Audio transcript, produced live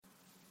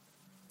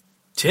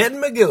Ted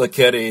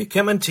McGillicuddy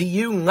coming to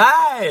you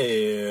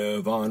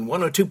live on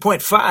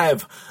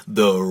 102.5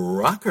 The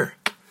Rocker.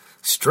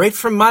 Straight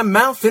from my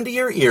mouth into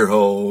your ear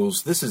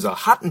holes. This is a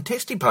hot and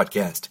tasty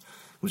podcast. It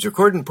was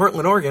recorded in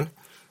Portland, Oregon,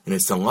 and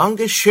it's the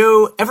longest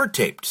show ever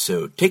taped,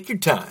 so take your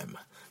time.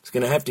 It's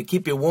going to have to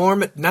keep you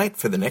warm at night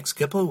for the next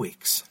couple of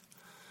weeks.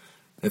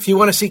 If you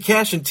want to see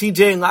Cash and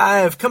TJ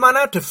live, come on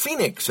out to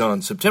Phoenix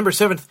on September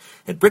 7th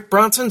at Brick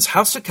Bronson's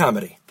House of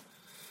Comedy.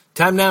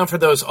 Time now for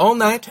those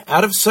all-night,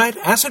 out-of-sight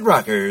acid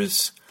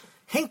rockers.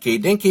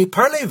 Hinky-dinky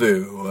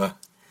parlez-vous.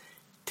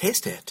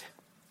 Taste it.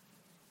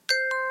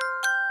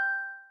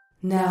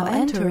 Now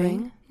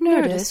entering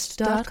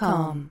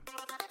Nerdist.com.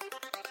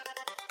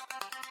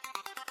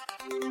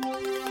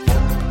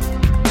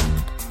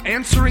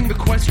 Answering the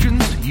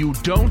questions you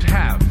don't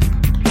have.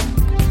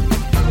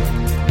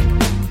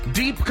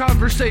 Deep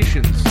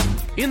conversations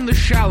in the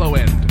shallow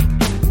end.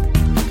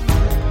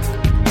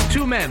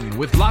 Two men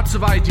with lots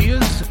of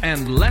ideas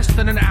and less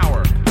than an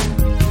hour.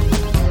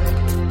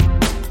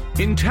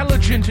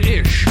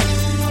 Intelligent-ish.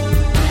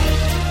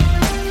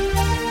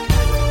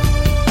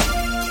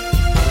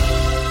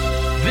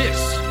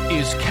 This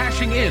is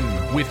Cashing In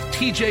with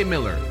TJ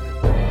Miller.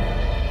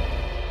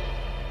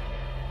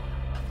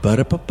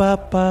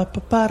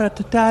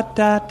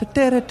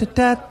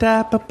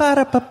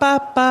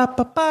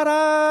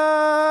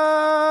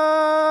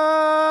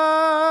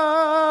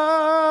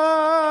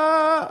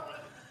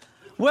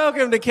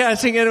 Welcome to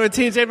Cashing In with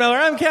TJ Miller.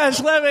 I'm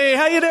Cash Levy.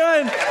 How you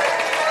doing?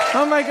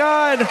 Oh my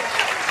God.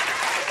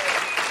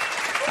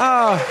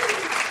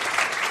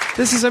 Oh,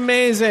 this is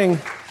amazing.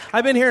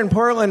 I've been here in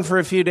Portland for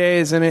a few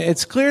days, and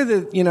it's clear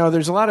that,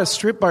 there's a lot of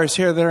strip bars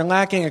here that are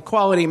lacking a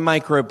quality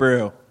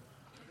microbrew.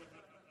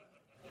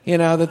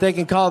 That they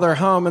can call their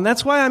home. And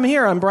that's why I'm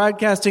here. I'm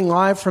broadcasting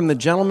live from the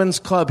Gentlemen's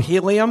Club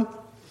Helium.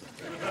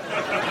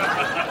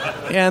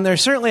 And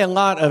there's certainly a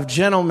lot of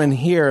gentlemen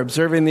here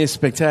observing these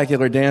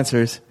spectacular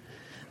dancers.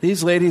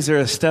 These ladies are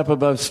a step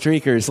above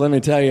streakers, let me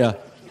tell you.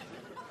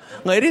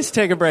 Ladies,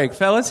 take a break.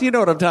 Fellas, you know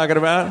what I'm talking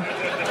about.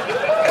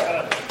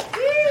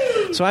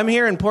 So I'm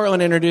here in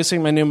Portland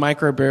introducing my new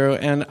microbrew,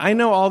 and I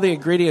know all the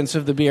ingredients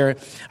of the beer.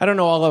 I don't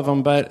know all of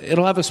them, but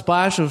it'll have a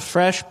splash of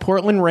fresh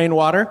Portland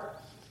rainwater,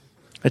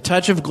 a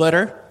touch of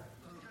glitter,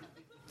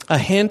 a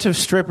hint of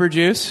stripper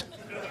juice,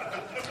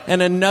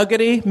 and a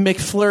nuggety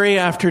McFlurry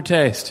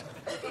aftertaste.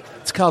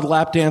 It's called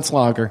Lap Dance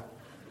Lager.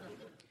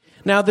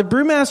 Now, the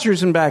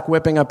brewmaster's in back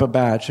whipping up a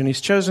batch, and he's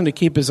chosen to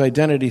keep his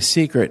identity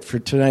secret for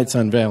tonight's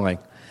unveiling.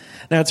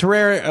 Now, it's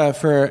rare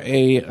for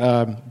a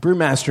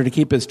brewmaster to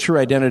keep his true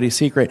identity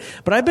secret,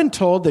 but I've been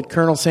told that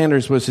Colonel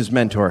Sanders was his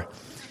mentor.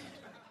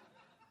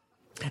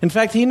 In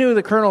fact, he knew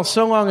the Colonel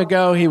so long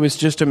ago he was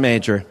just a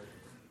major.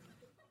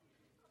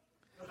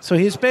 So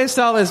he's based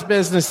all his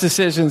business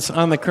decisions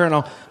on the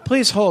Colonel.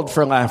 Please hold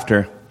for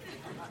laughter.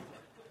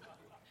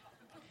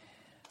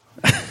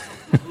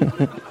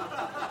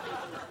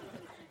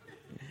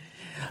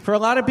 For a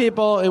lot of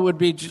people, it would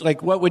be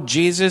like, what would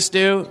Jesus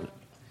do?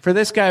 For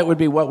this guy, it would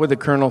be, what would the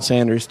Colonel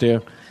Sanders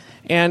do?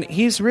 And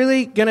he's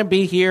really going to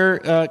be here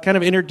kind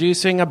of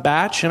introducing a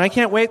batch, and I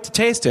can't wait to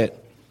taste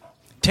it.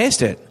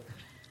 Taste it.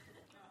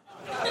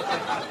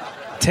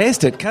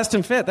 Taste it.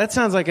 Custom fit. That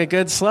sounds like a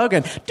good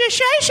slogan.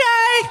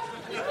 Deshay-shay!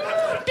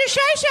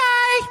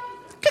 Deshay-shay!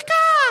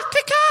 Ka-ka!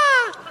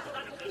 Ka-ka!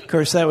 Of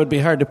course, that would be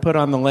hard to put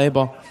on the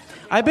label.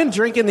 I've been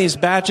drinking these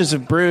batches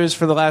of brews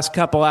for the last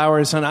couple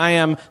hours, and I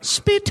am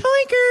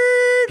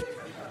spitoinkered.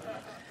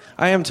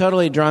 I am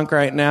totally drunk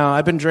right now.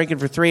 I've been drinking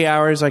for 3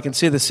 hours. I can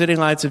see the city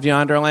lights of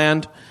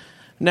Yonderland.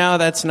 No,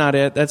 that's not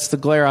it. That's the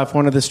glare off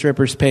one of the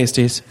strippers'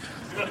 pasties.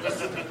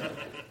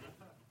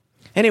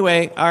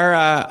 Anyway,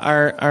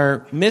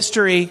 our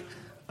mystery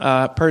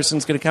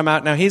person's going to come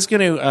out. Now, he's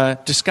going to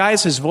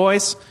disguise his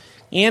voice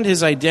and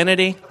his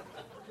identity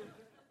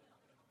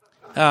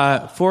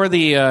for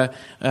the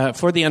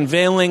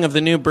unveiling of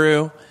the new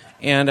brew,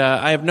 and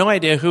I have no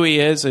idea who he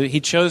is. He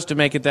chose to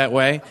make it that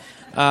way,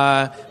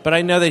 but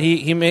I know that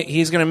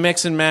he's going to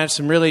mix and match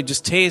some really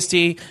just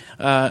tasty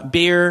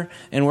beer,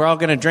 and we're all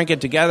going to drink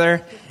it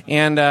together,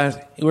 and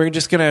we're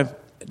just going to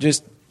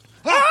just.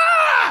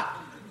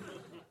 Ah!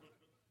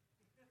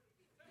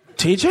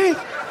 TJ,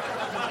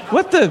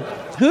 what the?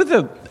 Who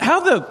the?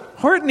 How the?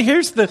 Horton?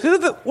 Here's the who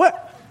the?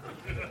 What?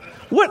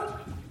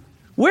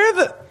 Where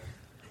the?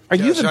 Are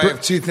Josh, you the I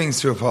have two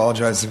things to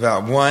apologize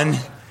about. One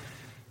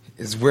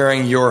is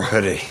wearing your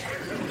hoodie.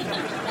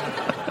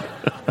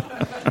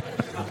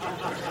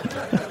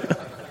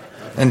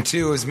 And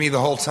two is me the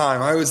whole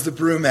time. I was the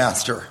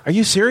brewmaster. Are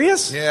you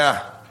serious?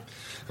 Yeah.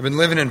 I've been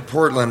living in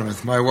Portland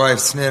with my wife,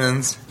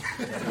 Sninnens.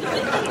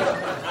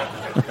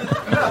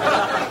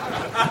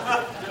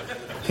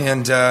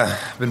 And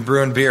I've been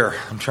brewing beer.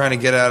 I'm trying to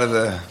get out of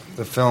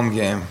the film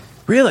game.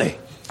 Really?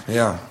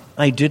 Yeah.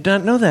 I did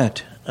not know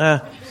that.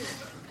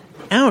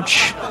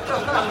 Ouch.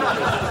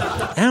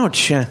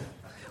 Ouch.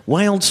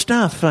 Wild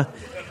stuff.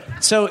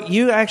 So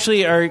you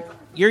actually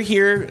you're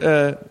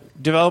here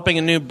developing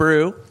a new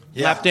brew,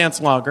 Lap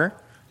Dance Lager.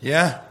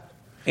 Yeah.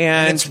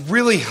 And it's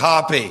really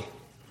hoppy.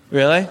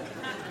 Really?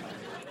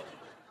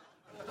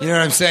 You know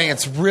what I'm saying?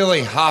 It's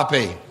really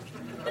hoppy.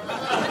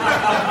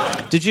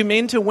 Did you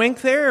mean to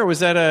wink there, or was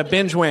that a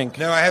binge wink?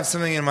 No, I have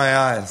something in my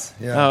eyes.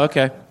 Yeah. Oh,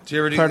 okay. Do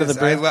you ever do Part this? of the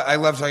brew? I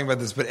love talking about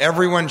this, but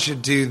everyone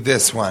should do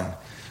this one,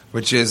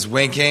 which is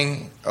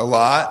winking a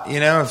lot.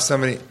 You know, if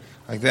somebody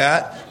like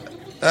that,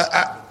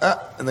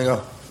 and they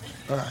go,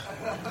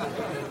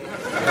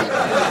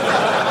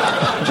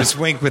 just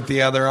wink with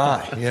the other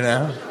eye. You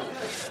know,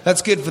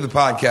 that's good for the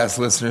podcast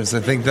listeners.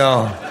 I think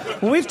they'll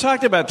Well, we've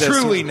talked about this.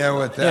 truly know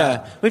what that.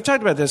 Yeah, we've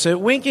talked about this.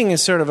 Winking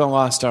is sort of a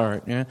lost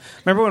art. Yeah,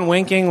 remember when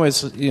winking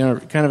was,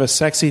 kind of a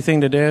sexy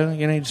thing to do?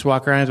 You just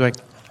walk around and like,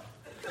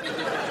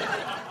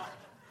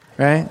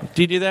 right?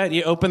 Do you do that?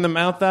 You open the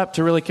mouth up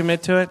to really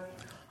commit to it?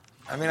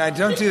 I mean, I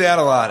don't do that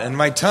a lot, and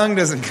my tongue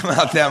doesn't come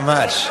out that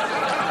much.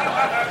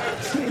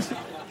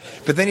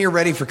 But then you're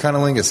ready for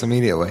cunnilingus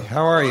immediately.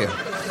 How are you?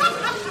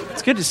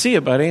 It's good to see you,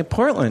 buddy.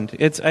 Portland.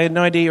 I had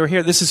no idea you were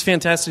here. This is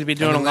fantastic to be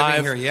doing a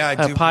live here. Yeah, I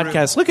do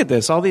podcast. Look at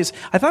this. All these.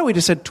 I thought we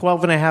just had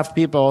 12 and a half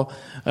people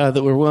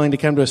that were willing to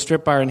come to a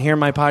strip bar and hear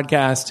my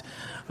podcast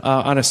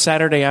on a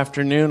Saturday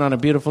afternoon on a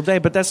beautiful day.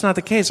 But that's not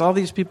the case. All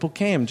these people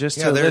came just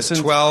to there's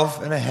listen.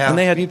 12 and a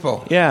half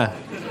people. Yeah.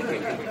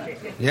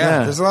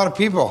 Yeah, there's a lot of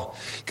people.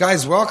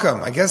 Guys,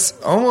 welcome. I guess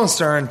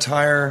almost our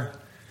entire...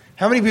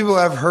 How many people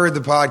have heard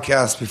the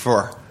podcast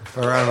before? A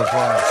round of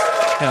applause.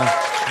 Yeah.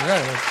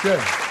 Okay, that's good.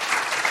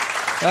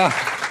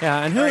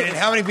 Yeah, and who? And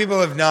how many people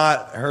have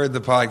not heard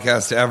the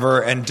podcast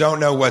ever and don't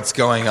know what's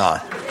going on?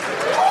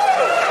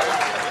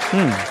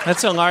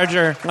 That's a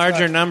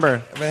larger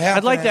number.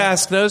 I'd like to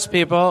ask those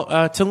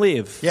people to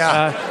leave.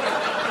 Yeah.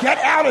 Get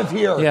out of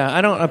here. Yeah, I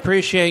don't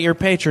appreciate your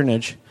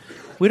patronage.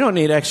 We don't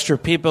need extra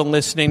people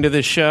listening to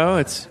this show.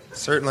 It's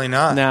certainly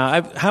not.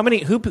 Now,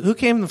 who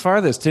came the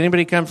farthest? Did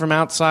anybody come from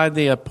outside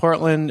the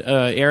Portland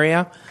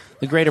area,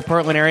 the greater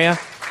Portland area?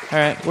 All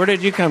right, where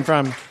did you come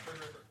from?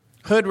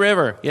 Hood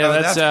River. Yeah,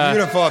 that's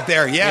beautiful up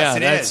there. Yes,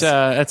 it is.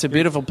 That's a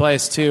beautiful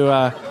place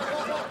to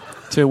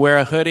wear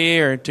a hoodie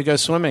or to go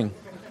swimming.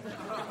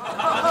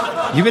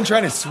 You've been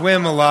trying to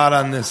swim a lot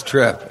on this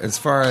trip, as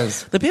far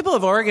as... The people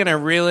of Oregon are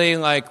really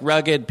like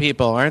rugged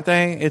people, aren't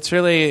they? It's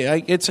really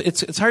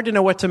it's hard to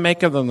know what to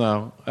make of them,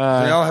 though. They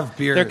all have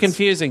beards. They're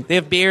confusing. They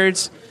have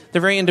beards.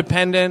 They're very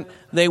independent.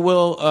 They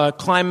will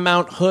climb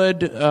Mount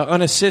Hood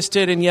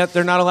unassisted, and yet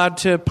they're not allowed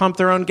to pump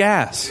their own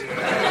gas.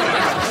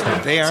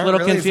 They are It's a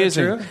little really?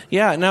 confusing. Is that true?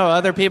 Yeah, no,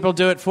 other people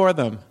do it for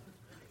them.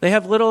 They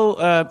have little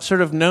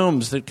sort of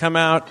gnomes that come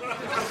out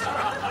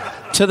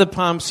to the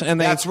pumps, and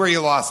That's where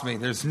you lost me.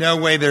 There's no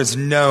way there's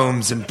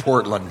gnomes in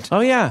Portland. Oh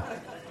yeah,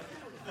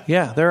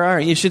 there are.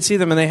 You should see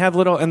them, and they have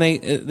little, and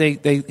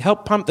they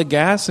help pump the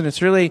gas, and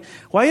it's really.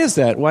 Why is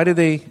that? Why do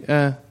they?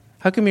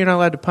 How come you're not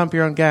allowed to pump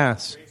your own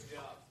gas?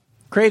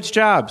 Creates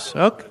jobs.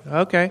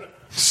 Okay.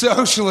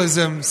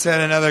 Socialism,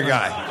 said another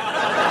guy.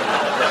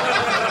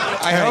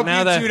 I hope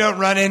you two don't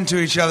run into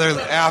each other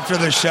after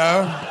the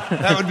show.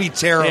 That would be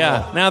terrible.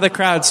 Yeah. Now the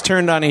crowd's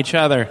turned on each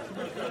other.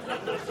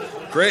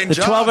 Creating The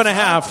jobs. 12 and a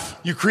half.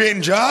 You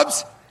creating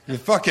jobs? You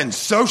fucking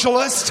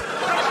socialist?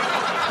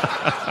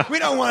 We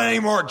don't want any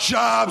more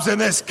jobs in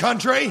this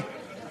country.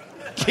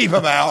 Keep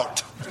them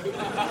out.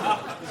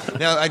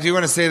 Now, I do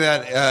want to say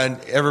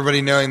that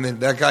everybody knowing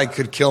that guy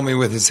could kill me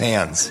with his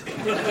hands.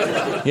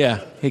 Yeah,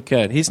 he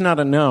could. He's not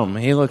a gnome.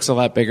 He looks a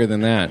lot bigger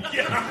than that.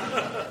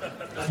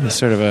 He's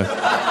sort of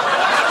a...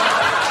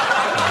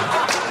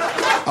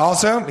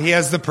 Also, he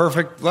has the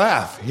perfect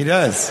laugh. He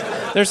does.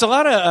 There's a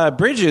lot of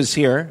bridges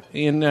here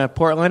in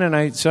Portland,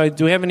 and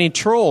do we have any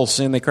trolls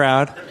in the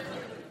crowd?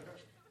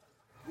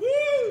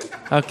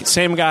 Okay,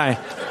 same guy.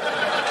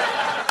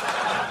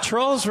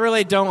 Trolls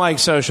really don't like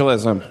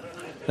socialism.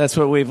 That's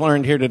what we've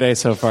learned here today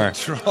so far.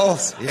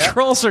 Trolls, yeah.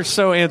 Trolls are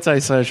so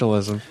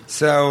anti-socialism.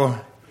 So,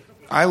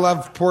 I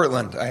love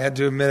Portland. I had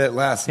to admit it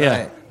last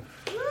night.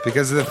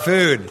 Because of the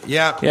food.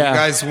 Yeah, you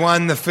guys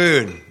won the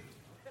food.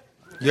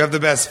 You have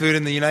the best food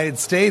in the United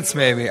States,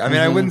 maybe. I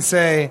mean, I wouldn't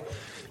say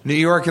New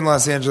York and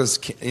Los Angeles,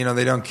 they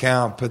don't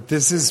count, but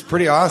this is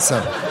pretty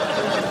awesome.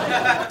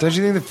 Don't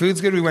you think the food's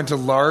good? We went to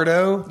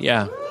Lardo.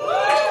 Yeah,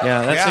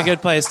 that's a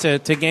good place to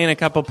gain a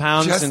couple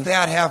pounds. Just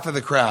that half of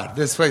the crowd.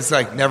 This place,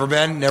 never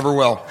been, never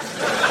will.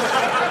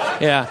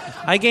 Yeah,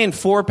 I gained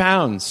 4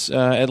 pounds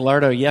at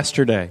Lardo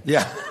yesterday.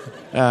 Yeah.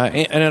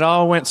 And it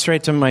all went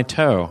straight to my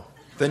toe.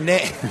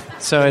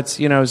 So it's,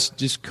 it's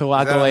just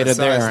coagulated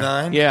there. Size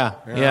 9?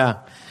 Yeah.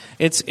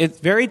 It's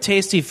very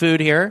tasty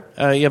food here.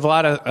 You have a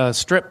lot of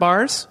strip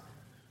bars.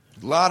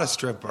 A lot of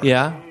strip bars.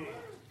 Yeah.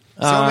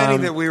 So many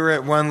that we were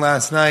at one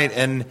last night,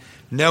 and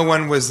no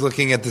one was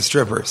looking at the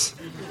strippers.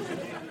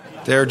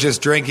 They're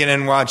just drinking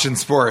and watching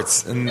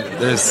sports. And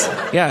there's...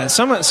 Yeah,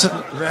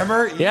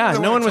 remember? Yeah,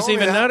 no one was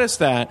even noticed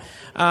that.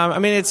 I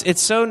mean,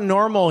 it's so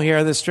normal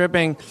here, the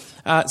stripping.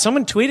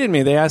 Someone tweeted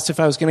me. They asked if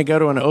I was going to go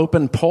to an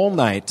open pole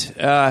night.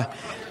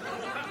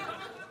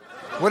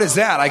 What is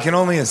that? I can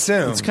only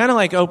assume. It's kind of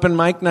like open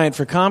mic night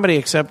for comedy,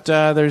 except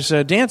there's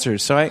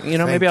dancers. So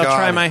maybe I'll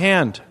try my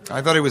hand.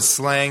 I thought it was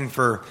slang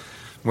for,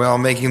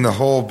 making the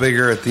hole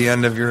bigger at the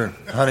end of your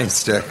honey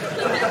stick.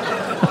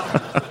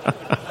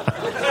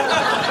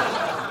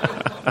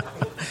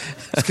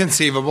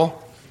 conceivable.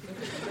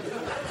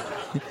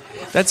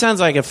 That sounds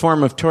like a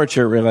form of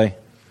torture, really.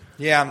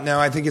 Yeah, no,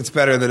 I think it's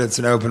better that it's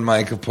an open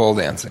mic of pole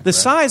dancing. The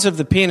size of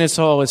the penis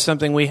hole is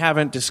something we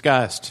haven't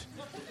discussed.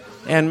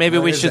 And maybe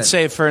we should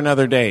save for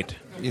another date.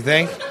 You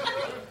think?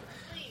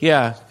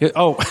 Yeah.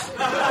 Oh.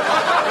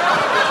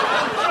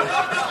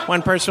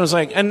 One person was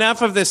like,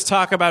 enough of this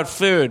talk about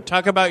food.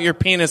 Talk about your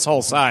penis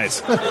hole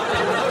size.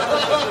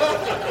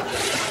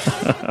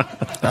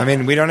 I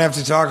mean, we don't have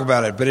to talk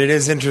about it, but it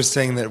is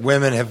interesting that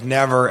women have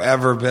never,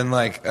 ever been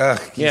like,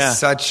 ugh, he's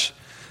such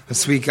a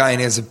sweet guy and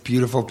he has a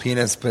beautiful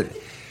penis, but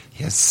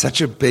he has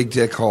such a big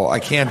dick hole. I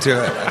can't do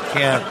it. I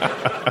can't.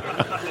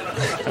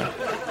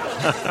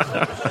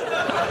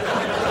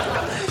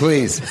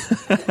 Please.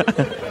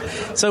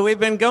 So we've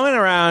been going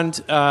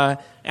around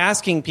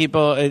asking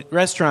people at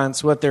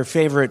restaurants what their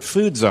favorite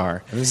foods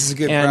are. And this is a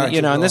good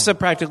practical. And this is a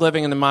practical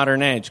living in the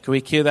modern age. Can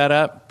we cue that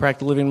up?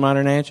 Practical living in the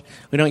modern age?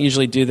 We don't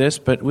usually do this,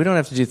 but we don't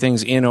have to do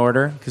things in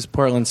order because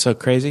Portland's so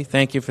crazy.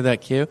 Thank you for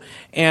that cue.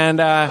 And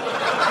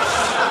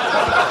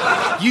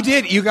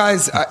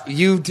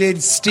you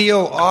did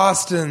steal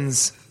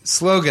Austin's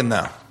slogan,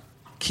 though.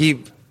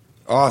 Keep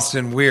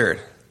Austin weird.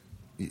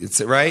 It's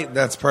right?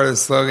 That's part of the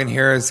slogan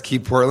here is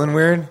keep Portland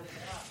weird.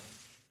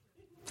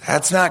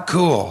 That's not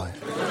cool.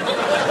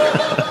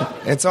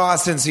 It's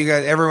Austin, so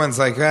everyone's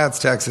like, it's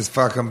Texas,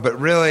 fuck them. But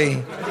really,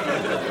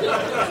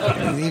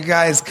 you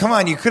guys, come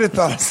on, you could have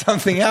thought of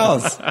something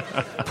else.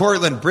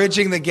 Portland,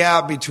 bridging the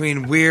gap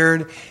between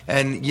weird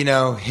and,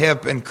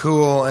 hip and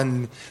cool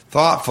and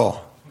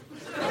thoughtful.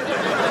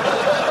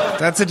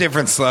 That's a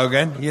different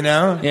slogan,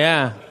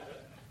 Yeah.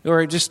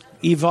 Or just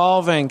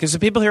evolving, because the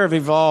people here have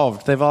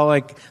evolved. They're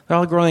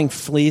all growing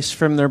fleece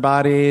from their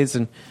bodies,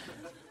 and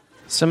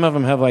some of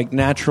them have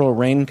natural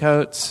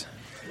raincoats.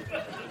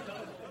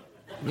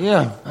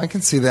 Yeah, I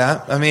can see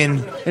that. I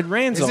mean, it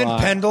rains a lot. Isn't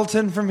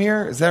Pendleton from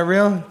here? Is that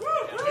real?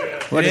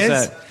 What is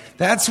that?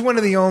 That's one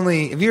of the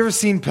only. Have you ever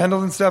seen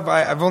Pendleton stuff?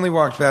 I've only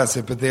walked past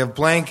it, but they have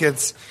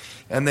blankets,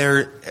 and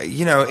they're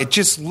it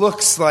just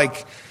looks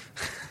like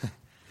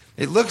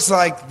it looks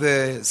like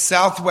the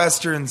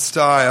southwestern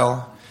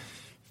style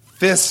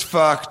fist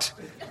fucked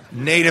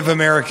Native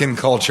American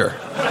culture.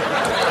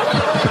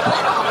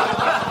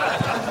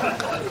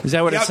 Is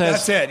that what it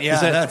says? That's it.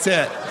 Yeah, that's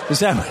it. Is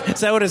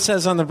that what it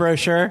says on the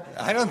brochure?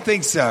 I don't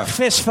think so.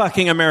 Fist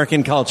fucking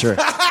American culture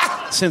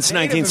since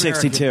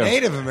 1962.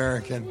 Native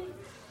American.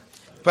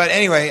 But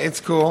anyway,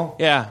 it's cool.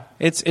 Yeah,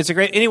 it's a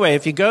great. Anyway,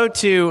 if you go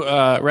to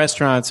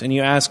restaurants and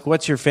you ask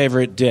what's your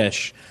favorite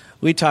dish,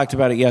 we talked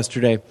about it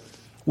yesterday.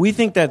 We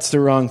think that's the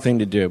wrong thing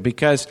to do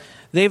because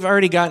they've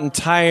already gotten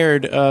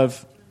tired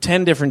of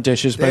 10 different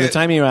dishes by the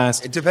time you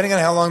ask. Depending on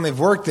how long they've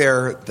worked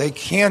there, they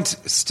can't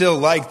still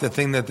like the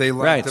thing that they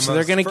like the most. Right, so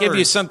they're going to give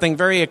you something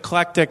very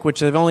eclectic, which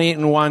they've only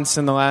eaten once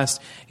in the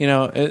last,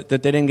 that they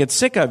didn't get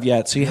sick of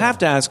yet. So you have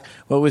to ask,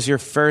 what was your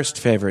first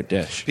favorite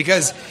dish?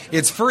 Because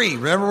it's free.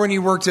 Remember when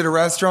you worked at a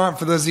restaurant,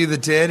 for those of you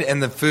that did,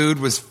 and the food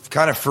was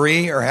kind of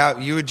free? Or how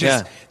you would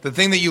just, the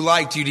thing that you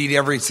liked, you'd eat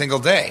every single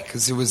day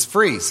because it was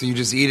free. So you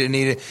just eat it and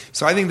eat it.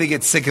 So I think they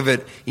get sick of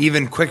it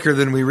even quicker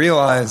than we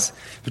realize.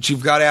 But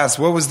you've got to ask,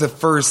 what was the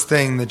first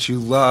thing that you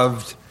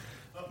loved?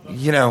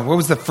 What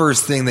was the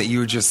first thing that you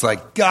were just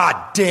like, God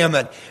damn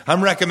it,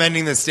 I'm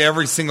recommending this to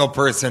every single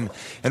person.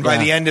 And by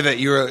the end of it,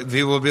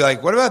 people will be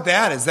like, what about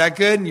that? Is that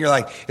good? And you're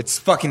like, it's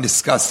fucking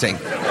disgusting.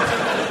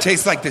 It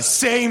tastes like the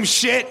same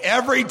shit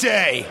every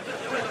day.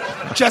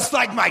 Just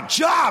like my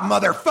job,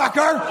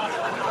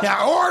 motherfucker.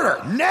 Now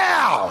order,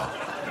 now.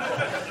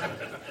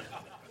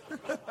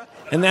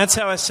 And that's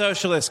how a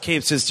socialist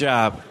keeps his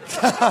job.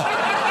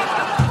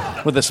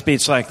 With a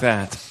speech like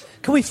that.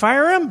 Can we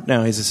fire him?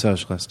 No, he's a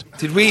socialist.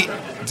 Did we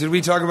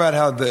talk about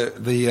how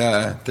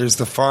there's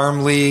the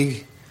farm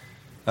league?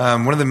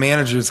 One of the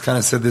managers kind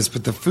of said this,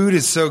 but the food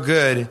is so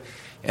good,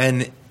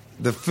 and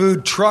the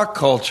food truck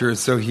culture is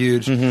so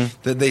huge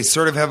that they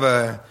sort of have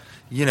a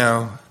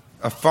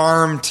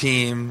farm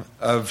team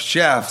of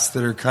chefs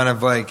that are kind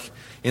of like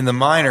in the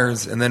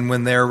minors, and then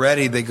when they're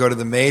ready, they go to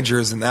the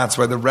majors, and that's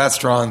why the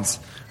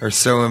restaurants are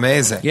so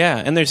amazing. Yeah,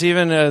 and there's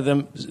even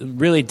the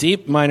really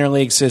deep minor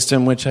league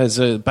system, which has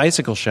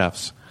bicycle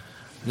chefs.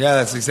 Yeah,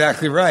 that's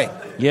exactly right.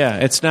 Yeah,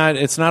 it's not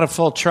a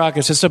full truck;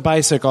 it's just a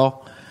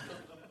bicycle.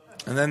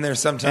 And then there's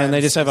sometimes, and they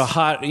just have a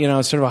hot,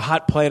 sort of a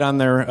hot plate on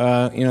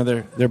their,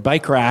 their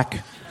bike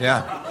rack.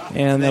 Yeah,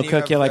 and they'll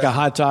cook you like a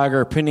hot dog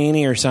or a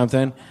panini or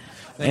something,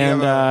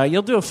 and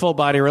you'll do a full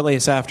body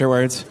release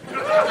afterwards.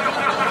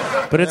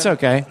 But it's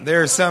okay.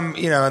 There's some,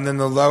 and then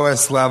the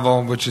lowest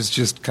level, which is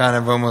just kind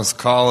of almost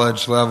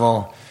college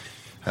level.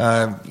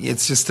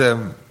 It's just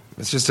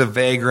a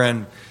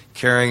vagrant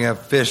carrying a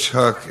fish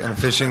hook and a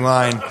fishing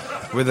line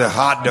with a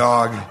hot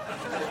dog,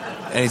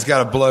 and he's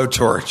got a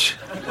blowtorch.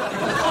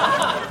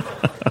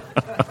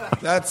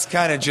 That's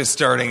kind of just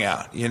starting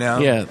out,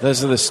 Yeah,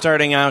 those are the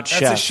starting out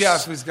chefs. That's a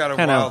chef who's got a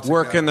kind of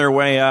working their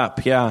way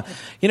up. Yeah,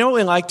 you know what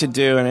we like to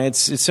do, and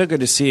it's so good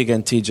to see you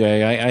again,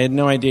 TJ. I had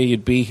no idea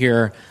you'd be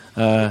here.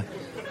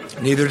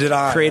 Neither did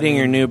I. Creating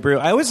your new brew.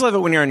 I always love it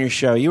when you're on your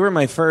show. You were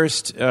my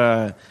first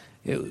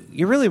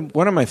you're really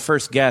one of my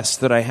first guests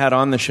that I had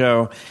on the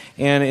show,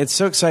 and it's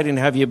so exciting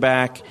to have you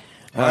back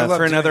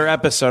for another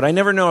episode. I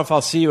never know if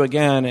I'll see you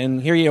again,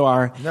 and here you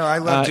are. No, I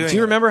love doing it. Do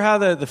you remember how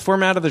the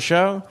format of the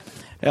show?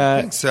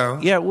 I think so.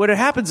 Yeah, what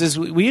happens is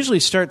we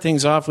usually start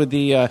things off with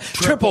the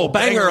triple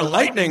banger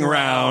lightning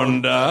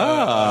round.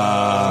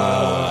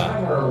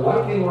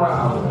 Lightning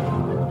round.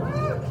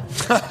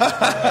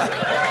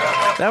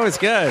 That was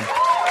good.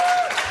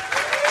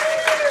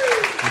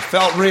 It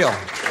felt real.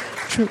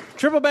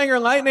 Triple banger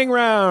lightning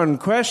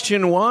round.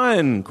 Question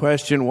one.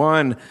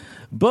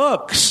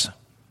 Books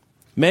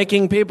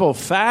making people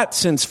fat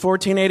since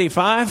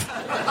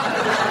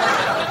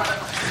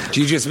 1485? Do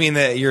you just mean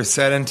that you're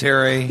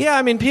sedentary? Yeah,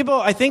 I mean,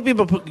 I think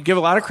people give a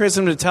lot of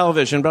criticism to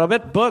television, but I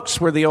bet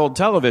books were the old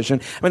television.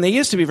 I mean, they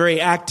used to be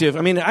very active.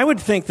 I mean, I would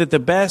think that the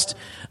best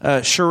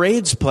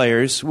charades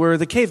players were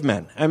the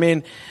cavemen. I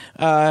mean...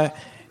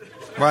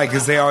 Why?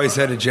 Because they always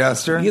had a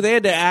jester? Yeah, they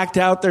had to act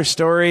out their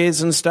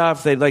stories and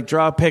stuff. They'd like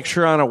draw a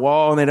picture on a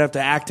wall and they'd have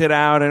to act it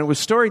out. And it was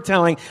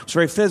storytelling. It was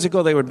very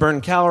physical. They would burn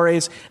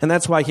calories. And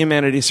that's why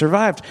humanity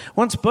survived.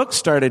 Once books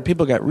started,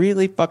 people got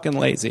really fucking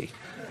lazy.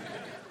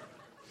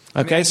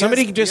 Okay, I mean,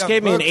 somebody just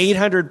gave me an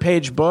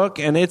 800-page book,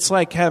 and it's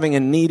like having a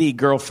needy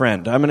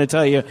girlfriend. I'm going to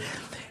tell you,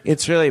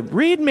 it's really,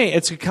 read me.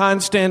 It's a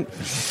constant.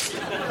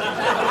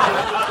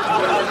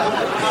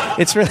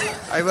 It's really.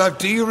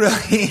 Do you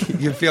really,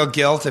 you feel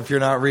guilt if you're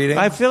not reading?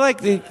 I feel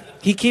like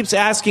he keeps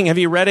asking, have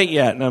you read it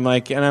yet? And I'm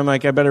like,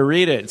 I better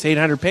read it. It's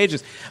 800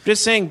 pages. I'm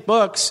just saying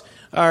books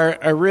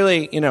are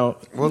really,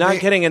 not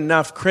getting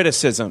enough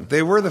criticism.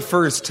 They were the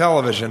first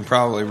television,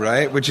 probably,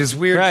 right? Which is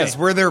weird, because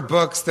were there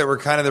books that were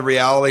kind of the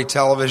reality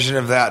television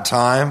of that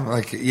time?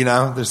 Like,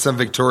 there's some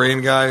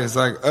Victorian guy who's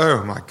like,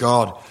 oh, my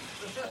God,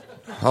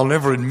 I'll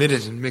never admit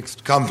it in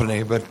mixed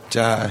company, but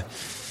I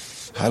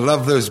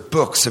love those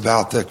books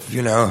about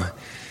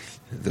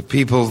the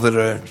people that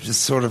are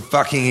just sort of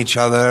fucking each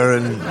other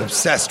and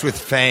obsessed with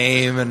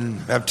fame and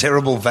have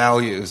terrible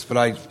values, but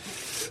I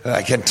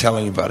can't tell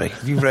anybody.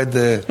 Have you read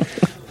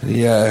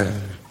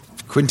the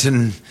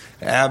Quinton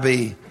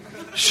Abbey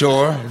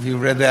Shore? Have you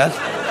read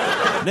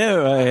that?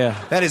 No.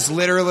 That is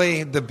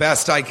literally the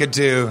best I could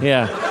do.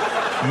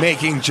 Yeah.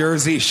 Making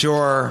Jersey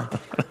Shore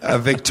a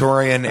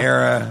Victorian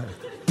era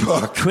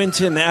book.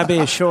 Quinton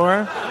Abbey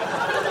Shore?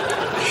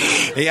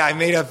 Yeah, I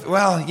made up.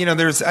 Well, I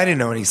didn't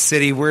know any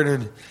city. Where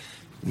did,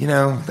 I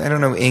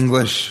don't know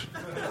English.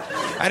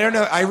 I don't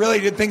know. I really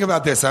did think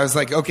about this. I was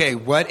like, okay,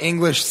 what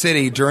English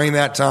city during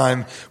that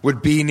time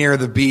would be near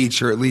the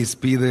beach, or at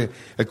least be the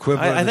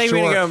equivalent of the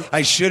shore?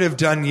 I should have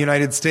done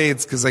United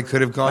States, because I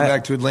could have gone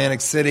back to Atlantic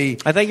City.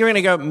 I think you're going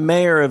to go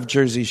mayor of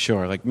Jersey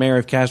Shore, like mayor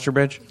of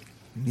Casterbridge.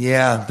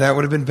 Yeah, that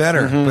would have been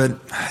better. Mm-hmm. But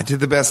I did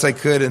the best I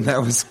could, and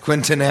that was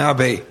Quinton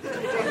Abbey.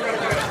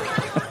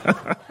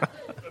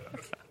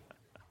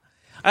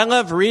 I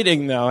love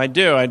reading, though. I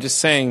do. I'm just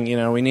saying,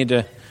 we need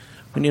a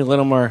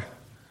little more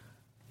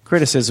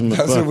criticism of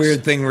books. That's a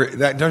weird thing.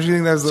 Don't you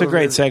think that was a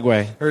great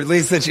segue? Or at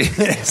least that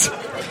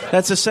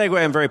That's a segue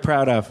I'm very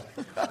proud of.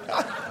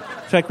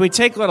 In fact, we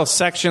take little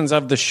sections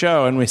of the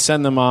show and we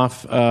send them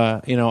off,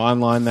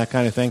 online, that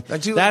kind of thing.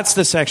 That's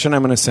the section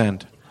I'm going to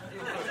send,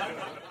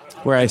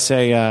 where I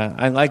say,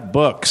 I like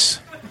books.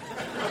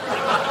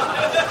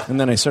 And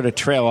then I sort of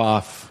trail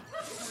off.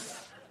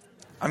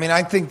 I mean,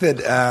 I think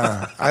that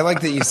I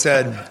like that you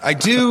said, I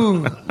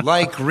do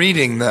like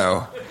reading,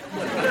 though.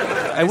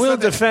 I will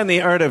defend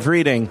the art of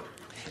reading.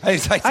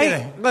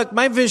 Look,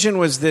 my vision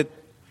was that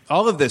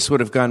all of this would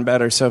have gone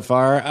better so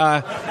far.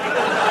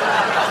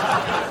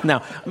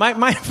 No,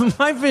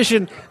 my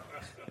vision...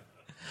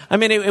 I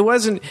mean, it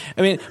wasn't...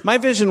 I mean, my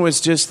vision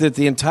was just that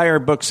the entire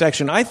book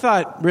section... I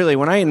thought, really,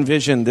 when I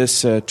envisioned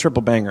this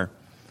triple banger,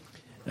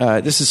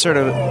 this is sort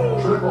of...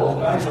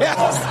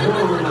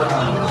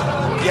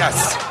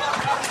 Yes.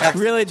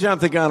 Really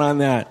jumped the gun on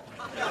that.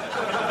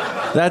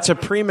 That's a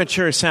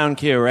premature sound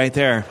cue right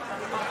there.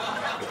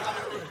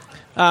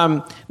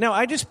 No,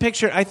 I just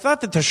pictured... I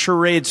thought that the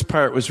charades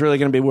part was really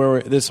going to be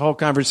where this whole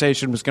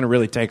conversation was going to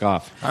really take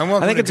off.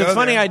 I think it's a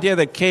funny idea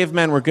that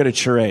cavemen were good at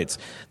charades.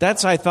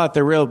 That's, I thought,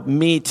 the real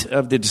meat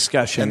of the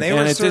discussion. And they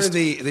were sort of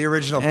the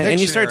original Pictionary. And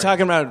you start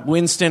talking about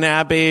Winston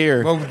Abbey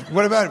or... Well,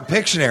 what about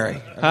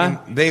Pictionary? Huh?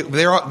 I mean,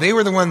 they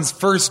were the ones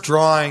first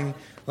drawing...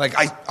 Like,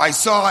 I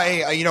saw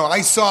a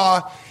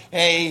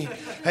God,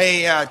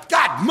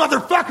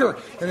 motherfucker!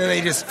 And then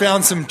they just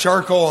found some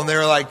charcoal and they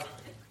were like...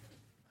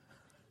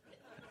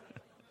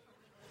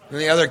 And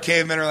the other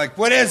cavemen are like,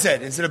 what is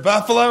it? Is it a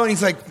buffalo? And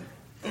he's like,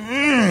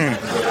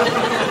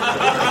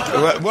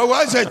 what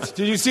was it?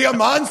 Did you see a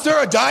monster?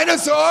 A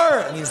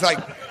dinosaur? And he's like,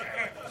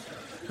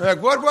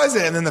 what was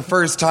it? And then the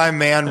first time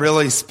man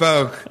really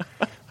spoke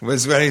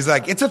was when he's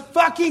like, it's a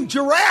fucking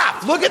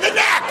giraffe. Look at the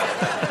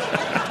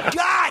neck.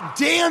 God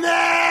damn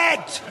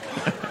it.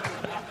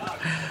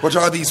 What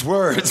are these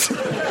words?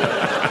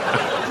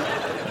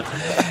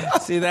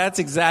 See, that's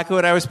exactly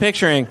what I was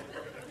picturing.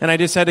 And I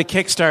just had to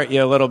kickstart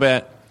you a little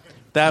bit.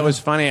 That was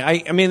funny.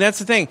 I mean, that's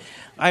the thing.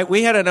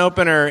 We had an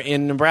opener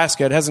in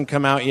Nebraska. It hasn't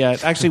come out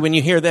yet. Actually, when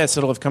you hear this,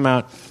 it'll have come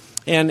out.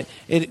 And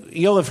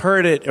you'll have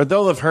heard it, or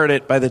they'll have heard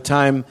it by the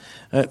time,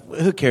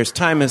 who cares?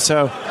 Time is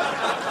so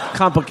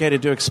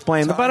complicated to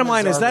explain. The bottom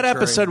line is that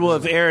episode will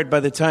have aired by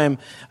the time,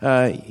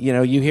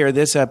 you hear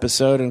this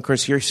episode. And, of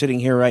course, you're sitting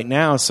here right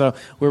now, so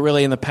we're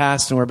really in the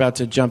past and we're about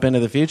to jump into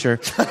the future.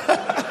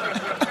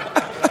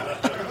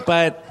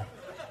 But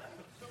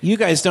you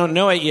guys don't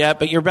know it yet,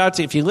 but you're about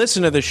to, if you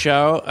listen to the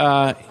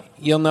show,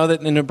 you'll know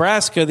that in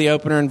Nebraska, the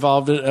opener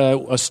involved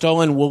a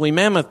stolen woolly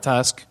mammoth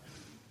tusk.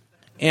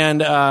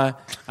 And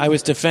I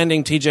was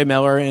defending T.J.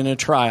 Miller in a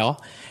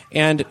trial.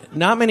 And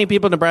not many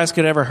people in Nebraska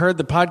had ever heard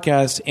the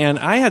podcast. And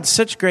I had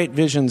such great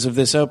visions of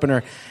this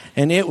opener.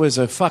 And it was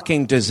a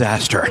fucking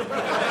disaster.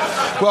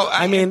 Well,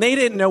 I mean, they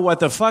didn't know what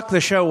the fuck the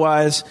show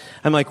was.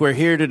 I'm like, we're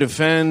here to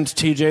defend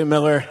T.J.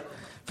 Miller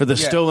for the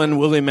stolen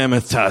woolly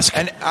mammoth tusk.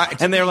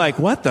 And they're like,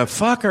 what the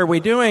fuck are we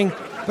doing?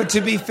 But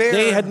to be fair,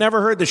 they had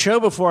never heard the show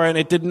before, and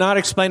it did not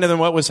explain to them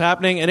what was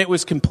happening, and it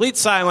was complete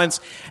silence.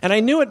 And I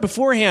knew it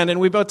beforehand, and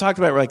we both talked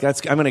about it. We're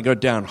like, I'm going to go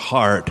down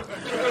hard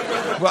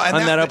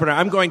on that opener.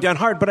 I'm going down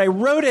hard. But I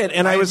wrote it,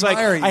 and I was like,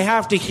 I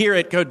have to hear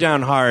it go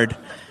down hard.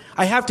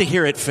 I have to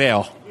hear it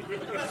fail,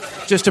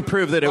 just to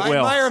prove that it will. I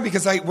admire him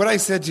because what I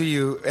said to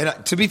you, and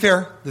to be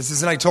fair, this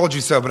isn't I told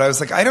you so, but I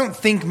was like, I don't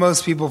think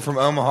most people from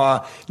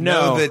Omaha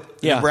know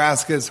that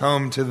Nebraska is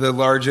home to the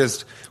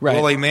largest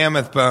woolly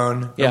mammoth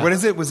bone. Yeah. Or what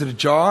is it? Was it a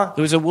jaw?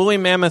 It was a woolly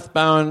mammoth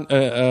bone,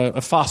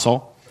 a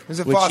fossil. It was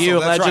a fossil, which you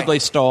allegedly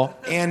stole.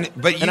 And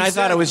I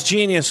thought it was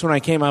genius when I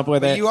came up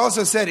with it. You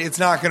also said it's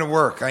not going to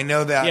work. I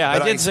know that. Yeah,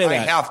 but I did say that.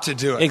 I have to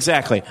do it.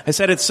 Exactly. I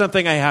said it's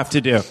something I have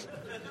to do.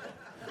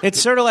 It's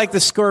sort of like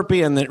the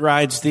scorpion that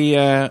rides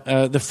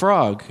the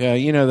frog.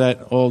 You know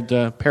that old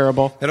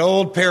parable? That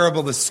old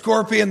parable, the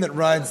scorpion that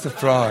rides the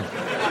frog.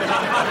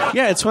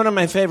 Yeah, it's one of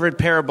my favorite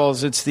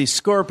parables. It's the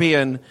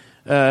scorpion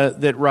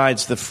that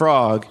rides the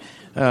frog.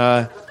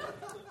 And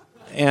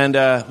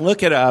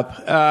look it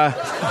up.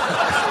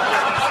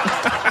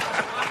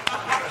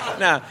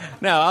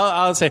 No,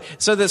 I'll say.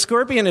 So the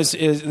scorpion is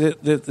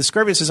the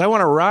scorpion says, I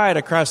want to ride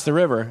across the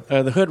river,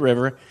 the Hood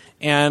River,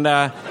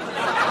 and...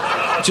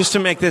 just to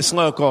make this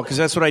local, because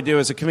that's what I do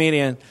as a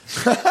comedian.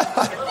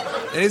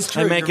 It is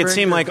true. I make it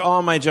seem like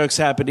all my jokes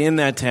happen in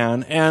that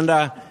town.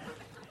 And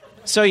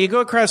so you go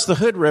across the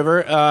Hood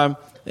River,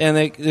 and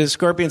the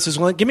scorpion says,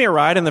 well, give me a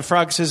ride. And the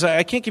frog says,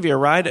 I can't give you a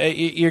ride.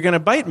 You're going to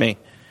bite me.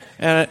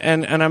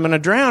 And I'm going to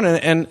drown.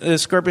 And the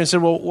scorpion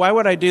said, well, why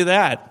would I do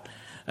that?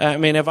 I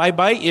mean, if I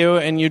bite you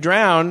and you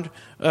drowned,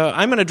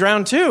 I'm going to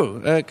drown too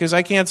because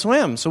I can't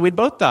swim. So we'd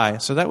both die.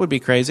 So that would be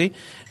crazy.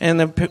 And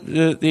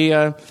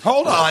the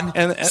hold on.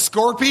 And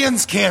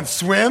scorpions can't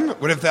swim?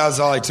 What if that was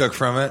all I took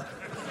from it?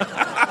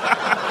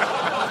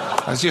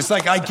 I was just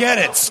like, I get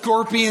it.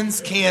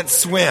 Scorpions can't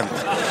swim.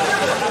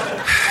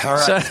 All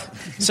right.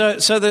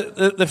 So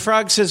the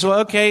frog says,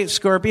 well, okay,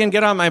 scorpion,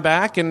 get on my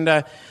back.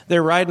 And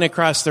they're riding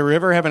across the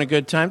river, having a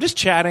good time, just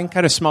chatting,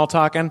 kind of small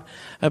talking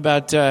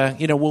about,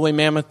 woolly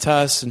mammoth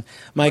tusks and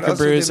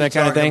microbrews, that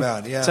kind of thing.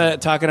 So,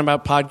 talking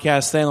about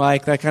podcasts they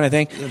like, that kind of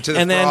thing. To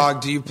the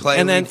frog, do you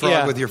play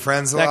frog with your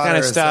friends a lot? That kind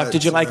of stuff.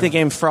 Did you like the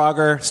game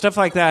Frogger? Stuff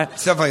like that.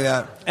 Stuff like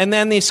that. And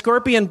then the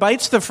scorpion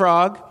bites the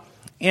frog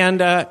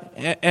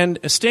and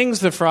stings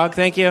the frog,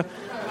 thank you,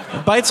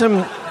 bites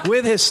him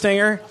with his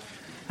stinger.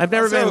 I've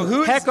never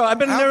been heckled. I've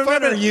never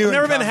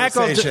been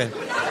heckled. It's true.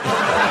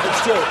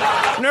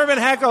 I've never been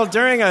heckled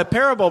during a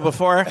parable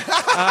before. Of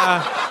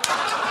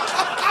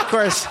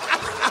course,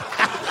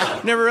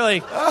 never really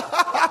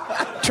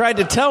tried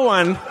to tell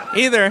one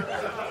either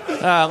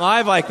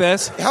live like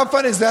this. How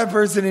fun is that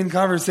person in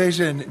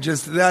conversation?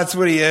 Just that's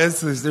what he is.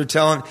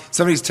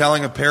 Somebody's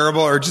telling a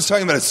parable or just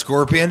talking about a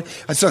scorpion.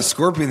 I saw a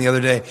scorpion the other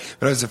day,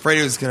 but I was afraid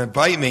it was going to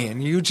bite me,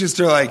 and you just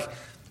are like,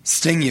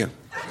 sting you.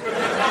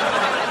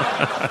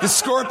 The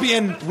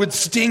scorpion would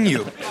sting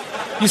you.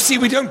 You see,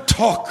 we don't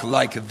talk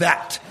like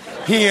that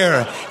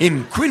here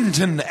in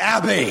Quinton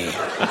Abbey.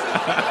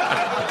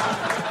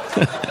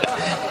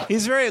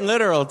 He's very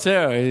literal,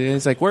 too.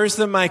 He's like, where's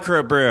the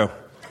microbrew?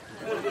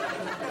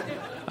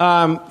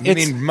 You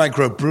mean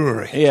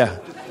microbrewery? Yeah.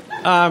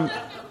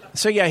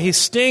 He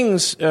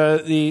stings,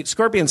 the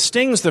scorpion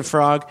stings the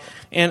frog,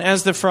 and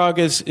as the frog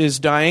is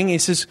dying, he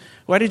says,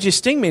 why did you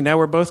sting me? Now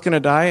we're both going to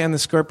die. And the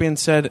scorpion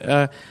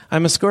said,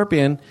 I'm a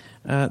scorpion.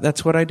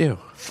 That's what I do.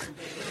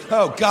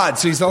 Oh, God.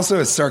 So he's also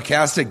a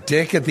sarcastic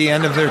dick at the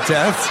end of their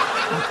deaths?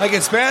 Like,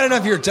 it's bad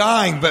enough you're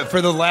dying, but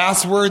for the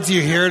last words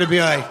you hear to be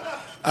like,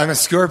 I'm a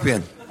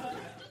scorpion.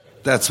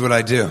 That's what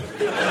I do.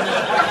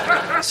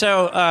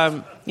 So,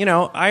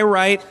 I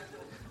write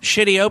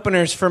shitty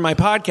openers for my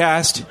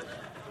podcast,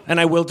 and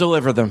I will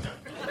deliver them.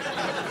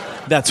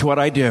 That's what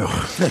I do.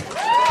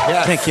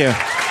 Yes. Thank you.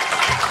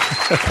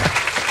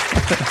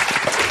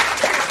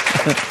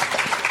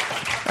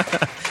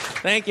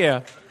 Thank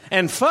you.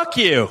 And fuck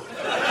you.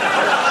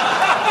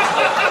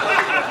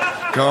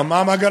 Your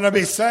mama gonna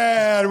be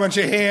sad when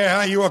she hear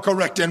how you are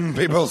correcting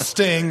people's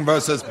sting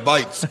versus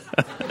bites.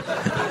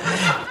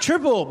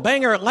 Triple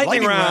banger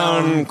lightning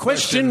round.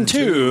 Question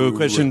two.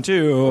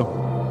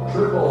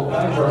 Triple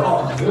banger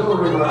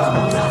auxiliary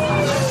round.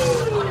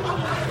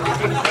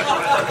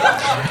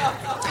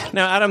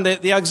 Now, Adam,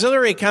 the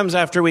auxiliary comes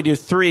after we do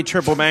 3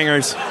 triple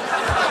bangers.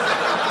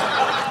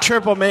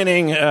 Triple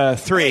meaning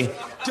 3.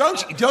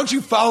 Don't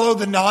you follow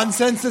the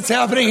nonsense that's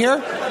happening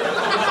here?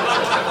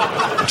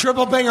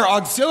 Triple banger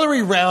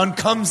auxiliary round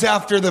comes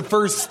after the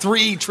first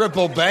 3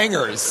 triple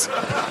bangers.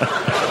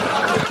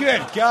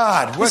 Good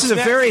God. This is a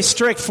very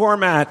strict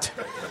format.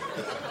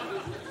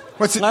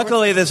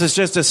 Luckily, this is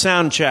just a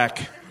sound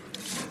check.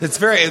 It's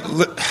very...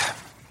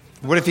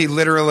 What if he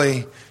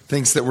literally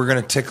thinks that we're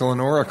going to tickle an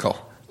oracle?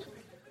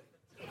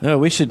 No,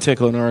 we should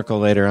tickle an oracle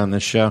later on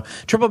this show.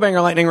 Triple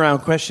banger lightning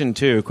round, question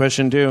 2.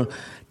 Question 2.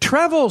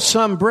 Travel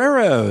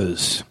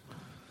sombreros.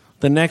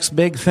 The next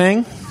big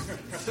thing?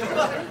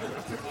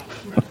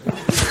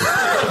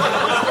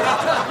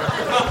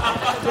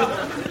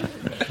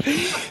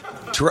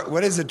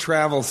 What is a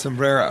travel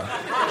sombrero?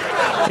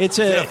 Is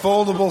it a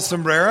foldable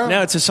sombrero?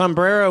 No, it's a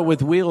sombrero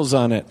with wheels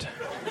on it.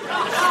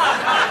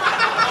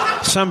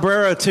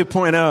 Sombrero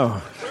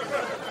 2.0.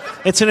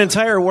 It's an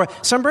entire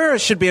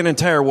sombreros should be an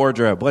entire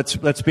wardrobe.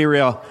 Let's be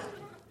real.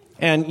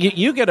 And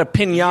you get a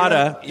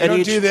piñata. You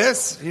don't do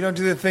this? You don't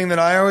do the thing that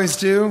I always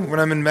do when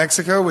I'm in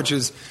Mexico, which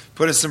is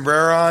put a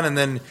sombrero on and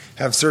then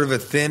have sort of a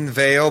thin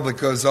veil that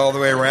goes all the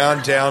way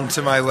around down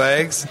to my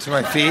legs, to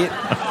my feet.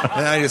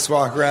 And I just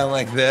walk around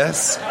like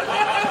this.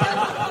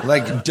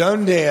 Like,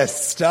 ¿Dónde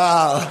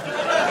está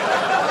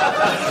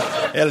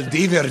el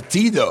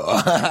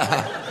divertido?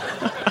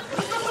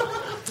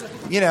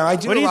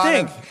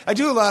 I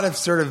do a lot of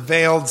sort of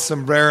veiled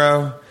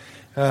sombrero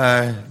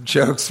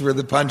jokes where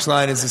the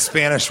punchline is a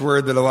Spanish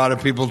word that a lot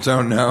of people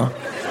don't know.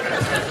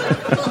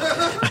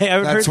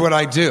 That's what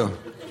I do.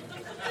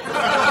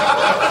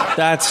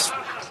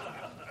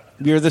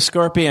 You're the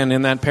scorpion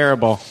in that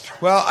parable.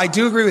 Well, I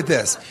do agree with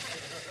this.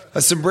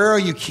 A sombrero,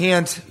 you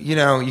can't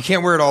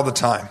wear it all the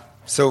time.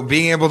 So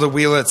being able to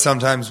wheel it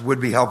sometimes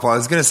would be helpful. I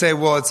was going to say,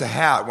 well, it's a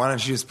hat. Why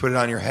don't you just put it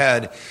on your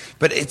head?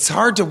 But it's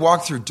hard to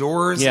walk through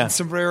doors in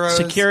sombreros.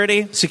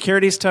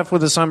 Security's tough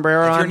with a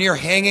sombrero on. If you're near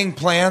hanging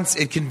plants,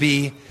 it can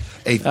be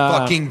a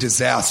fucking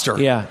disaster.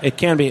 Yeah, it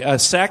can be.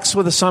 Sex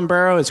with a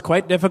sombrero is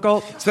quite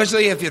difficult.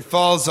 Especially if it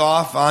falls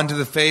off onto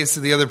the face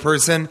of the other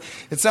person.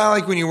 It's not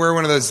like when you wear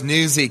one of those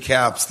newsy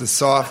caps, the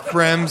soft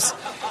brims.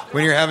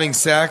 When you're having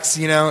sex,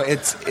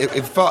 because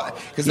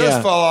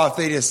those fall off,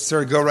 they just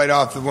sort of go right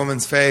off the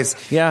woman's face.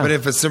 Yeah. But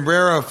if a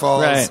sombrero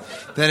falls,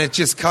 then it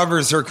just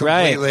covers her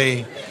completely.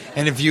 Right.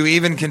 And if you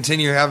even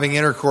continue having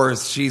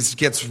intercourse, she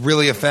gets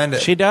really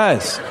offended. She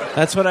does.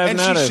 That's what I've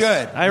noticed. She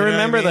should. I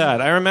remember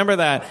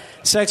that.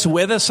 Sex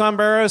with a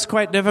sombrero is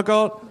quite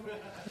difficult,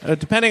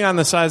 depending on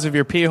the size of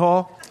your pee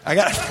hole. I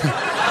got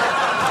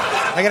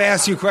to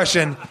ask you a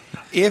question.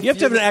 You have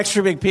to have an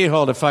extra big pee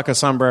hole to fuck a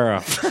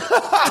sombrero.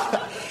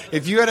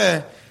 If you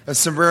had a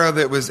sombrero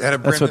that had a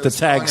brim, that's what the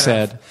tag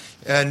said,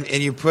 and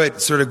you put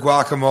sort of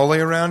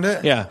guacamole around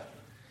it,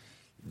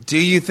 do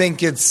you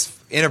think it's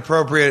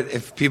inappropriate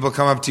if people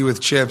come up to you with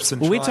chips?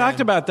 We talked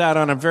about that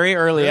on a very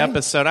early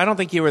episode. I don't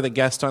think you were the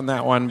guest on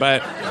that one,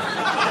 but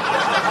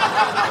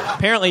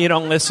apparently you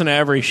don't listen to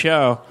every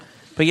show.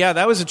 But yeah,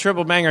 that was a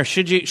triple banger.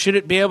 Should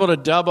it be able to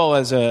double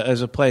as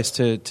a place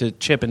to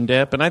chip and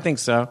dip? And I think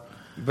so.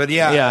 But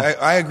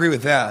I agree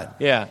with that.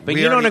 Yeah, but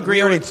you don't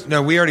agree with...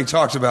 No, we already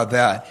talked about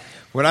that.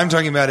 What I'm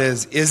talking about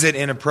is it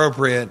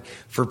inappropriate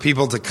for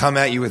people to come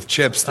at you with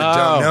chips that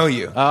don't know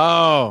you?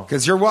 Oh.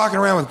 Because you're walking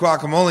around with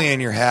guacamole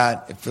in your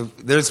hat.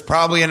 There's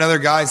probably another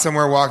guy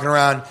somewhere walking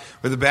around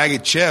with a bag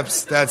of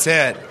chips. That's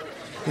it.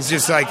 It's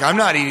just like, I'm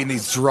not eating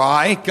these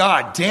dry.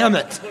 God damn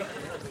it.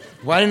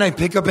 Why didn't I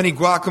pick up any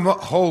guacamole?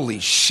 Holy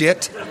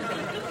shit.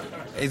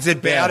 Is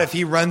it bad if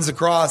he runs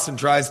across and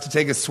tries to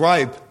take a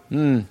swipe?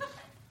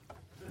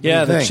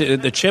 Yeah,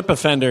 the chip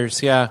offenders,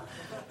 the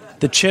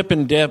chip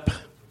and dip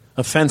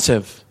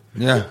offensive.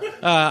 Yeah.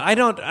 I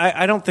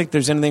don't think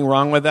there's anything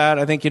wrong with that.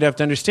 I think you'd have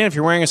to understand if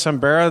you're wearing a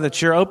sombrero that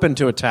you're open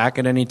to attack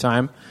at any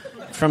time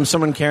from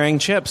someone carrying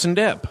chips and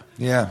dip.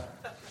 Yeah.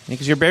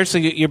 Because you're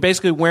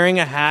basically wearing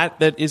a hat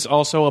that is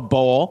also a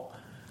bowl.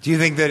 Do you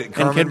think that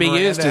Carmen can be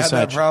Miranda used as had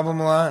such. That problem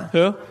a lot?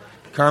 Who?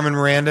 Carmen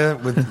Miranda,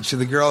 with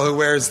the girl who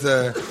wears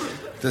the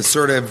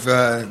sort of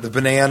the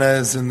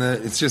bananas and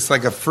it's just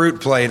like a fruit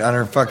plate on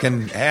her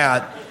fucking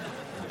hat.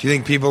 Do you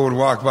think people would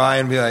walk by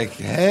and be like,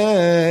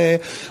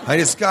 "Hey, I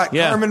just got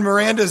Carmen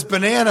Miranda's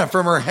banana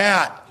from her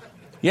hat"?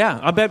 Yeah,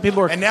 I bet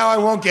people are. And now I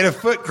won't get a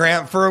foot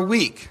cramp for a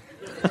week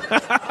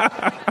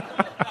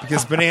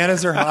because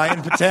bananas are high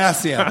in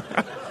potassium.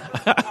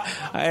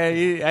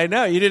 I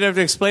know you didn't have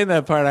to explain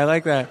that part. I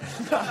like that.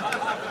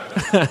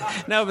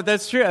 No, but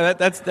that's true.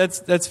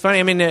 That's funny.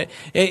 I mean,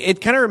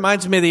 it kind of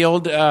reminds me of the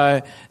old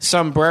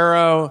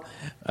sombrero,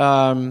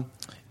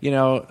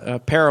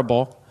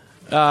 parable.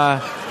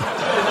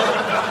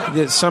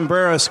 The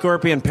sombrero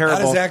scorpion parable.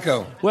 How does that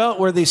go? Well,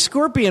 where the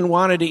scorpion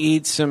wanted to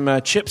eat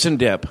some chips and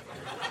dip,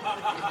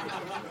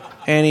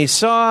 and he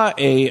saw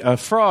a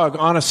frog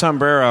on a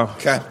sombrero.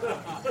 Okay.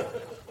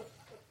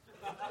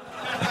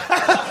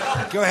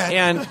 Go ahead.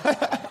 And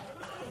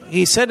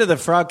he said to the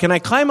frog, "Can I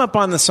climb up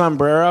on the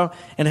sombrero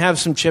and have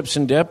some chips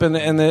and dip?" And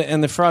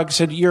the frog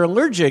said, "You're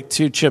allergic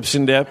to chips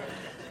and dip,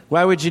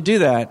 why would you do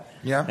that?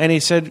 Yeah. And he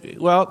said,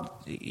 well,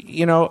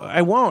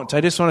 I won't. I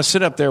just want to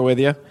sit up there with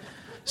you.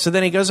 So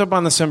then he goes up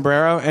on the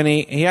sombrero, and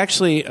he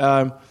actually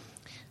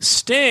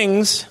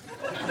stings.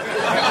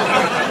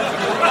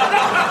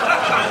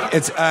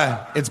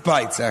 It's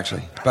bites,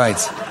 actually.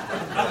 Bites.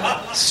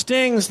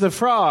 Stings the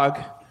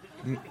frog.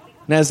 And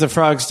as the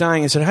frog's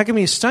dying, he said, how come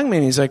you stung me?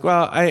 And he's like,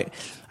 well, I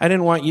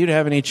didn't want you to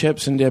have any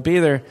chips and dip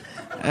either.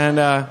 And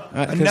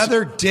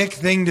another dick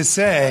thing to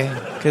say.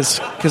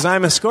 Because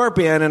I'm a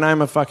scorpion and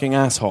I'm a fucking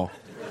asshole.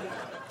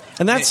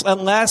 And that's a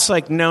last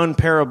known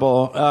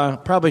parable.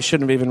 Probably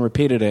shouldn't have even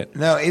repeated it.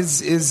 No, I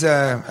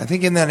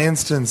think in that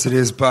instance it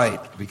is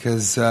bite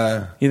because.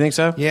 You think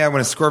so? Yeah,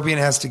 when a scorpion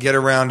has to get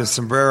around a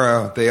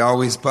sombrero, they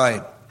always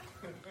bite.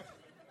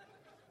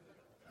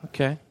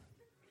 Okay.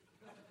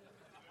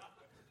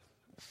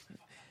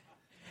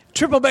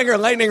 Triple banger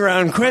lightning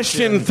round.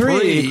 Question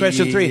three.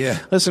 Question three. Yeah.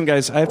 Listen,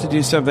 guys, I have to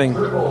do something.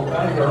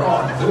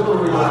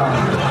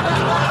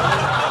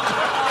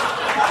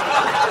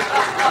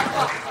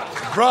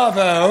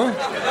 Bravo.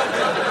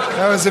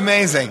 That was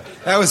amazing.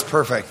 That was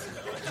perfect.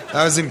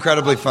 That was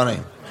incredibly funny.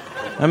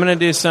 I'm going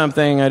to do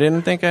something I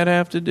didn't think I'd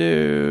have to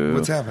do.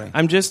 What's happening?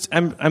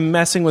 I'm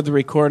messing with the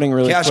recording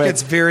really quick. Cash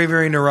gets very,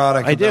 very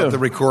neurotic about the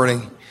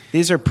recording.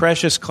 These are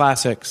precious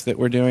classics that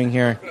we're doing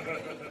here.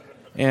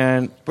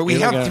 But we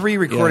have 3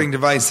 recording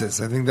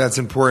devices. I think that's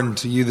important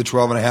to you, the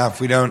 12 and a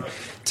half. We don't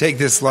take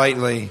this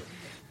lightly.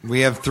 We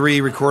have 3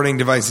 recording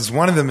devices.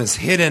 One of them is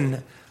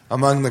hidden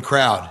among the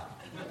crowd.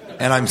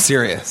 And I'm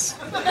serious.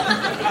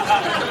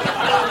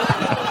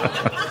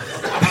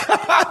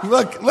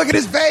 Look at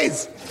his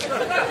face.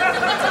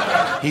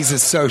 He's a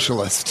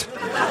socialist.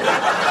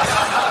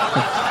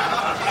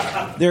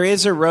 There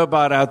is a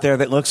robot out there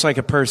that looks like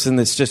a person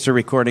that's just a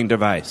recording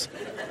device.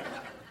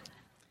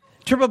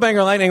 Triple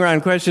banger lightning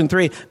round. Question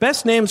 3.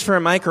 Best names for a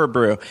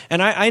microbrew.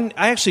 And I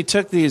actually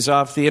took these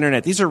off the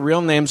internet. These are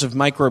real names of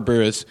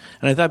microbrews.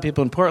 And I thought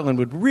people in Portland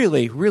would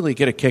really, really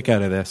get a kick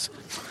out of this.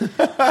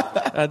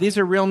 These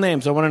are real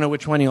names. I want to know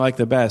which one you like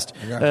the best.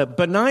 Okay.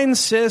 Benign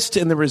cyst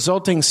and the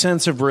resulting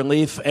sense of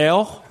relief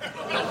ale.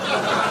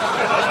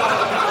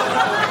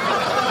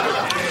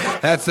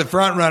 That's the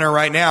front runner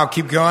right now.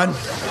 Keep going.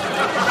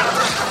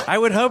 I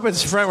would hope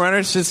it's front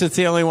runner since it's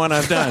the only one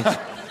I've done.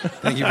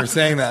 Thank you for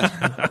saying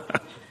that.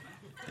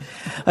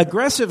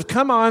 Aggressive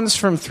come-ons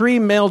from 3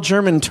 male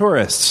German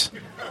tourists.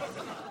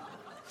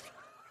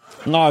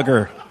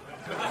 Lager.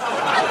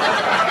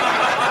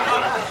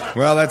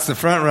 Well, that's the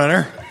front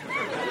runner.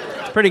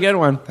 It's a pretty good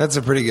one. That's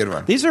a pretty good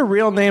one. These are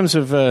real names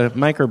of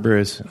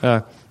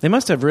microbrews. They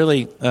must have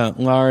really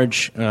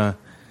large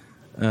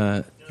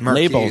Marquees,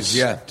 labels.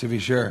 Yeah, to be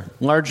sure.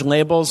 Large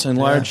labels and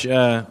large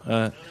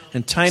and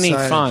tiny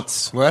signage.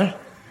 Fonts. What?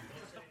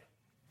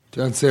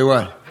 Don't say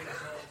what?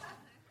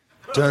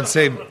 Don't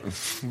say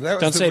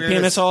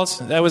penis holes.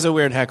 That was a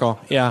weird heckle.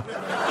 Yeah.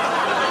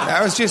 That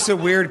was just a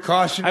weird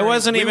caution. I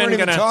wasn't even going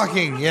to gonna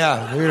talking.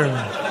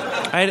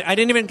 Yeah. I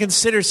didn't even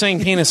consider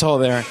saying penis hole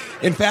there.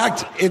 In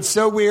fact, it's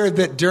so weird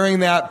that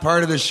during that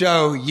part of the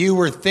show, you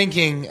were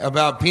thinking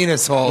about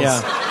penis holes.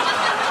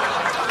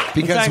 Yeah.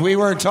 Because we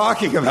weren't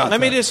talking about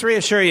Let me just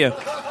reassure you.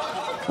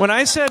 When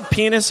I said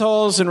penis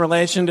holes in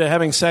relation to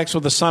having sex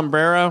with a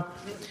sombrero,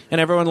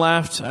 and everyone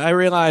laughed, I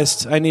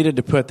realized I needed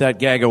to put that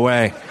gag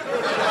away.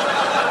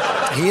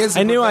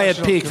 I knew I had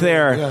peaked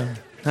there.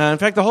 Yeah. In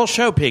fact, the whole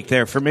show peaked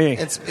there for me.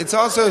 It's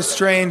also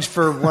strange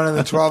for one of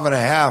the 12 and a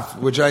half,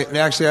 which I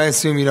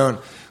assume you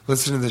don't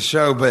listen to the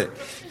show, but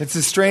it's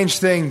a strange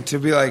thing to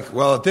be like,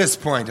 well, at this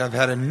point, I've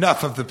had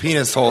enough of the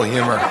penis hole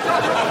humor.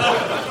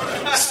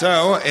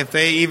 So if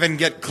they even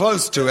get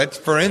close to it,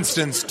 for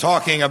instance,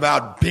 talking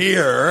about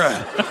beer,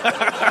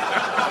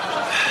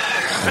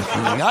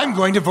 I'm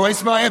going to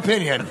voice my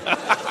opinion.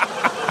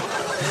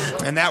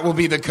 And that will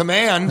be the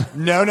command.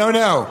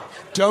 No.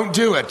 Don't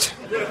do it.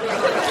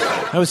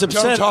 I was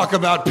upset. Don't talk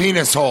about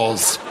penis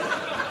holes.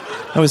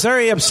 I was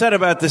very upset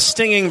about the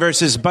stinging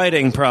versus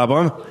biting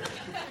problem.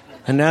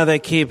 And now they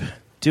keep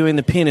doing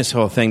the penis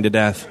hole thing to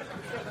death.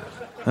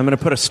 I'm going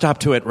to put a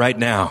stop to it right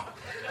now.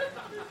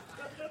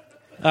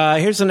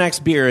 Here's the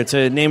next beer. It's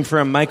a name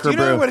for a microbrew. Do you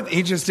know what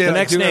he just did? The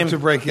next name, have to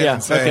break in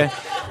and say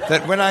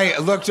that when I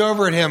looked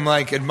over at him,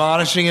 like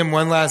admonishing him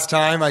one last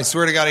time, I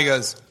swear to God, he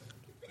goes...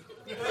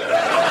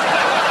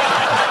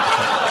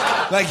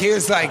 Like he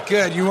was like,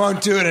 good, you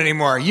won't do it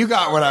anymore. You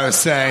got what I was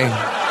saying.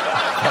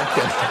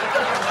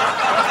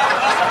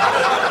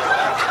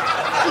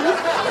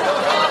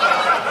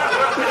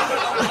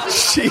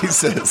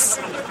 Jesus.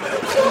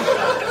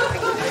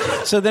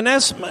 So the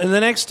next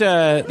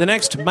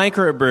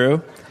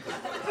microbrew.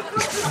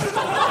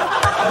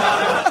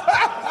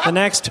 The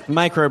next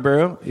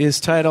microbrew is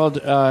titled,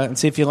 and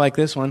see if you like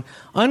this one,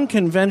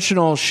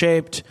 Unconventional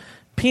Shaped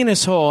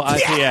Penis Hole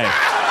IPA. Yeah!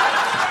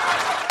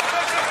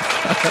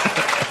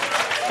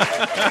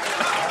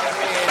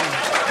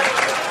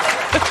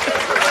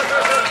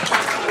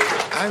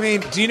 I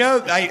mean, do you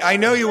know, I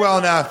know you well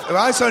enough.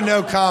 I also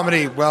know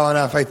comedy well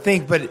enough, I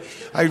think, but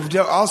I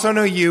also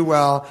know you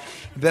well.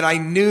 that I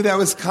knew that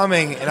was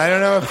coming, and I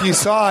don't know if you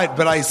saw it,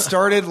 but I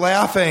started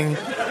laughing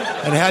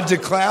and had to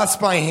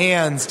clasp my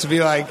hands to be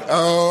like,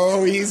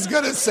 oh, he's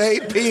going to say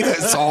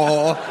penis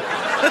hole.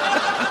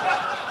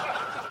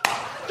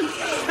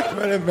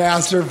 What a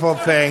masterful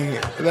thing.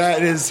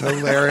 That is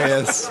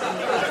hilarious.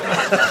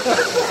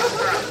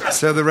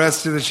 So the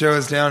rest of the show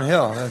is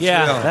downhill. That's real.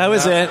 That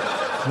was it.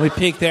 We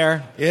peaked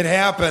there. It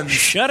happens.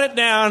 Shut it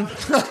down.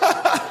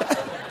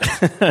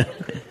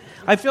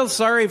 I feel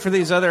sorry for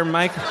these other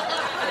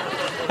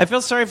I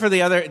feel sorry for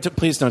the other...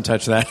 Please don't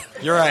touch that.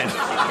 You're right.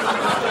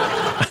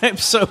 I'm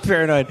so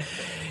paranoid.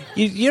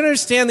 You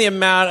understand the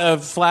amount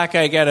of flack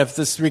I get if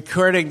this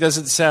recording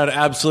doesn't sound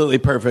absolutely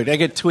perfect. I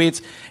get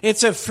tweets.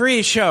 It's a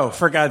free show,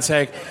 for God's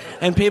sake.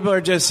 And people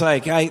are just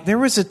like, there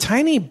was a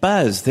tiny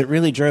buzz that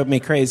really drove me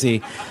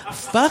crazy.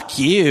 Fuck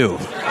you.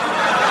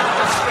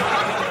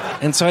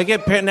 And so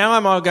now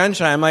I'm all gun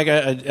shy. I'm like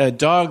a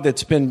dog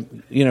that's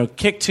been,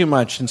 kicked too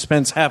much and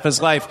spends half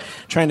his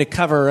life trying to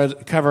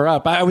cover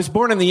up. I was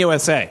born in the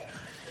USA.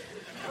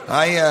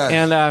 I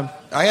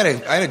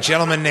had a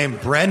gentleman named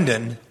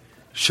Brendan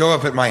show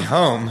up at my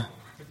home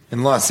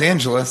in Los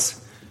Angeles,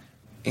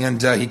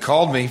 and he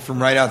called me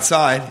from right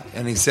outside,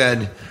 and he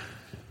said,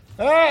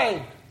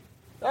 "Hey,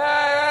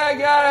 I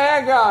got a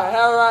haircut.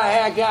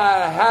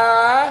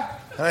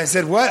 And I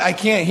said, "What? I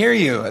can't hear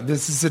you.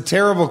 This is a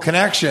terrible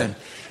connection."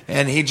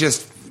 And he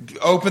just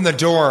opened the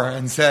door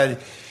and said,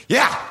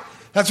 "Yeah,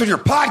 that's what your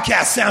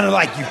podcast sounded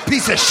like, you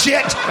piece of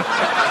shit."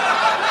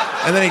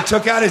 And then he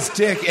took out his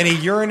dick and he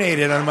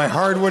urinated on my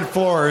hardwood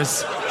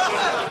floors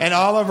and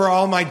all over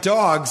all my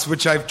dogs,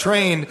 which I've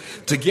trained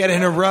to get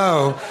in a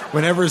row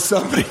whenever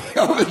somebody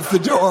opens the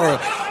door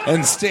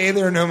and stay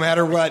there no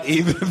matter what,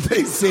 even if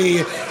they see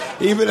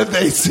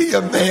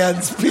a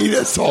man's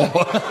penis hole.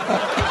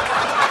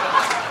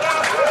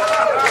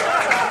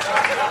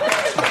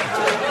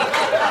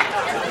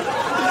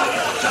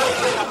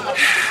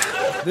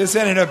 This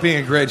ended up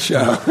being a great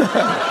show.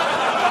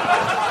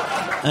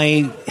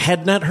 I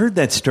had not heard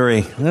that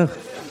story.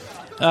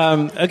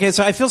 Okay,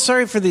 so I feel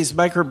sorry for these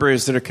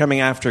microbrews that are coming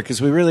after,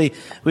 because we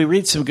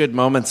read some good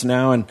moments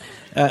now, and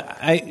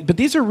but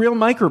these are real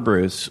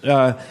microbrews.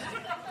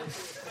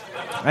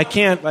 I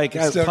can't I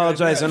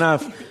apologize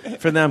enough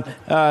for them.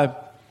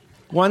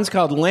 One's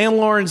called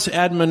Landlord's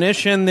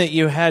Admonition that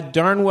you had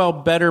darn well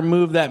better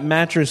move that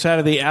mattress out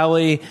of the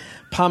alley,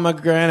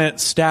 pomegranate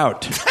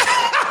stout.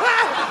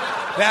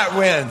 That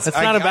wins. That's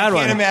not a bad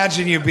one. I can't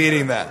imagine you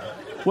beating that.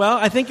 Well,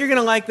 I think you're going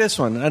to like this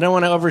one. I don't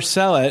want to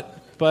oversell it,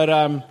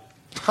 but...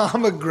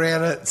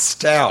 pomegranate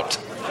stout.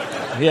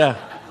 Yeah.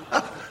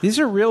 These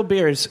are real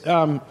beers.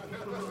 The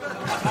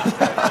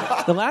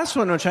last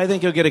one, which I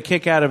think you'll get a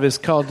kick out of, is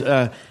called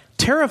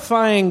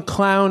Terrifying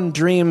Clown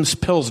Dreams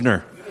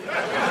Pilsner.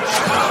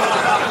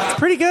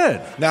 Pretty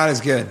good. Not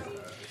as good.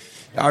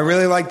 I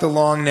really like the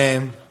long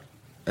name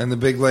and the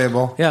big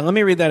label. Yeah, let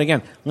me read that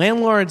again.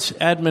 Landlord's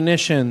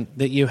admonition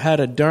that you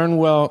had darn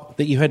well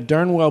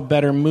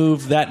better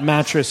move that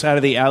mattress out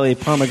of the alley,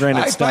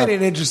 pomegranate stout. I find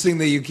it interesting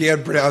that you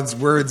can't pronounce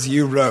words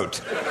you wrote.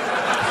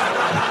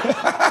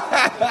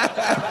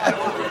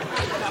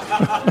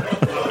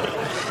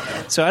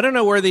 So I don't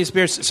know where these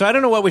beers... So I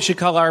don't know what we should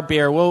call our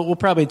beer. We'll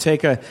probably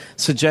take a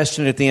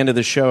suggestion at the end of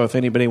the show if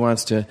anybody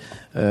wants to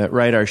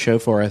write our show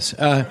for us.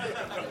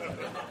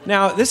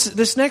 Now,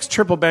 this next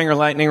triple banger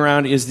lightning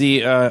round is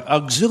the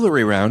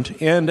auxiliary round,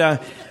 and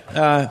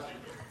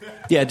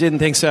didn't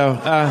think so.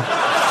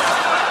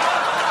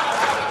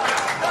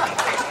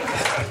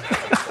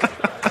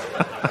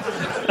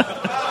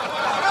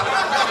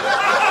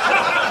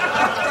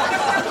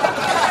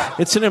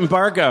 It's an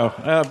embargo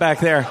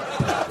back there.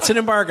 It's an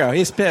embargo.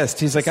 He's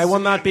pissed. He's like, I will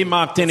not be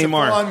mocked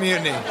anymore. It's a full-on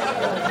mutiny.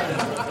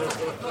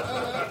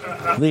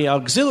 The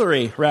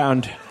auxiliary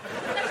round.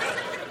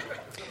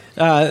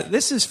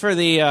 This is for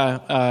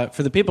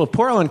the people of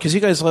Portland, because you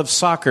guys love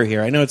soccer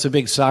here. I know it's a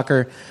big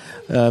soccer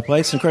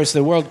place. And of course,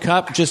 the World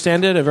Cup just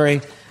ended, a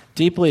very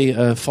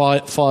deeply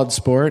flawed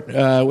sport,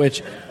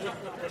 which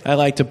I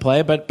like to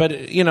play. But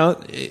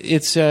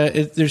it's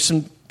there's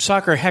some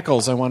soccer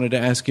heckles I wanted to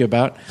ask you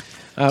about.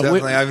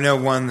 Definitely, I know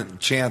one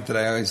chant that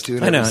I always do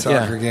at every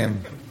soccer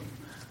game.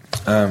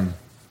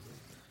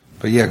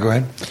 But yeah, go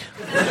ahead.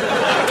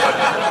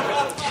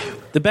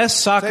 The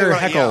best soccer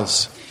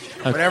heckles. Yeah.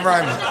 Whenever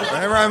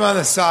I'm on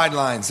the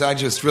sidelines, I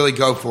just really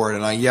go for it,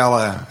 and I yell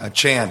a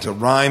chant, a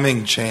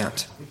rhyming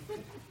chant.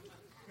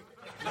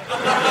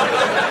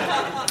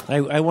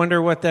 I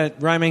wonder what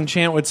that rhyming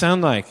chant would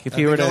sound like if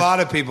you were to. A lot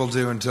of people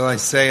do until I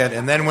say it,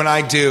 and then when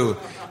I do,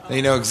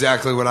 they know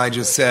exactly what I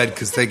just said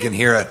because they can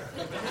hear it.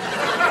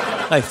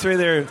 Like through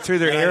their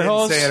ear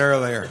holes. I didn't say it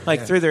earlier.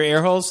 Through their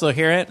ear holes, they'll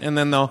hear it, and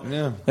then they'll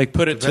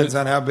put it. Depends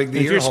on how big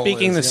the ear hole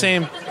is.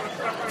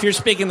 If you're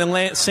speaking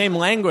the same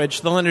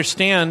language, they'll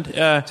understand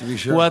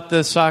what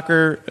the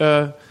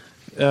soccer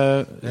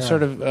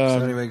sort of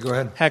so anyway, go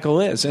ahead.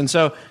 heckle is. And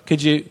so, do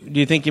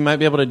you think you might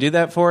be able to do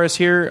that for us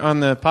here on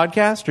the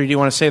podcast, or do you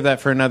want to save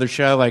that for another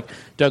show, like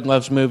Doug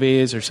Loves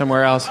Movies or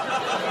somewhere else? No,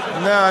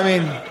 I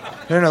mean,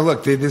 No.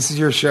 Look, this is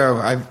your show.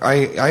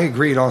 I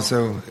agreed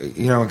also,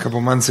 a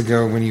couple months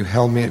ago when you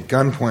held me at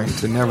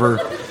gunpoint to never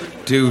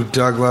do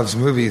Doug Loves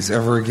Movies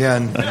ever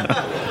again.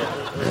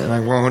 And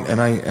I won't,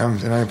 and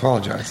I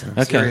apologize.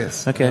 I'm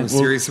serious. Okay. I was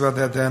serious about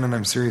that then, and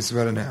I'm serious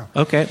about it now.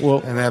 Okay.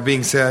 Well. And that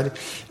being said,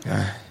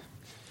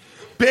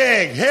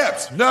 big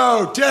hips,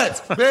 no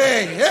tits.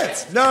 Big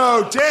hips,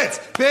 no tits.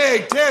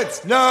 Big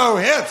tits, no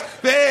hips.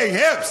 Big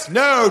hips,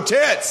 no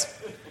tits.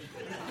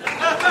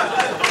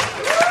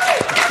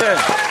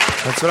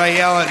 That's what I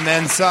yell at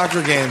men's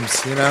soccer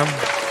games,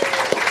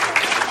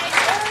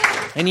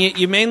 And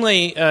you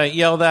mainly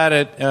yell that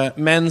at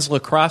men's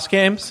lacrosse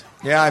games?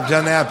 Yeah, I've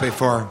done that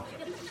before.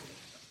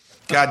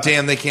 God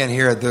damn, they can't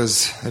hear it.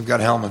 They've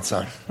got helmets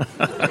on.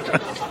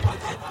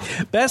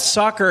 Best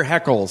soccer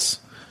heckles.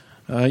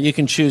 You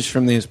can choose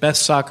from these.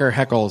 Best soccer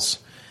heckles.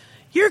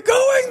 You're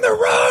going the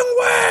wrong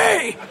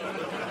way!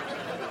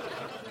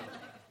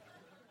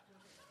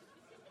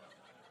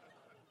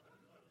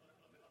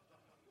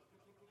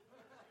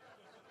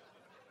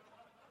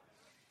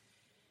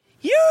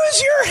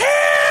 Use your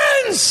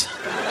hands!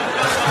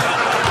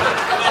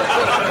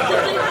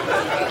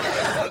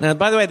 Now,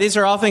 by the way, these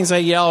are all things I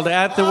yelled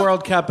at the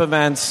World Cup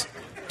events,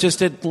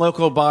 just at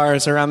local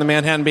bars around the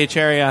Manhattan Beach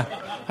area.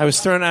 I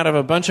was thrown out of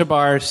a bunch of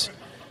bars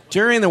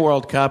during the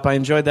World Cup. I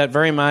enjoyed that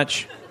very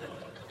much.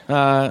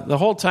 The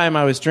whole time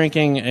I was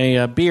drinking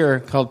a beer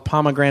called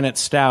Pomegranate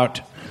Stout.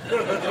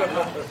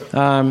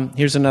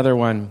 Here's another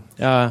one.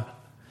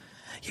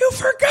 You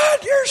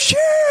forgot your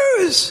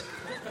shoes!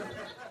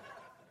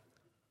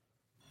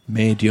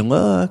 Made you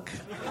look.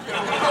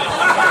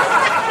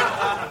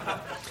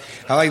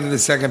 I like that the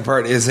second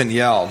part isn't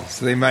yelled,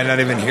 so they might not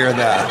even hear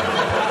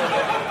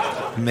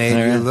that.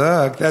 Made you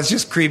look. That's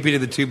just creepy to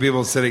the two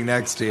people sitting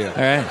next to you. All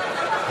right.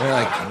 They're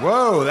like,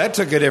 whoa, that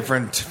took a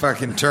different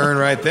fucking turn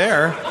right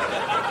there.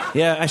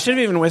 Yeah, I should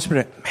have even whispered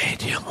it.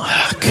 Made you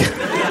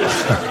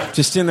look.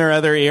 Just in their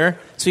other ear.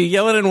 So you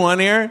yell it in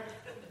one ear,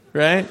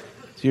 right?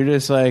 So you're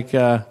just like,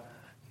 you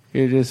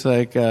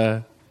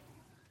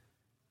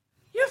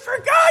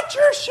forgot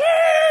your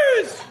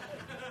shoes!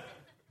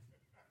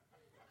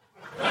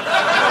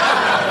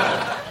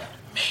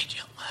 Made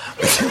you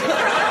look.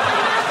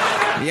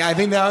 Yeah, I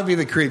think that would be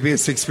the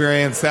creepiest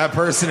experience that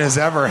person has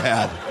ever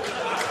had.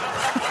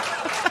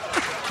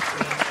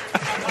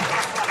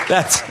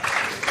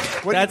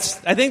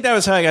 I think that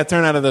was how I got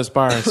thrown out of those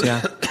bars,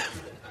 yeah.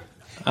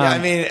 I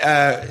mean,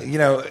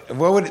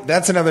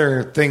 that's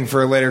another thing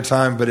for a later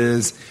time, but it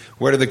is,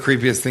 what are the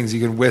creepiest things you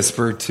can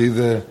whisper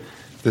to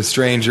the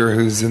stranger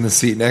who's in the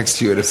seat next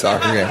to you at a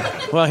soccer game?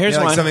 Well, here's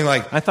one. Something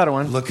like, I thought of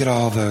one. Look at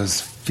all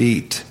those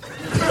feet.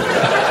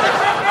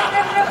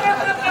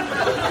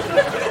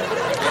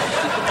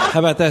 How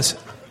about this?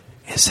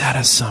 Is that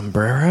a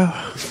sombrero?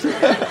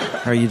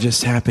 Or are you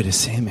just happy to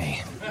see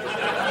me?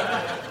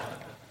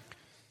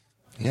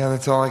 Yeah,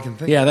 that's all I can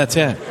think of. Yeah, that's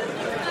it.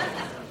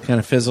 Kind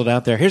of fizzled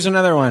out there. Here's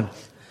another one.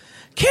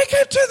 Kick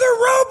it to the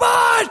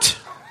robot!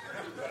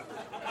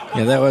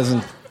 Yeah,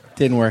 that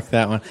didn't work,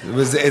 that one.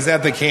 Is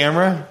that the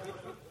camera?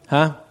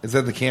 Huh? Is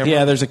that the camera?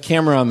 Yeah, there's a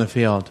camera on the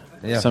field.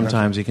 Yeah,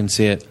 sometimes you can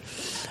see it.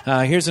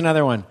 Here's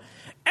another one.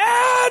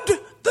 Add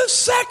the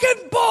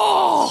second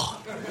ball!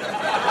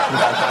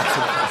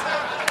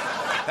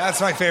 That's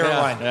my favorite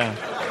one.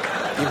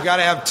 Yeah. You've got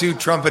to have two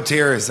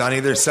trumpeteers on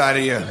either side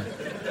of you.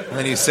 And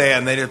then you say it,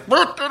 and they just...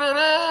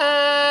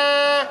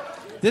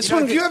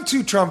 If you have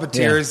two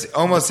trumpeteers,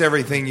 almost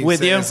everything you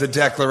say is a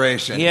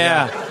declaration.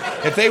 Yeah.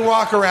 If they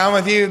walk around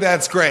with you,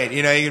 that's great.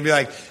 You can be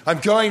like, I'm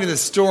going to the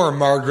store,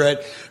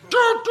 Margaret.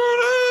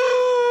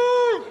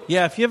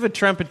 Yeah, if you have a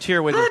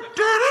trumpeter with you.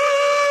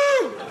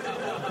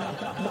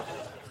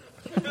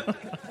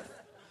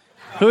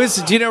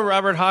 Do you know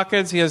Robert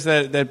Hawkins? He has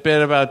that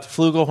bit about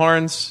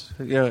flugelhorns,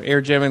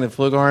 air jamming the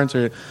flugelhorns.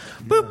 Or...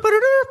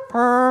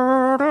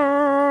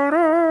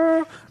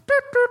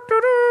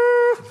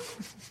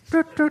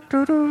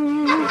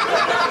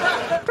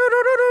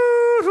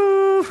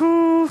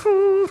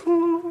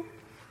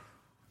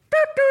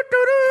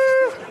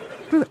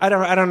 I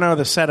don't know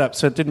the setup,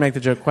 so it didn't make the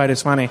joke quite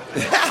as funny.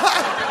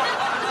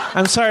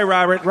 I'm sorry,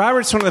 Robert.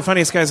 Robert's one of the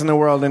funniest guys in the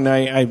world, and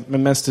I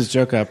messed his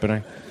joke up, and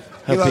I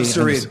hope he loves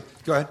to read.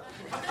 Go ahead.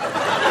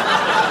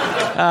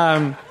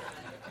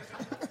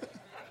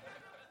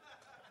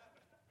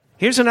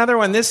 Here's another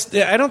one.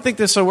 I don't think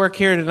this will work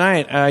here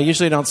tonight. I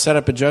usually don't set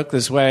up a joke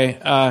this way,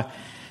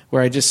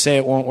 where I just say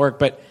it won't work.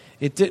 But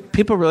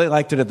people really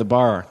liked it at the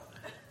bar,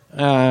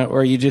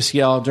 where you just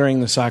yell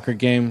during the soccer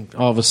game.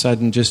 All of a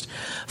sudden, just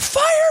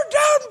fire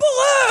down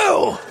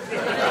below.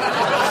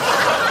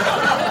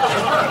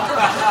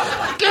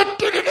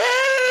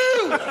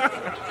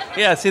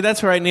 Yeah, see,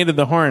 that's where I needed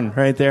the horn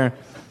right there.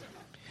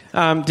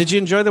 Did you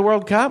enjoy the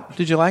World Cup?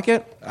 Did you like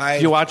it?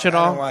 Did you watch it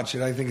all? I don't watch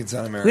it. I think it's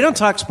un-American. We don't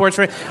talk sports,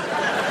 right?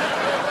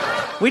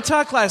 We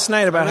talked last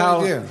night about how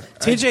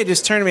TJ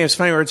just turned to me. It was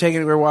funny.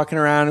 We were walking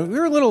around. We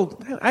were a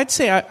little. I'd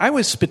say I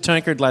was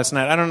spit-tunkered last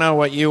night. I don't know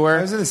what you were.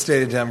 I was in the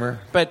state of Denver,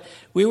 but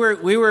we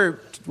were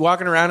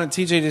walking around, and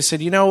TJ just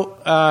said,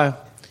 "I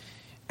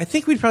I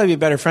think we'd probably be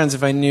better friends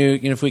if I knew,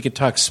 if we could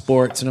talk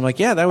sports. And I'm like,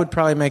 yeah, that would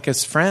probably make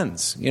us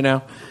friends,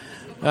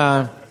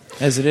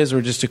 As it is,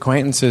 we're just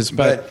acquaintances.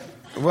 But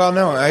well,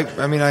 no,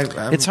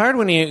 it's hard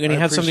when you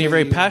have something you're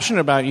very passionate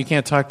about. You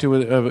can't talk to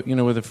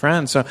with a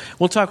friend. So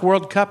we'll talk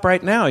World Cup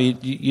right now.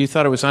 You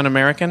thought it was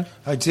un-American?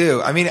 I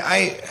do. I mean,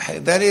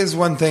 that is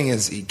one thing.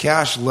 Is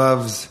Cash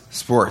loves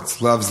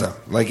sports, loves them,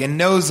 and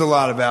knows a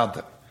lot about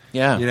them.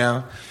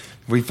 Yeah.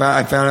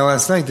 I found out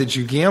last night that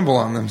you gamble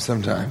on them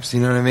sometimes. You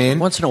know what I mean?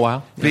 Once in a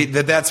while.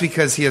 Yeah. That's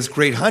because he has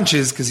great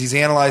hunches because he's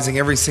analyzing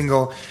every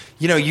single.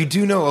 You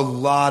do know a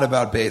lot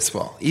about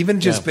baseball, even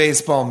just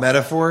baseball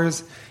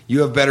metaphors.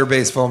 You have better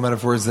baseball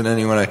metaphors than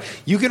anyone.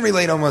 You can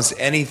relate almost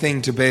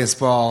anything to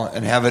baseball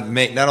and have it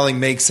not only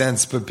make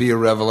sense but be a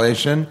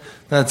revelation.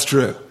 That's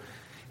true.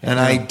 And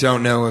I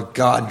don't know a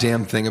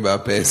goddamn thing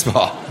about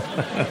baseball.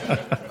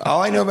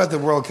 All I know about the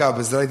World Cup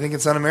is that I think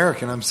it's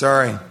un-American. I'm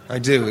sorry. I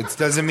do. It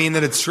doesn't mean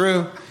that it's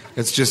true.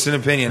 It's just an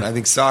opinion. I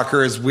think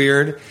soccer is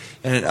weird,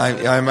 and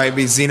I might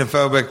be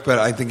xenophobic, but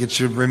I think it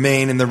should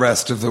remain in the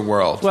rest of the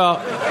world. Well,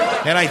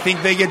 and I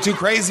think they get too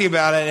crazy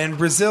about it. In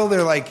Brazil,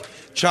 they're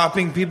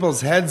chopping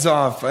people's heads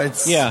off.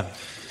 It's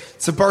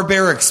a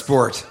barbaric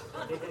sport.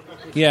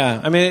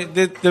 Yeah, I mean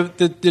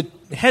the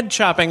head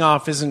chopping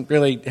off isn't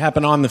really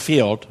happen on the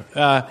field,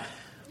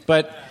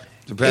 but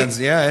depends.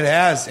 It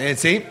has. It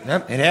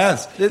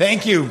has.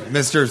 Thank you,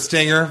 Mr.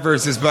 Stinger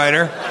versus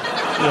Biter.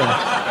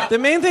 Yeah. The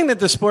main thing that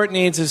the sport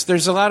needs is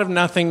there's a lot of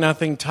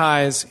nothing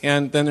ties,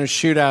 and then there's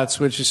shootouts,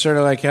 which is sort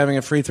of like having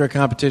a free throw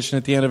competition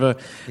at the end of a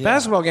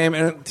basketball game.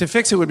 And to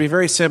fix it would be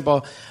very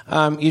simple.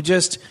 You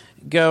just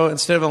go,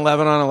 instead of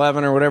 11 on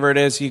 11 or whatever it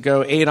is, you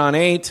go 8 on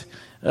 8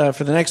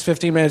 for the next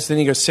 15 minutes, then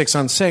you go 6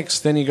 on 6,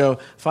 then you go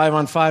 5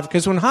 on 5.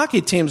 Because when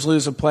hockey teams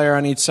lose a player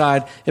on each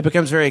side, it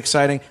becomes very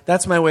exciting.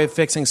 That's my way of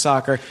fixing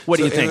soccer. What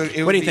do you think?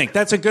 What do you think?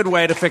 That's a good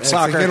way to fix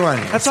soccer. That's a good one.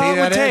 That's all it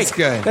would take.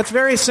 Good. That's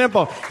very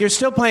simple. You're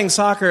still playing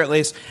soccer at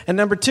least. And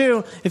number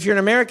two, if you're an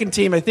American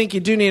team, I think you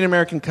do need an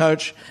American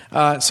coach.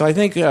 So I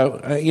think,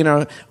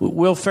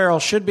 Will Ferrell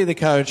should be the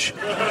coach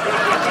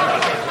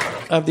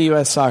of the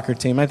U.S. soccer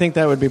team. I think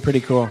that would be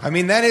pretty cool. I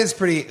mean, that is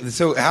pretty...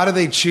 So how do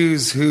they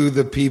choose who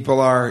the people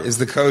are? Is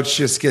the coach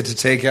just get to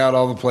take out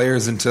all the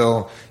players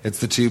until it's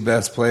the two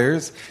best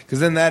players? Because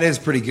then that is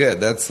pretty good.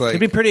 That's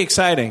it'd be pretty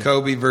exciting.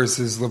 Kobe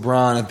versus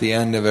LeBron at the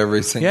end of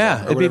every single...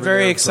 Yeah, it'd be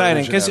very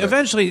exciting. Because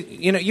eventually,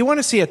 you want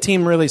to see a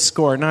team really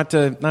score, not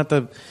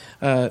the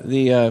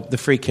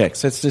free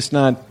kicks. That's just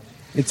not...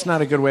 It's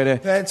not a good way to...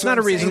 It's not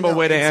a reasonable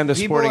way to end a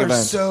sporting event.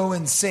 People are so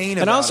insane about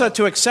it. And also,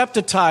 to accept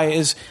a tie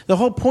is... The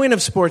whole point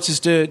of sports is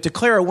to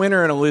declare a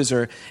winner and a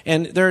loser.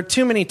 And there are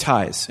too many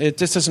ties. It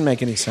just doesn't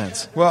make any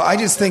sense. Well, I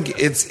just think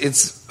I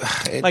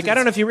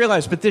don't know if you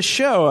realize, but this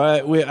show,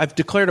 I've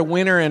declared a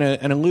winner and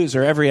a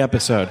loser every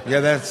episode. Yeah,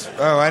 that's...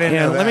 Oh, I didn't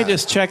know that. Let me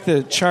just check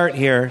the chart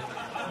here.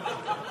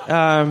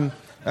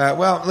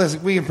 Well,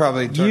 listen, we can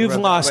probably talk You've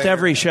about lost that later.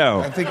 every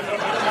show.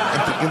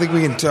 I think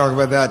we can talk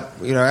about that,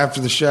 after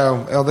the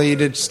show. Although you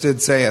did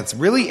say it's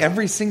really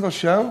every single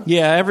show.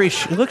 Yeah, it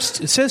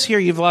says here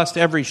you've lost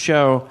every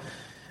show.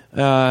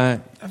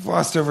 I've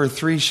lost over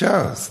 3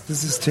 shows.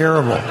 This is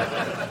terrible.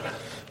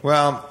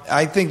 Well,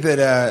 I think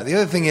that the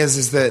other thing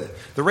is that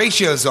the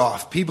ratio's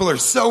off. People are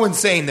so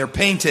insane. They're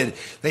painted.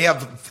 They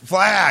have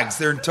flags.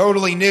 They're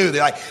totally new.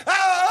 They're like,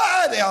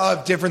 ah! They all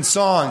have different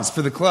songs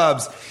for the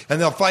clubs,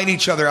 and they'll fight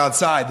each other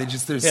outside.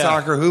 They're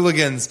soccer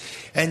hooligans,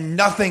 and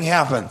nothing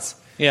happens.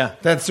 Yeah.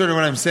 That's sort of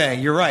what I'm saying.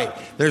 You're right.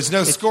 There's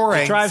no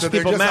scoring. It drives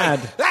people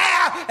mad.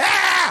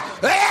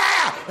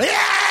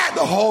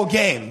 The whole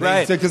game.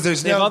 Right. Because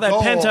there's no all that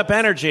goal. Pent-up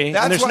energy,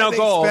 and there's no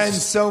goals. That's why they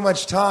spend so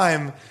much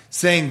time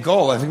saying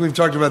goal. I think we've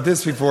talked about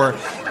this before.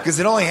 Because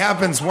it only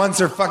happens once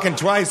or fucking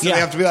twice, so they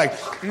have to be like,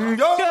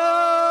 goal!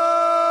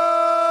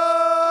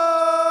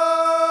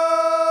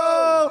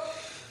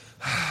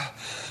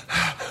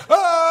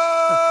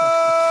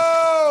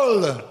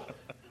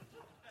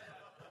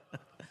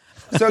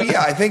 So,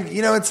 I think,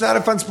 it's not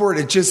a fun sport.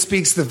 It just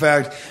speaks to the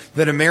fact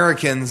that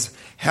Americans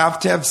have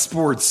to have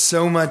sports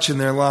so much in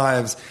their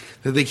lives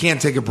that they can't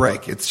take a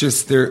break. It's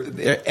just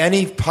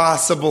any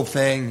possible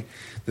thing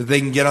that they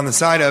can get on the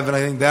side of. And I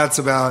think that's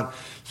about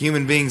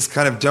human beings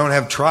kind of don't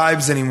have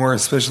tribes anymore,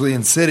 especially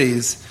in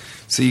cities.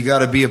 So you got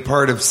to be a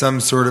part of some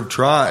sort of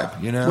tribe,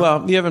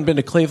 Well, you haven't been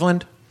to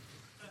Cleveland?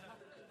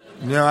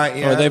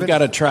 No, they've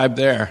got a tribe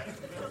there.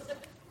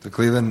 The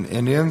Cleveland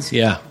Indians?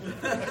 Yeah.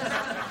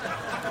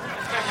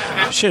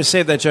 Should have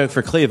saved that joke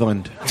for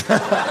Cleveland.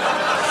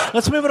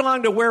 Let's move it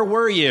along to Where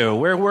Were You?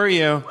 Where were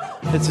you?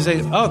 It's to say,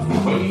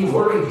 You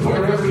were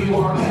wherever you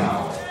are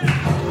now.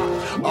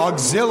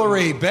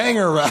 Auxiliary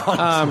banger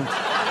round.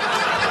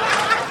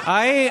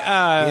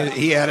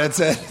 He edits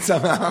it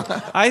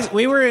somehow.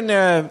 We were in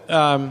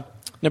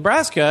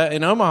Nebraska,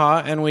 in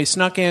Omaha, and I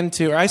snuck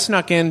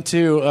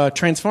into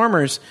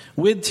Transformers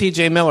with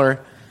T.J.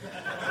 Miller.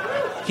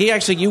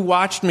 You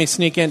watched me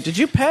sneak in. Did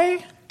you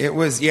pay? It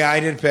was,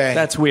 I did pay.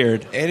 That's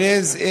weird. It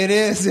is, and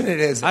it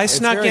is. I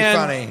snuck in. It's very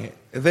funny.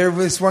 There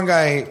was one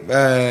guy,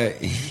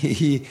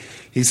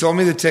 He sold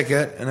me the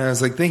ticket, and I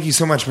was like, thank you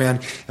so much, man.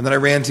 And then I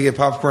ran to get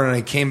popcorn, and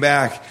I came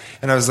back,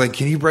 and I was like,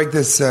 can you break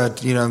this,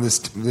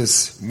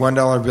 this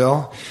 $1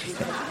 bill?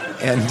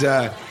 And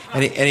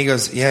he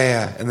goes,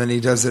 yeah. And then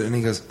he does it, and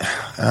he goes,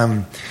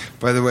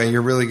 by the way,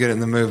 you're really good in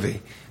the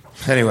movie.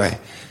 Anyway,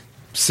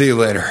 see you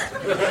later.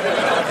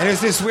 And it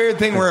was this weird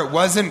thing where it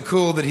wasn't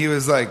cool that he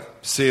was like,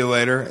 see you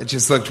later. It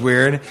just looked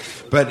weird.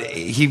 But that's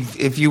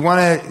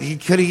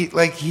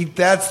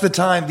the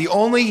time. The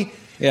only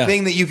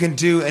thing that you can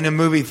do in a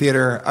movie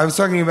theater. I was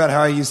talking about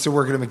how I used to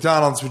work at a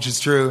McDonald's, which is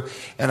true.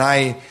 And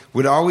I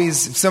would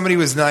always, if somebody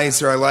was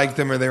nice or I liked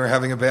them or they were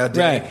having a bad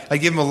day,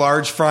 I'd give them a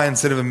large fry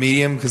instead of a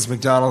medium because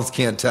McDonald's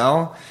can't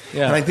tell.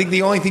 Yeah. And I think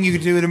the only thing you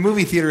could do in a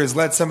movie theater is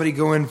let somebody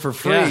go in for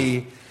free.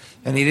 Yeah.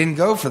 And he didn't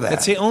go for that.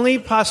 It's the only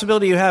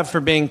possibility you have for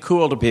being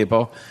cool to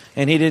people,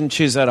 and he didn't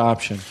choose that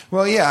option.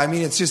 Well, yeah, I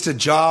mean, it's just a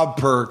job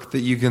perk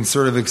that you can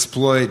sort of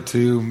exploit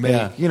to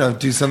make,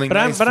 do something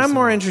nice. But I'm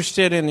more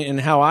interested in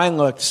how I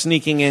looked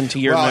sneaking into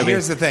your movie. Well,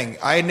 here's the thing.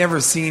 I had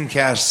never seen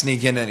Cash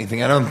sneak into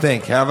anything, I don't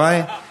think. Have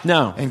I?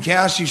 No. And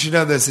Cash, you should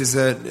know this, is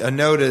a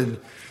noted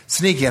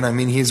sneak-in. I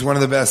mean, he's one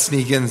of the best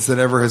sneak-ins that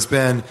ever has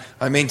been.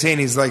 I maintain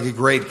he's like a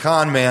great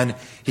con man.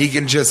 He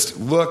can just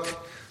look...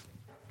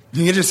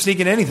 You can just sneak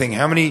in anything.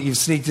 How many you've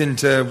sneaked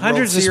into?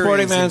 Hundreds of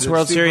sporting events,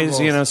 World Series,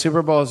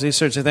 Super Bowls, these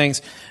sorts of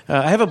things.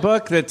 I have a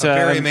book that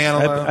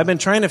I've been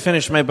trying to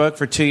finish my book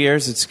for 2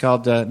 years. It's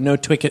called No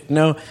Ticket.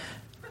 No.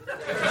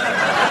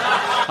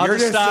 I'll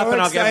just stop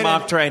and I'll get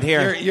mocked right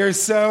here. You're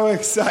so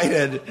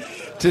excited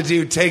to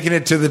do taking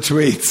it to the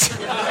tweets.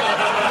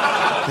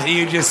 That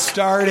you just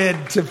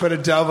started to put a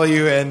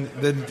W in.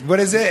 What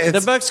is it? The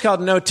book's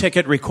called No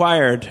Ticket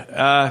Required.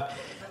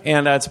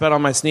 And it's about all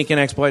my sneak-in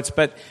exploits.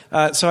 But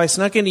so I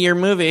snuck into your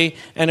movie,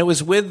 and it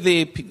was with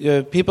the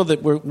people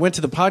that went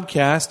to the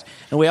podcast,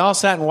 and we all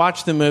sat and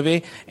watched the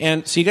movie.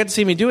 And so you got to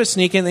see me do a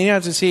sneak-in. Then you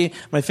have to see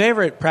my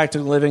favorite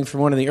Practical Living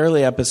from one of the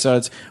early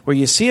episodes, where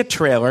you see a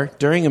trailer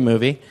during a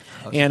movie,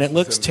 and it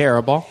looks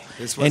terrible.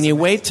 And you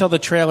wait till the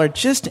trailer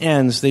just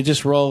ends. They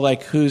just roll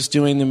like who's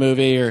doing the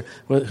movie or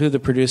who the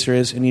producer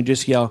is, and you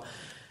just yell,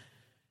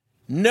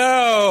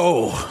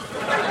 "No!"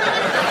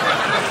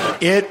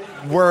 It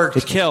worked.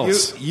 It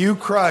kills. You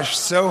crushed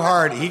so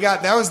hard.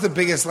 That was the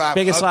biggest laugh.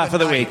 Biggest laugh of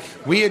the week.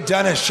 We had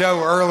done a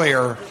show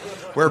earlier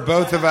where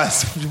both of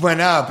us went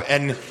up,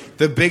 and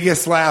the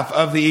biggest laugh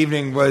of the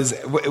evening was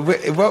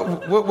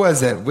what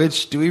was it?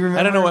 Which do we remember?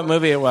 I don't know what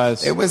movie it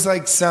was. It was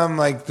like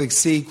the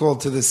sequel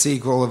to the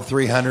sequel of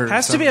 300. It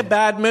has to be a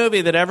bad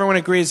movie that everyone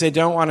agrees they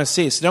don't want to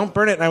see. So don't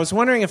burn it. And I was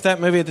wondering if that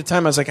movie at the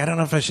time, I was like, I don't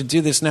know if I should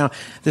do this now.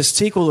 This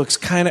sequel looks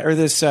kind of, or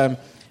this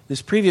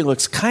preview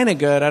looks kind of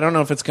good. I don't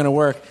know if it's going to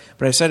work,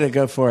 but I decided to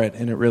go for it,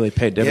 and it really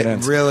paid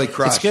dividends. It really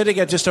crushed. It's good to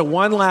get just a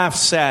one-laugh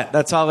set.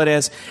 That's all it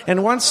is.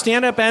 And once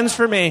stand-up ends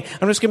for me,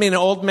 I'm just going to be an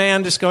old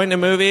man just going to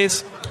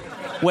movies,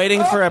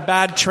 waiting for a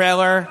bad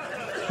trailer.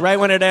 Right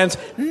when it ends,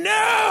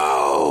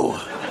 no!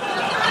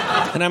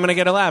 And I'm going to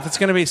get a laugh. It's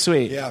going to be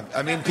sweet. Yeah,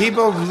 I mean,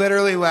 people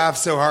literally laugh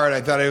so hard,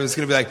 I thought it was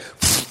going to be like...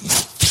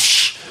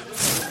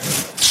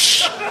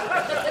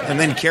 And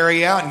then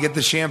carry out and get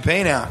the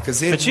champagne out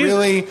because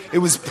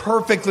it was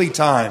perfectly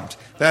timed.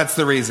 That's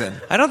the reason.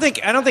 I don't think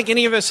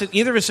either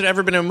of us had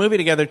ever been in a movie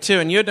together too,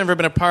 and you had never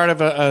been a part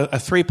of a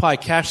 3-ply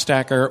cash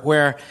stacker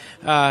where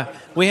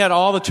we had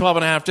all the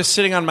 12.5 just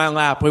sitting on my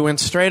lap. We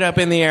went straight up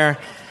in the air,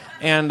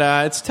 and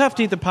it's tough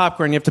to eat the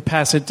popcorn. You have to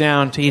pass it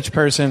down to each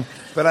person.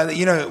 But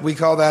we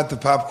call that the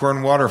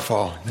popcorn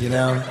waterfall. When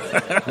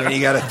you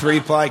got a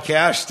 3-ply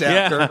cash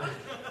stacker. Yeah.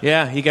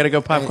 Yeah, you got to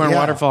go popcorn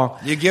waterfall.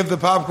 You give the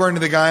popcorn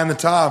to the guy on the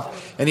top,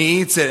 and he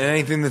eats it, and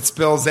anything that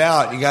spills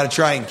out, you got to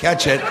try and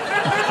catch it.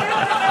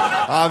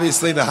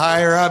 Obviously, the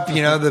higher up,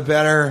 the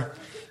better.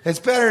 It's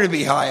better to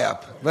be high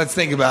up. Let's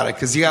think about it,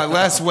 because you got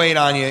less weight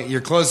on you.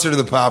 You're closer to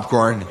the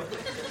popcorn.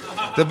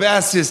 The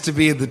best is to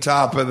be at the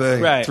top of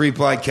the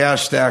 3-ply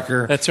cash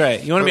stacker. That's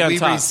right. You want to be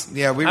on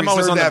top. We I'm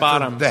always on the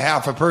bottom. For the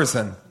half a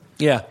person.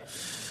 Yeah.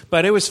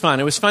 But it was fun.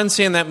 It was fun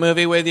seeing that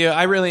movie with you.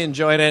 I really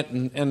enjoyed it,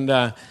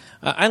 and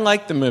I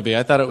liked the movie.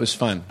 I thought it was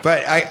fun.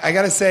 But I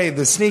got to say,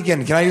 the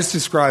sneak-in, can I just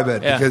describe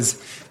it? Yeah. Because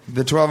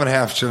the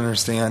 12.5 should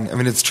understand. I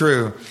mean, it's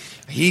true.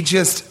 He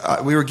just,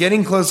 we were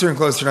getting closer and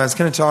closer, and I was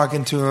kind of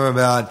talking to him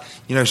about,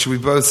 should we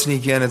both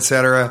sneak in, et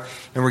cetera.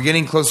 And we're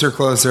getting closer and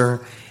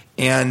closer,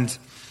 and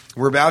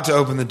we're about to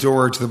open the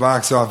door to the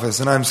box office,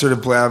 and I'm sort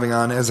of blabbing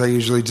on, as I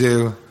usually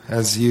do,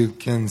 as you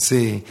can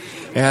see.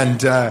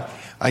 And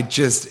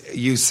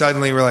you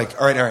suddenly were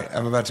like, all right,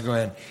 I'm about to go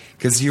in.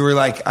 Because you were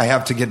like, I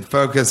have to get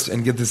focused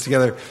and get this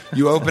together.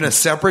 You open a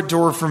separate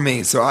door for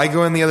me. So I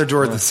go in the other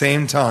door at the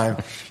same time.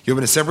 You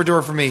open a separate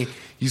door for me.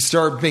 You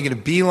start making a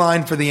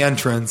beeline for the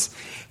entrance.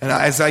 And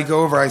as I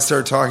go over, I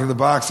start talking to the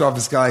box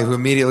office guy who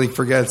immediately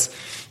forgets,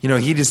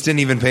 he just didn't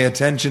even pay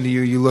attention to you.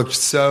 You looked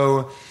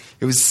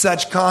it was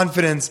such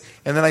confidence.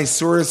 And then I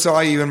sort of saw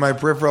you in my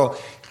peripheral.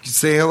 You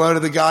say hello to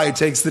the guy who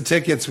takes the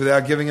tickets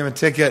without giving him a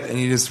ticket. And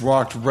you just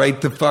walked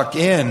right the fuck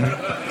in.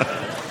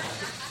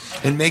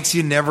 It makes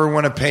you never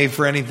want to pay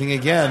for anything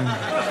again.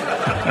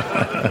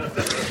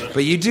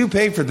 But you do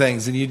pay for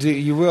things, and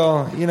you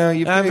will. You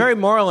pay. I'm very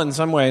moral in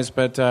some ways,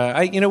 but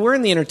we're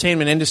in the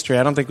entertainment industry.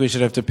 I don't think we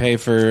should have to pay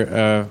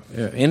for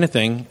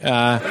anything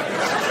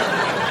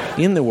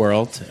in the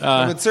world.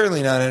 But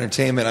certainly not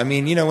entertainment. I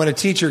mean, when a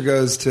teacher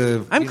goes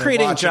to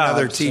creating watch jobs.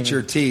 Another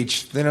teacher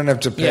teach, they don't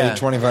have to pay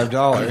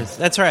 $25.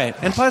 That's right.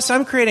 And plus,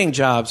 I'm creating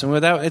jobs, and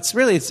without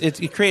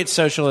it creates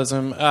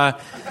socialism.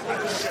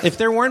 If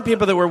there weren't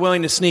people that were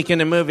willing to sneak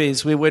into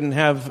movies, we wouldn't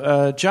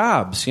have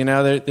jobs.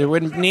 There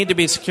wouldn't need to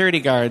be security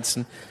guards.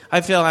 And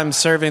I feel I'm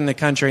serving the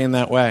country in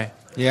that way.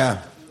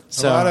 Yeah.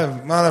 So,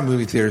 a lot of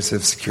movie theaters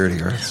have security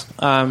guards.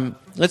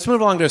 Let's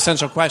move along to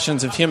essential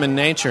questions of human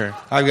nature.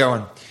 I've got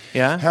one.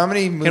 Yeah? How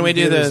many movie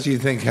theaters do you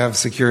think have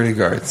security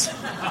guards?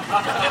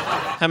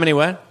 How many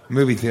what?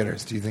 Movie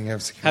theaters do you think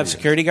have security guards? Have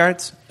security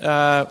guards?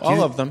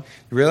 All of them.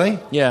 Really?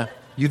 Yeah.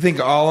 You think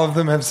all of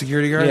them have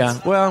security guards? Yeah.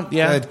 Well,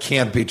 yeah. That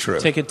can't be true.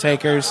 Ticket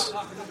takers.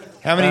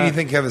 How many do you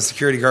think have a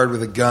security guard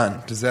with a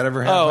gun? Does that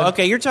ever happen? Oh,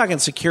 okay. You're talking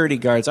security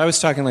guards. I was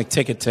talking like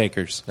ticket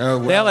takers. Oh,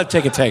 well. They all have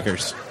ticket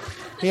takers.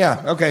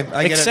 Yeah, okay.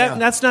 I get it now.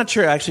 That's not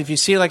true, actually. If you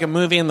see like a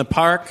movie in the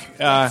park,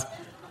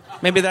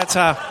 maybe that's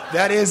how...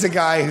 That is a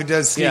guy who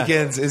does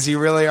sneak-ins, is you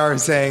really are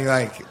saying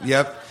like,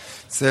 yep,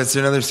 so that's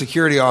another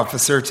security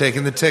officer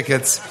taking the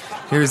tickets.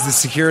 Here's the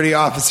security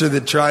officer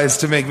that tries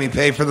to make me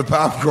pay for the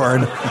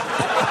popcorn.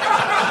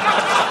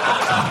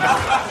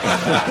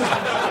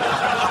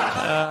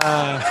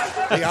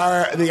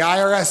 The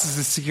IRS is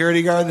the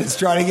security guard that's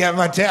trying to get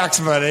my tax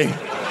money.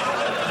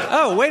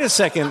 Oh, wait a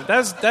second.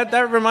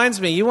 That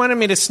reminds me. You wanted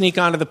me to sneak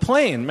onto the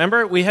plane.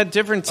 Remember? We had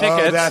different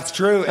tickets. Oh, that's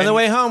true. On the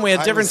way home, we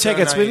had different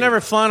tickets. We've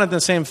never flown on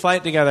the same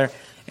flight together.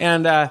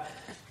 And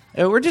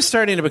we're just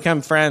starting to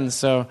become friends,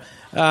 so...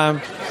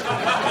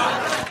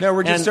 No,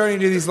 we're just starting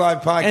to do these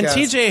live podcasts. And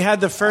TJ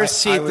had the first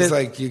seat. It was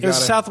a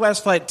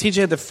Southwest flight.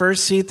 TJ had the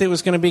first seat that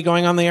was going to be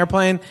going on the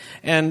airplane,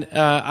 and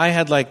I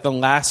had like the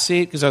last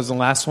seat because I was the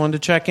last one to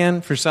check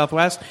in for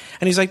Southwest.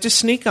 And he's like, just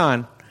sneak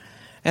on.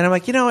 And I'm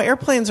like,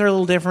 airplanes are a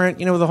little different,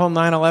 with the whole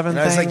 9/11 thing.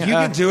 I was like, you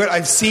can do it.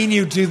 I've seen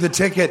you do the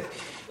ticket.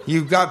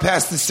 You got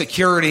past the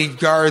security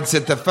guards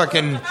at the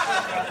fucking...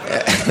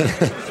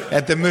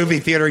 at the movie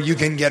theater, you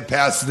can get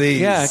past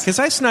these. Yeah, because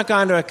I snuck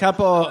onto a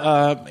couple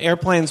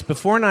airplanes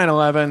before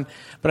 9/11,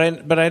 but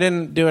I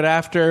didn't do it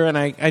after, and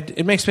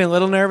it makes me a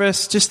little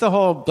nervous. Just the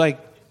whole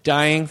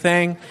dying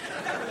thing.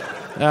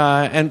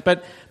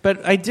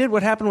 But I did.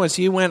 What happened was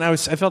you went. I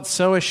felt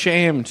so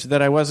ashamed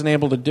that I wasn't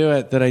able to do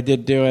it that I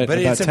did do it. But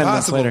about it's 10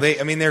 impossible. minutes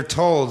later. They're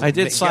told. I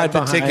did slide get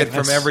the behind. ticket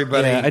from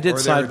everybody. Yeah, I did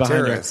slide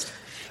behind it.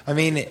 I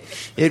mean,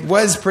 it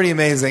was pretty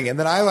amazing. And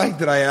then I liked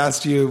that I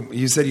asked you,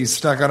 you said you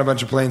snuck on a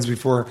bunch of planes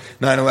before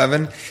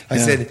 9/11. I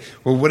said,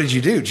 well, what did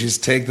you do?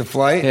 Just take the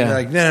flight? Yeah. And you're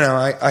like,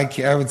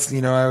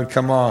 no, I would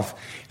come off.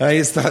 And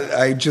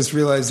I just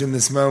realized in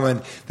this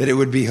moment that it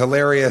would be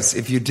hilarious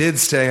if you did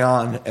stay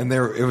on and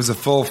it was a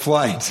full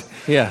flight.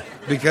 Yeah.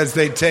 Because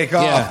they'd take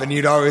off and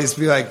you'd always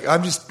be like,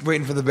 I'm just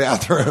waiting for the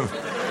bathroom.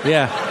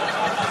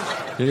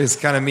 Yeah. You're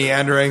just kind of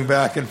meandering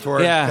back and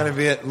forth, kind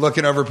of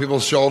looking over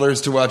people's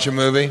shoulders to watch a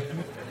movie.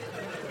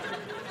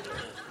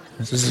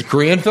 Is this a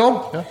Korean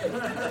film?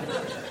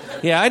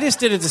 Yeah, I just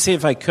did it to see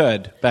if I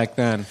could back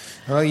then.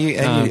 Well,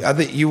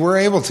 you were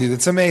able to.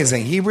 That's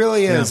amazing. He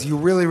really is. Yeah. You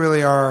really,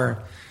 really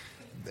are.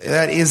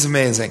 That is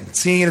amazing.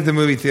 Seeing it at the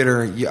movie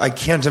theater, I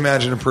can't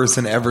imagine a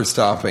person ever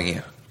stopping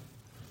you.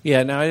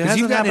 Yeah, no, it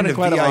hasn't happened in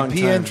quite a long time.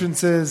 VIP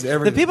entrances,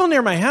 everything. The people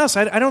near my house,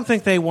 I don't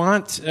think they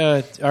want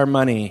our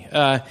money.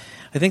 I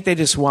think they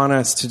just want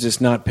us to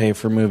just not pay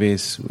for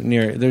movies.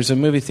 There's a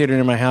movie theater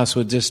near my house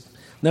with just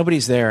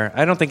nobody's there.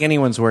 I don't think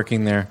anyone's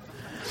working there.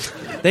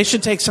 They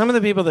should take some of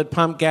the people that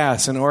pump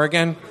gas in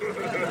Oregon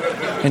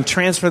and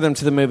transfer them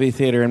to the movie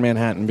theater in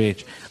Manhattan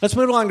Beach. Let's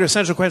move along to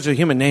essential questions of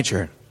human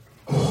nature.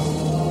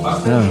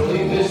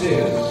 Essentially, this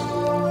is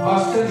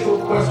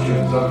Essential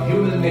Questions of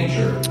Human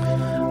Nature.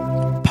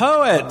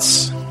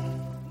 Poets.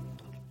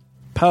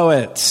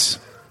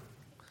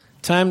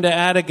 Time to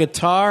add a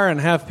guitar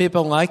and have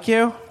people like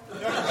you?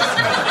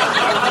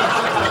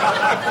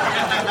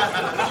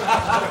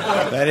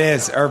 That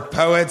is. Are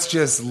poets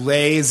just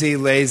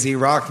lazy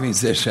rock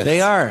musicians?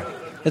 They are.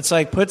 It's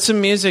like, put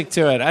some music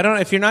to it.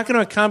 If you're not going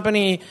to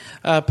accompany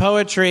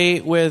poetry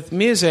with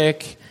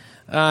music,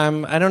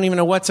 I don't even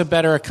know what's a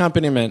better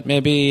accompaniment.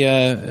 Maybe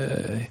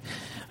a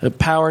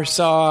power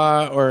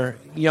saw or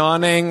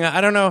yawning. I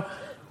don't know.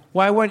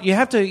 Why? What you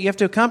have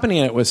to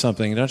accompany it with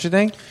something, don't you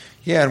think?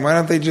 Yeah, and why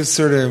don't they just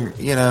sort of,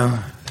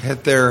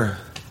 hit their...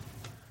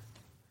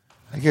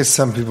 I guess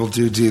some people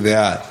do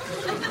that.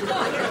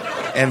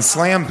 And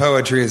slam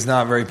poetry is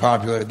not very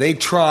popular. They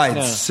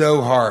tried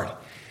so hard.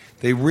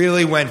 They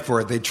really went for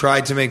it. They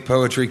tried to make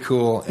poetry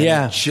cool, and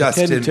it just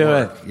didn't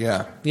work.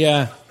 Yeah.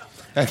 Yeah.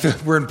 I feel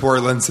we're in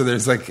Portland, so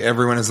there's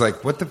everyone is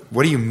like, what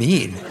do you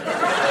mean?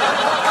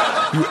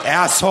 You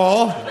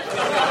asshole?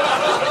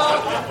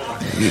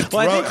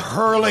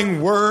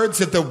 Hurling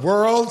words at the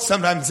world?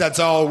 Sometimes that's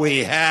all we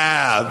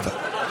have.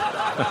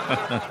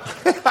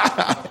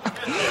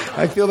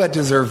 I feel that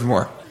deserved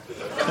more.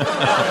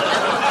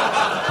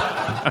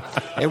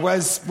 It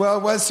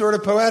was sort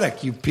of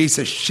poetic, you piece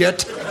of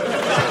shit.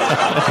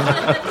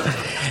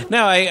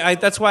 No, I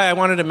that's why I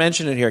wanted to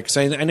mention it here, because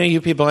I know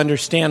you people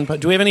understand. But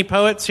do we have any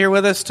poets here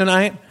with us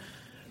tonight?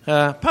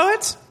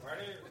 Poets?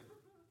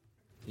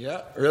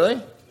 Yeah,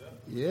 really?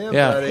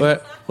 Yeah,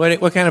 buddy.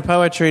 What kind of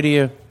poetry do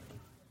you...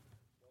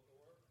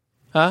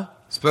 Huh?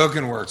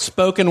 Spoken word.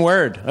 Spoken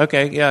word.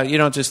 Okay, yeah, you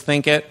don't just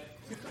think it.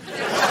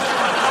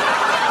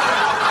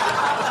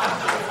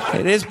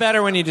 It is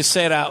better when you just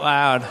say it out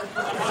loud.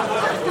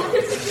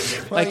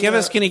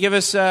 Can you give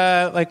us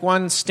like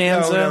one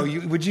stanza? No.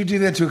 Would you do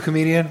that to a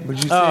comedian?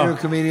 Would you say to a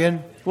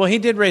comedian? Well, he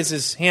did raise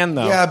his hand,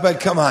 though. Yeah, but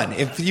come on.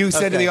 If you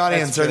said to the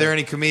audience, are there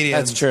any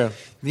comedians? That's true.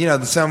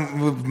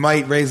 Some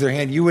might raise their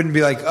hand. You wouldn't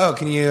be like, oh,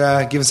 can you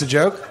give us a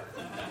joke?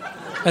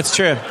 That's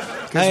true.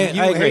 I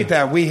agree. Hate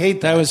that. We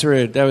hate that. That was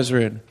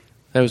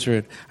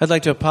rude. I'd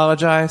like to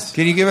apologize.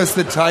 Can you give us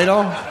the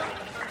title?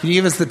 Do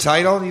you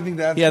think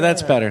that's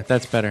that's better.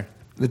 That's better.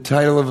 The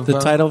title of a poem? The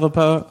title of a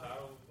poem?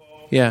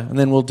 Yeah, and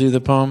then we'll do the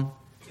poem.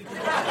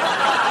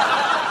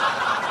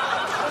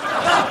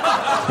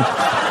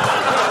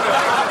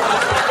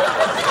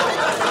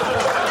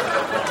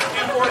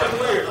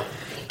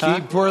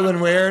 Keep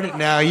Portland weird?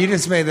 No, you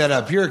just made that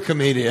up. You're a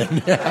comedian.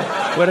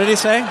 What did he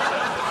say?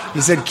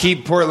 He said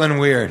keep Portland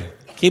weird.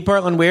 Keep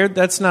Portland weird?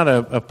 That's not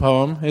a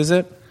poem, is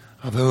it?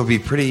 Although it would be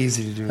pretty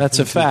easy to do. That's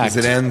a fact.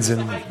 Because it ends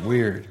in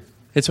weird.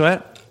 It's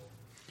what?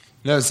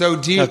 No, so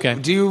do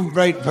you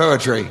write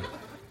poetry?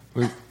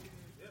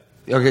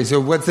 Okay, so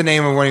what's the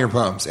name of one of your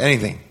poems?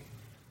 Anything.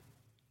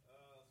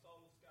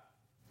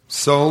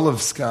 Soul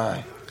of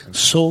Sky.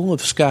 Soul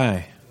of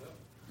Sky.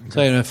 It's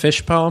like a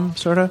fish poem,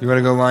 sort of? You want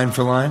to go line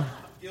for line?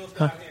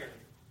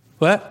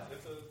 What?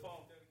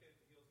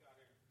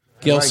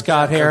 Gil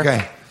Scott Hair.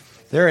 Okay.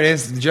 There it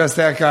is. Just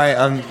that guy.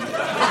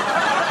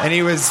 And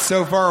he was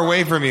so far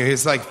away from you.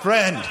 He's like,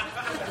 friend.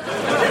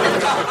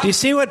 Do you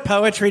see what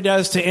poetry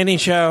does to any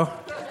show?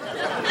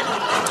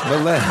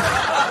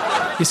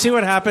 You see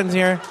what happens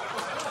here?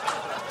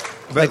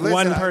 Like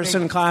one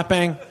person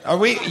clapping.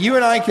 You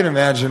and I can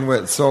imagine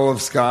what Soul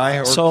of Sky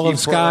or Soul Keep of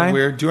Sky. Portland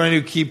Weird. Do you want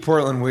to do Keep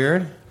Portland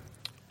Weird?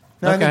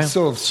 No, Okay. I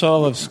think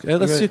Soul of Sky.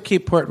 Let's do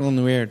Keep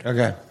Portland Weird.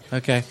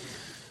 Okay.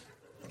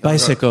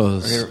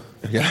 Bicycles.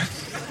 Yeah.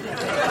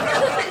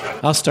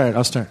 I'll start.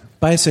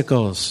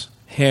 Bicycles.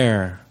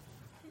 Hair.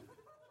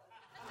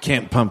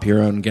 Can't pump your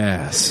own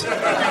gas.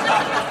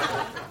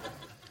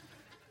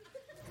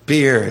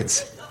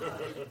 Beards.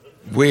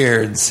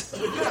 Weirds.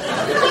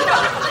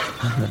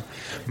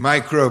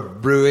 Micro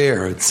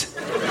brewards.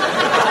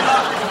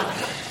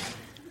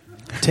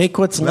 Take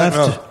what's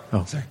left.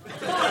 Oh, sorry.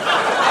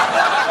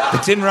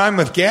 It didn't rhyme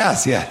with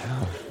gas yet.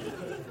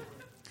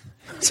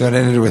 So it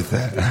ended with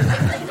that.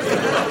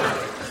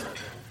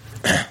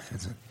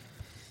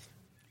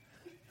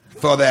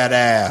 For that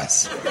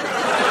ass.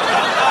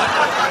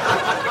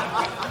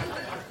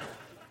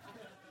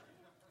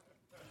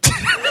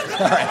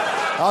 All right.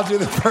 I'll do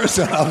the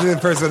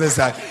first one this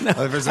time. No,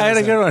 I had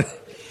a good one.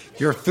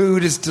 Your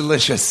food is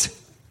delicious.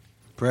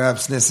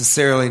 Perhaps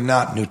necessarily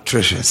not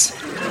nutritious.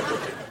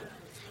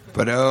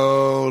 But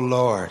oh,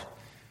 Lord,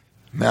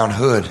 Mount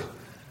Hood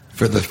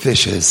for the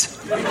fishes.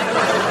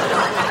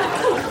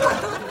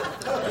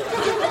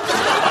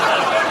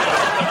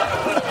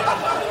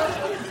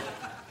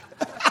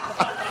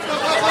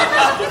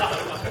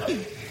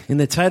 In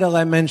the title,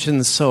 I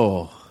mentioned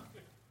soul,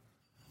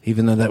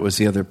 even though that was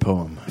the other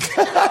poem.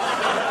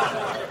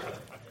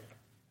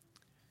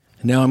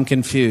 Now I'm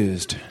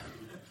confused.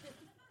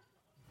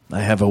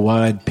 I have a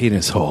wide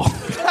penis hole.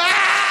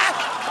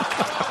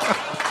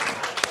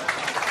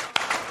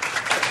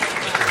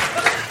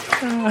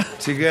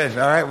 Too good.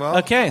 All right. Well.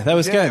 Okay, that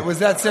was good. Was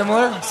that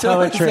similar?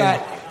 Poetry.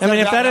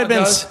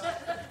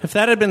 If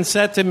that had been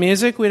set to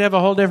music, we'd have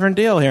a whole different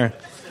deal here.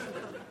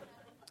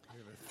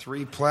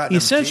 3 platinum.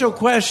 Essential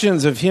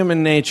questions of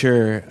human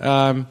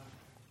nature.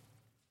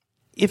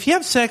 If you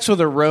have sex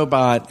with a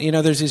robot,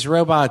 there's these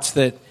robots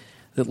that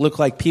look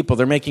like people.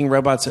 They're making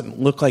robots that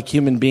look like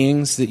human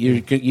beings that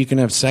you can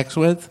have sex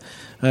with.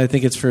 I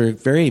think it's for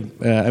very,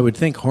 I would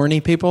think, horny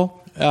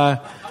people.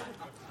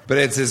 But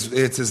it's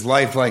as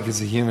lifelike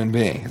as a human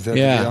being. Is that the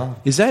deal?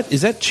 Is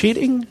that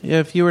cheating?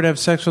 If you were to have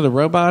sex with a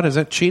robot, is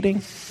that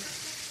cheating?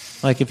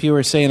 Like if you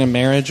were, say, in a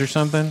marriage or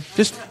something?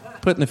 Just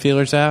putting the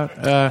feelers out.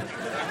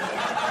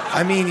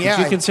 I mean, yeah.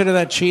 Would you consider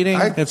that cheating?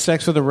 Have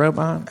sex with a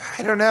robot?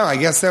 I don't know. I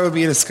guess that would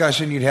be a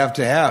discussion you'd have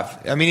to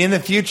have. I mean, in the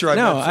future, I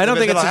don't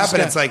think it'll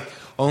happen. It's like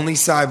only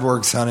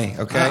cyborgs, honey.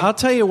 Okay. I'll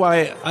tell you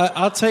why.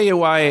 I'll tell you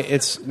why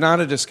it's not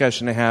a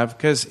discussion to have,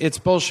 because it's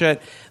bullshit.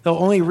 The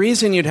only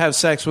reason you'd have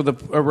sex with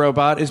a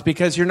robot is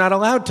because you're not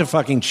allowed to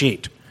fucking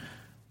cheat.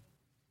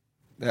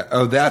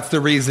 Oh, that's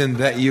the reason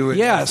that you would...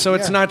 Yeah, so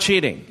it's not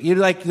cheating. You'd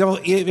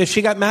if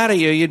she got mad at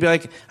you, you'd be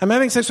like, I'm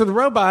having sex with a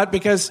robot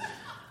because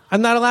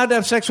I'm not allowed to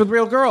have sex with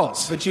real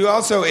girls. But you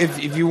also,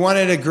 if you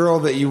wanted a girl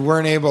that you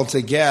weren't able to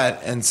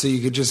get, and so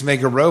you could just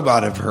make a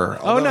robot of her.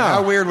 Although, no.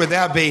 How weird would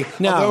that be?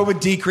 No. Although it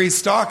would decrease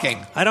stalking.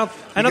 I don't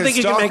think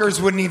you can make...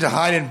 stalkers wouldn't need to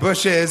hide in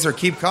bushes or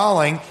keep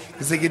calling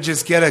because they could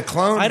just get a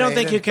clone. I don't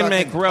think you can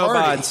make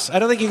robots. I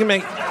don't think you can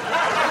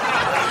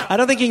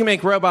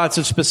make robots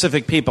of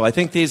specific people. I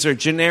think these are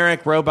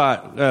generic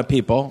robot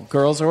people,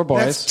 girls or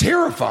boys. That's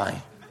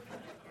terrifying.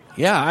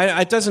 Yeah,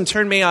 it doesn't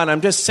turn me on.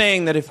 I'm just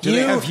saying that if Do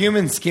they have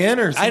human skin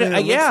or something?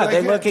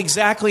 They look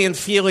exactly and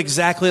feel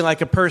exactly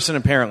like a person,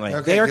 apparently.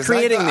 Okay, they are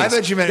creating these. I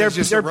thought you meant it was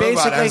just a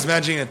robot. I was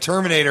imagining a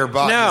Terminator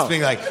bot just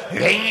being like...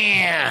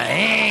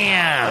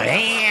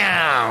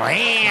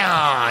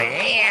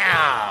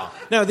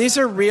 No, these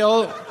are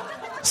real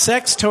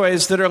sex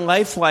toys that are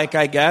lifelike,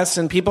 I guess,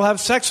 and people have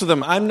sex with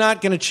them. I'm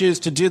not going to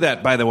choose to do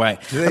that, by the way.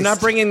 I'm not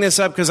bringing this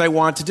up because I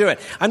want to do it.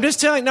 I'm just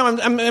telling... No,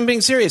 I'm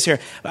being serious here.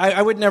 I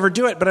would never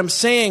do it, but I'm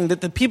saying that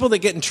the people that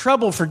get in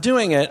trouble for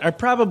doing it are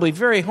probably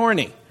very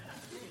horny.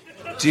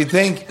 Do you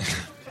think...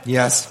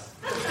 Yes.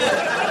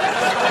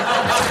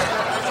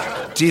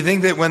 Do you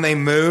think that when they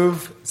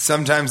move,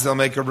 sometimes they'll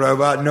make a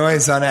robot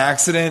noise on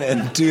accident,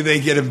 and do they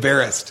get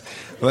embarrassed?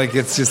 Like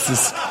it's just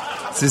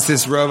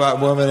this robot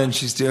woman, and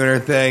she's doing her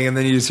thing, and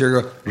then you just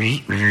hear her go...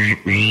 And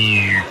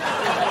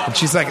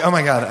she's like, oh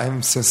my God,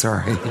 I'm so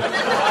sorry.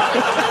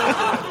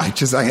 I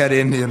had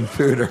Indian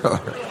food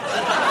earlier.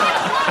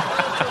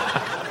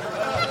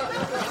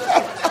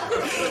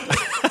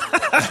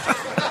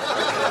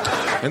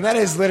 And that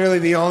is literally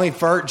the only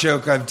fart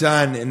joke I've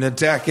done in a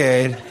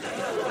decade,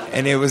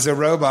 and it was a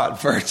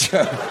robot fart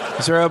joke.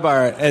 It's a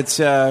robot. It's,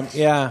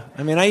 yeah.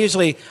 I mean, I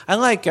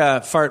like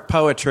fart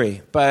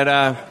poetry,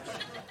 but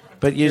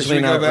usually should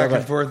we not. Go back robot.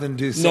 And forth and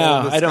do Soul No,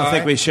 of the Sky? I don't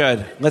think we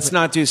should. Let's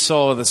not do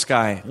Soul of the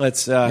Sky.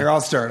 Let's. Here,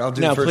 I'll start. I'll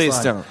do the first please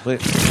line. don't.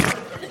 Please.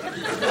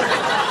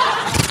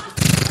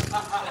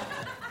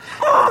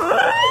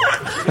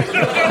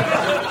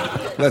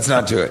 Let's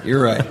not do it.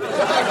 You're right.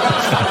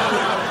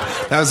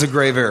 That was a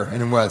grave error,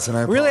 and it was. And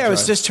I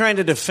was just trying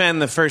to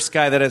defend the first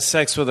guy that has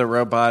sex with a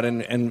robot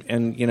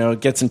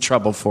and gets in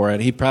trouble for it.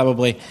 He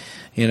probably,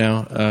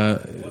 or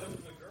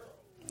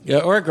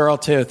a girl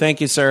too.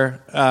 Thank you, sir.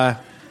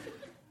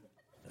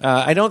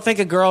 I don't think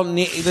a girl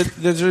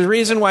there's a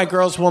reason why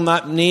girls will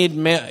not need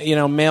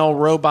male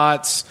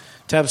robots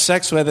to have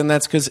sex with, and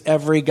that's because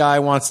every guy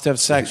wants to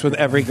have sex with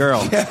every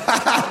girl.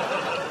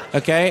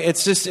 Okay,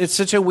 it's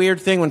such a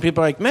weird thing when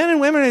people are like, men and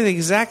women are the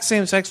exact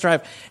same sex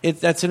drive.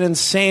 That's an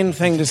insane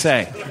thing to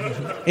say.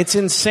 It's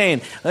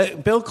insane.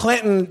 Bill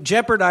Clinton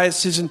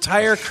jeopardized his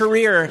entire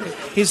career.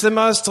 He's the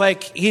most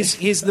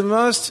he's the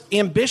most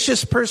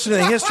ambitious person in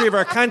the history of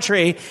our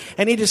country,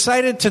 and he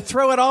decided to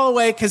throw it all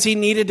away because he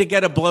needed to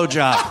get a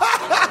blowjob.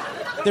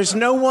 There's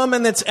no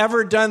woman that's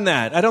ever done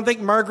that. I don't think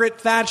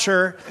Margaret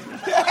Thatcher.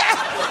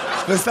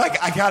 It's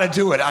like, I gotta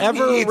do it. I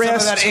need some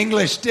of that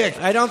English dick.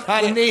 I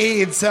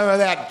need some of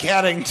that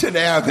Caddington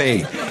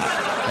Abbey. And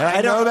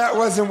I know that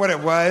wasn't what it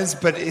was,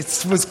 but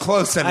it was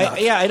close enough.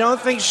 I don't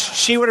think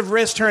she would have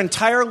risked her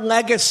entire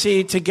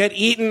legacy to get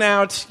eaten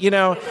out,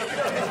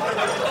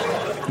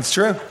 It's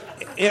true.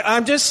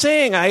 I'm just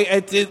saying,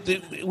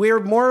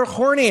 we're more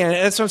horny.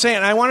 That's what I'm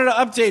saying. I wanted to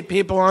update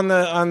people on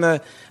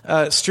the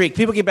streak.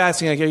 People keep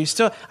asking, like, "Are you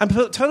still?" I'm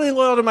totally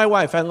loyal to my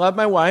wife. I love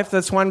my wife.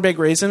 That's one big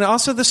reason.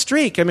 Also, the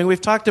streak. I mean,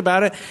 we've talked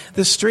about it.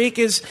 The streak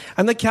is.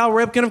 I'm the Cal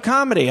Ripken of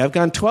comedy. I've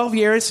gone 12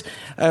 years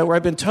where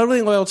I've been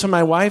totally loyal to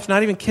my wife,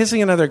 not even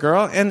kissing another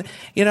girl, and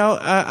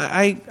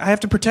I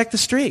have to protect the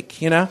streak.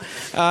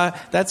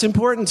 That's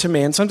important to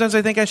me. And sometimes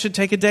I think I should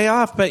take a day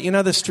off. But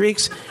the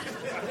streak's.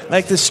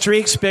 Like, the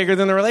streak's bigger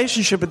than the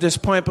relationship at this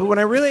point. But when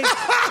I really...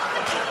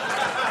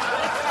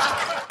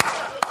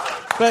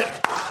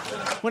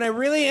 when I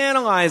really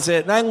analyze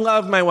it, and I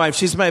love my wife.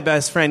 She's my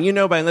best friend.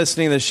 By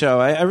listening to the show.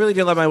 I really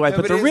do love my wife.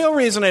 But the real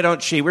reason I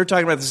don't cheat, we were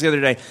talking about this the other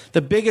day,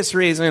 the biggest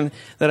reason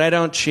that I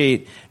don't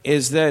cheat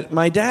is that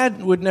my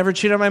dad would never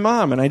cheat on my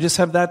mom, and I just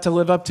have that to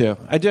live up to.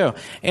 I do.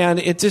 And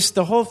it just,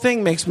 the whole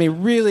thing makes me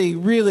really,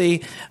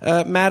 really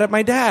mad at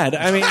my dad.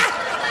 I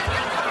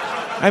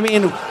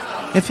mean...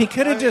 If he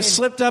could have just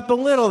slipped up a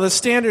little, the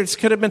standards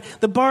could have been...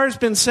 The bar's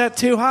been set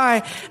too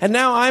high, and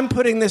now I'm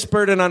putting this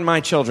burden on my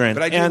children.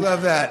 But I do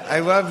love that. I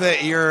love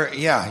that you're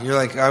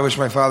like, I wish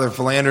my father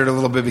philandered a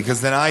little bit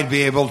because then I'd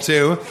be able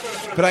to.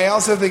 But I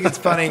also think it's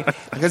funny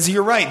because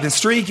you're right. The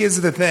streak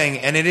is the thing,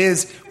 and it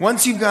is...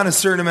 Once you've gone a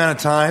certain amount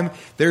of time,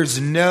 there's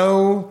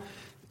no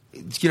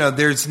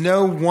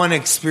one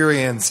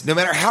experience, no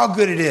matter how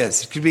good it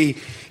is. It could be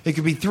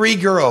 3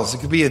 girls. It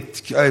could be a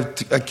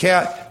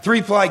cat,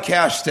 3-ply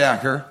cash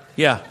stacker.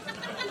 Yeah.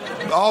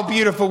 All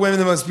beautiful women,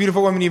 the most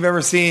beautiful women you've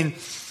ever seen.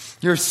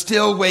 You're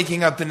still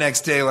waking up the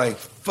next day like,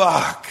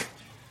 fuck.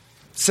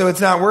 So it's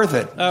not worth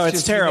it. Oh,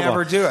 it's terrible. You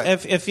never do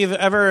it. If you've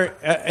ever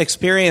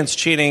experienced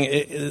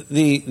cheating,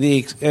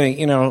 the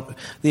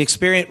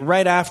experience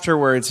right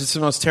afterwards, it's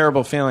the most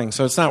terrible feeling.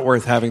 So it's not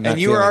worth having that. And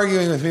you were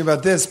arguing with me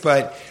about this,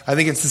 but I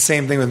think it's the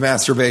same thing with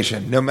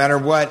masturbation. No matter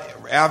what,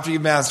 after you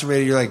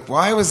masturbated, you're like,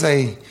 why was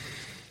I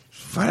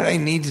Why did I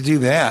need to do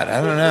that?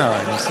 I don't know.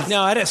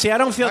 I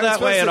don't feel that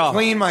way at all.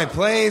 Clean my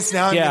place.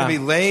 Now I'm going to be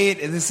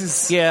late. This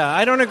is. Yeah,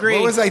 I don't agree.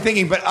 What was I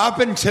thinking? But up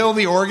until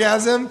the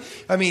orgasm,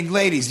 I mean,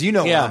 ladies, you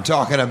know what I'm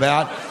talking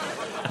about.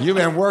 You've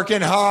been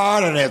working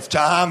hard, and it's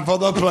time for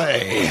the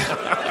play.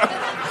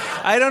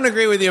 I don't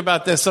agree with you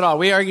about this at all.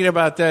 We argued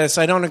about this.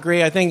 I don't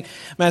agree. I think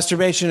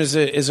masturbation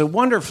is a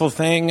wonderful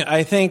thing.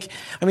 I think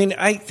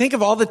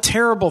of all the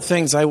terrible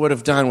things I would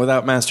have done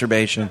without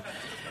masturbation.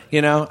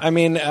 You know, I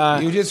mean...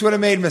 you just would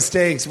have made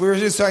mistakes. We were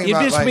just talking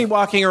about... You'd just be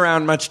walking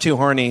around much too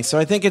horny. So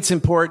I think it's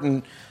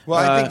important... Well,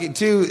 I think,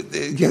 too,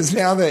 because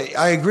now that...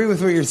 I agree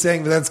with what you're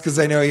saying, but that's because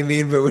I know what you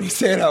mean. But when you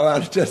say it out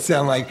loud, it does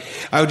sound like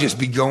I would just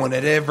be going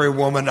at every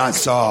woman I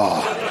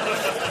saw.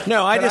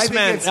 No, I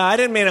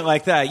didn't mean it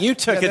like that. You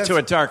took it to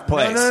a dark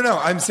place. No.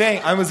 I'm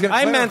saying... I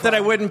meant that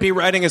I wouldn't be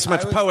writing as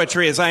much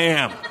poetry as I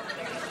am.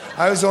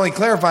 I was only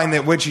clarifying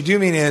that what you do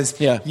mean is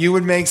you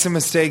would make some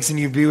mistakes and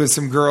you'd be with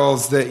some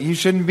girls that you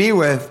shouldn't be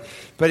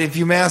with, but if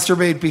you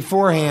masturbate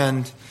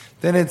beforehand,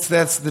 then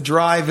that's the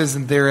drive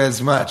isn't there as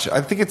much.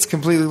 I think it's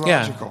completely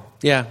logical.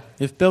 Yeah.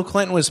 If Bill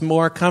Clinton was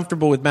more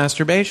comfortable with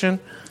masturbation,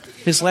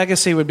 his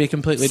legacy would be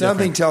completely different.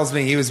 Something tells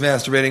me he was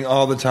masturbating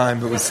all the time,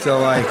 but was still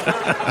like,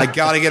 I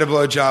got to get a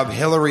blowjob.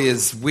 Hillary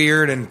is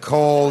weird and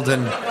cold,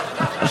 and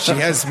she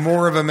has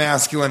more of a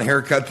masculine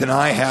haircut than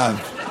I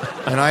have.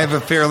 And I have a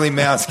fairly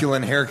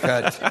masculine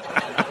haircut.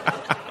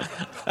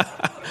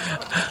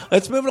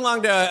 Let's move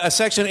along to a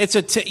section. It's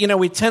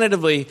we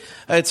tentatively,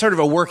 it's sort of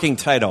a working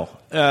title.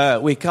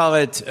 We call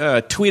it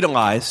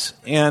Tweedleize,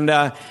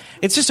 and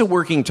it's just a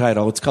working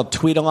title. It's called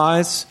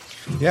Tweedleize.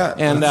 Yeah.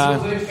 And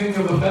they think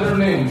of a better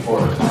name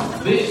for it.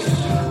 This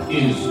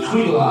is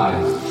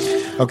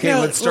Tweedleize. Okay,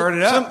 let's start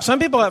it up. Some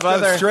people have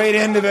Let's go straight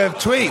into the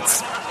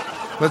tweets.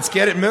 Let's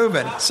get it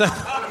moving.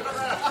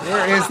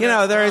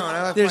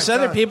 There's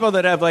other people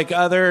that have like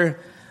other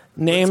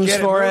names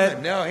for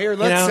it. No, here,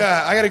 let's.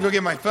 I got to go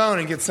get my phone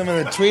and get some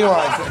of the tweet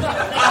lines.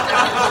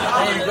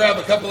 I'm going to grab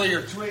a couple of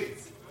your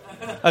tweets.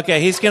 Okay,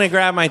 he's going to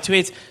grab my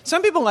tweets.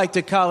 Some people like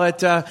to call it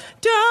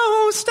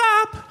 "Don't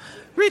Stop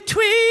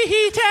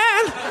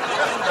Retweeting."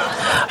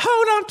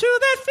 Hold on to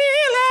that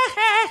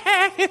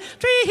feeling.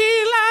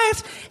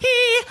 Tweedleize.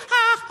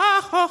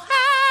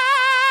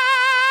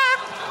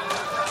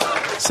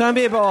 Some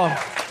people.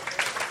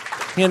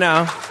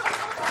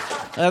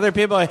 Other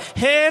people are,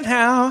 hey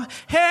now,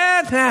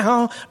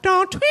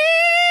 don't tweet,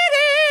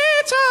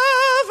 it's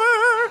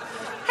over.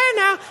 Hey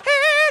now,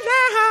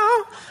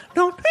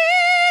 don't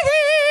tweet,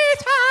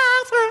 it's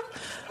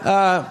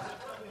over.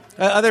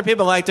 Other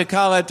people like to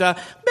call it, better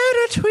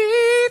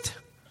tweet.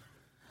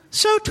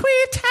 So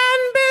tweet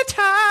and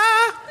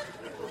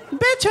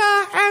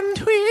bitter and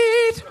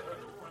tweet.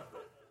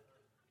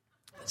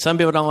 Some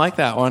people don't like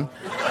that one.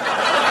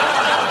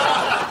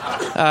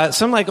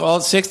 Some like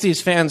old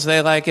 60s fans,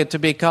 they like it to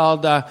be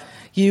called,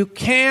 you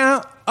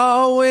can't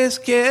always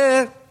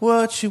get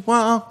what you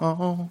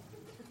want.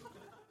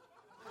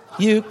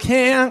 You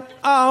can't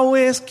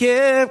always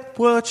get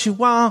what you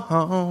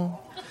want.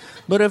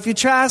 But if you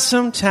try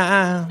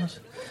sometimes,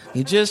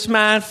 you just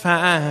might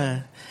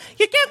find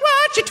you get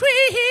what you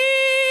tweet.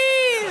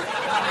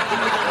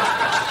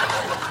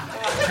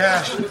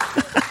 Cash.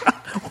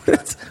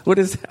 What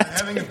is that? I'm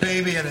having a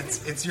baby and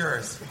it's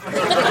yours.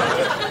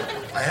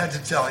 I had to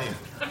tell you.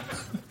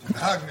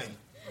 Hug me.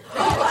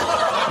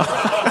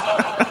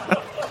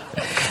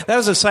 That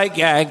was a sight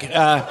gag.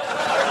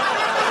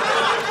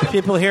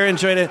 People here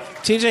enjoyed it.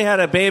 TJ had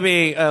a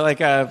baby,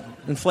 like a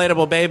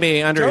inflatable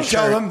baby under his shirt.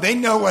 Don't tell them. They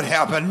know what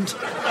happened.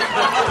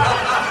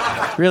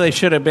 Really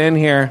should have been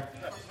here.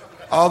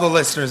 All the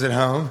listeners at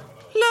home.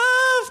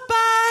 Love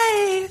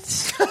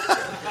bites.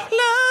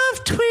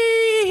 Love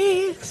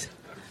tweets.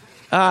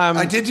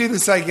 I did do the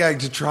sight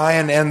gag to try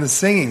and end the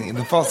singing,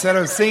 the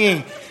falsetto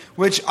singing,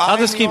 which I'll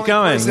just keep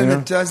going. Person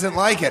that doesn't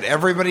like it.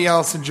 Everybody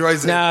else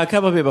enjoys it. No, a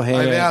couple of people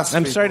hate it.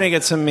 I'm starting to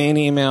get some mean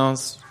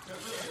emails.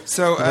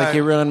 So like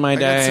you ruined my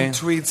day. I got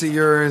some tweets of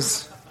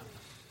yours.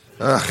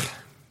 Ugh.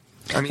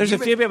 I mean, there's a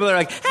few people that are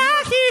like, you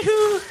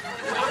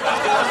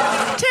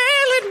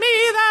telling me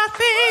the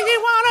thing you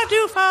want to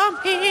do for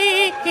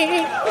me.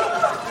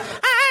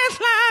 I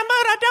slime,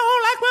 but I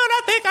don't like what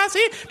I think I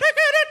see. Take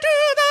it to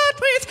the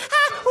tweets.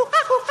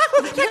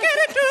 Take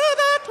it to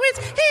the tweets.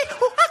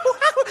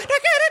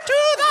 Take it to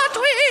the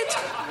tweets.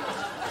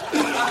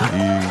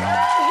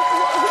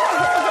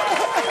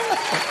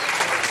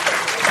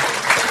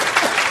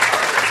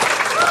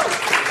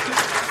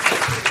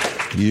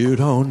 You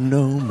don't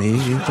know me,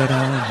 but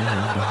I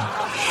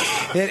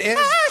know. It is.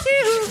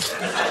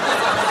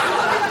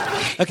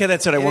 Okay,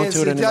 that's it. I won't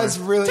do it anymore. It does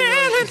really.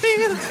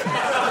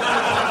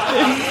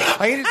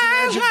 I can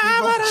just imagine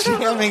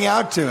people jamming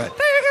out to it.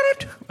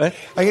 What?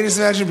 I can just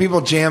imagine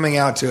people jamming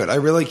out to it. I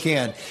really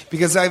can.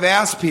 Because I've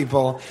asked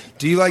people,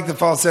 do you like the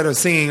falsetto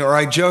singing? Or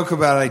I joke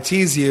about it, I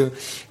tease you.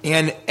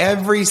 And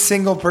every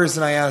single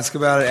person I ask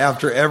about it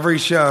after every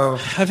show.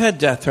 I've had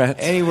death threats.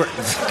 Anywhere.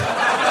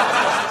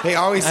 They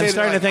always say I'm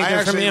starting to think I they're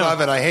from actually you. love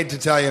it. I hate to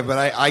tell you, but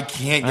I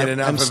can't get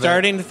enough of it. I'm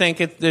starting to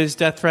think those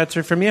death threats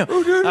are from you.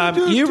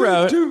 You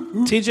wrote,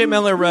 T.J.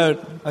 Miller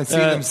wrote... I see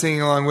them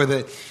singing along with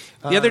it.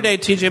 The other day,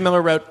 T.J.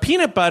 Miller wrote,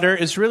 peanut butter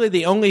is really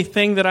the only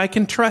thing that I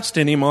can trust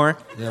anymore.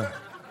 Yeah.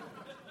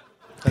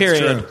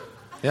 Period. That's true.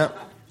 Yep.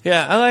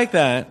 Yeah, I like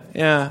that.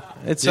 Yeah.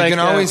 It's you can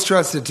always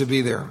trust it to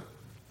be there.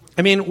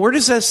 I mean, where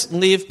does this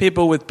leave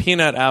people with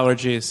peanut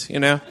allergies, you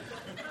know?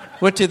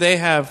 What do they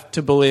have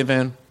to believe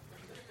in?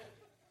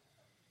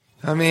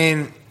 I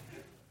mean,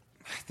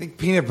 I think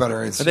peanut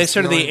butter is... Are they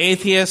sort of the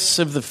atheists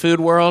of the food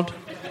world?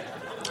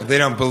 They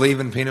don't believe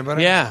in peanut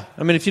butter? Yeah.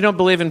 I mean, if you don't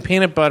believe in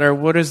peanut butter,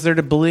 what is there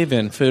to believe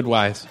in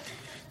food-wise?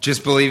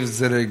 Just believes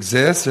that it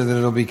exists or that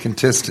it'll be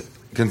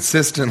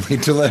consistently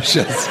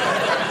delicious.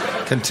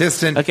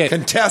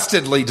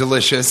 Contestedly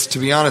delicious, to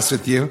be honest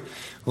with you.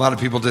 A lot of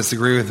people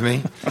disagree with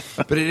me.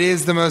 But it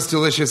is the most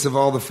delicious of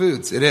all the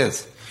foods. It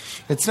is.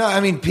 It's not, I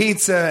mean,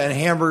 pizza and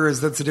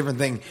hamburgers, that's a different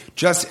thing.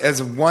 Just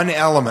as one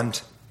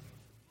element,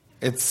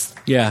 it's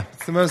the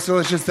most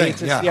delicious thing.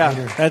 Yeah,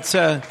 that's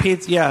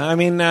pizza. Yeah, I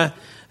mean,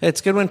 it's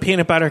good when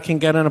peanut butter can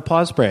get an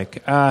applause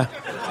break.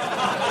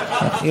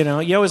 You know,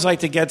 you always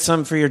like to get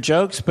some for your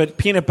jokes, but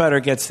peanut butter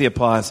gets the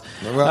applause.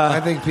 Well, I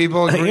think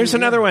people agree. Here's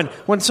another one.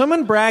 When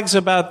someone brags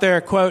about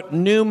their, quote,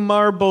 new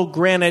marble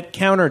granite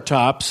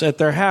countertops at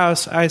their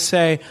house, I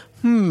say,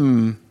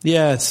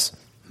 yes,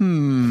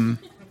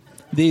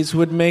 these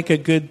would make a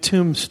good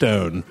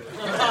tombstone.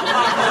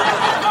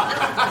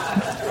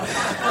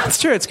 It's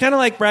true. It's kind of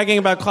like bragging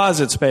about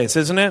closet space,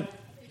 isn't it?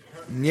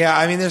 Yeah,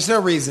 I mean, there's no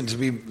reason to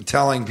be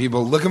telling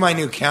people, look at my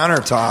new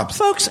countertops.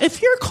 Folks,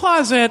 if your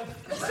closet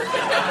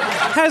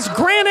has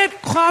granite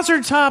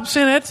closet tops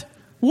in it,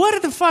 what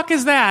the fuck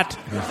is that?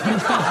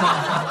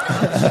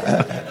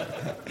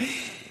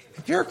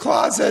 If your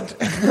closet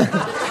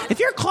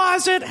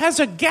has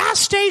a gas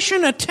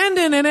station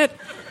attendant in it,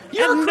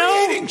 you're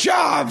creating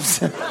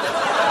jobs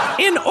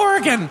in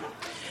Oregon.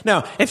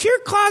 No, if your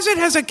closet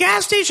has a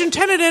gas station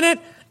attendant in it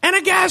and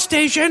a gas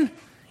station,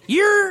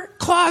 your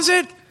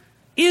closet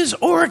is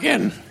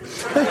Oregon.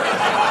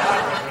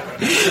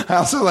 I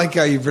also like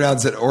how you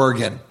pronounce it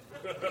Oregon.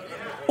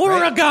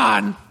 Oregon.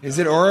 Right? Is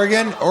it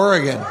Oregon?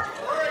 Oregon.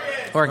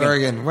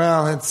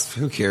 Well, it's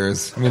who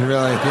cares? I mean,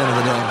 really, at the end of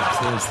the day,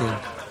 seriously.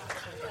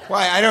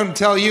 Why? I don't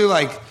tell you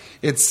like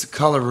it's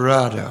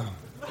Colorado.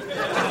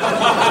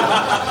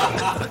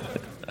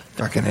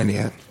 Fucking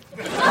idiot.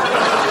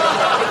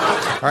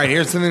 All right,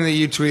 here's something that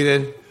you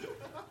tweeted.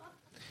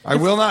 I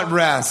will not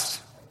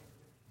rest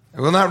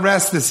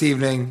this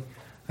evening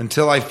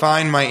until I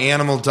find my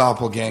animal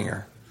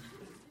doppelganger.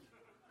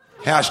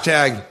 #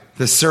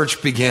 the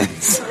search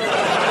begins.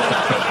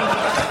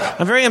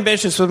 I'm very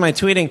ambitious with my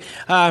tweeting.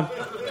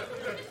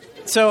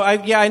 So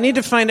I need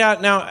to find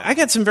out. Now, I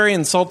got some very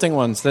insulting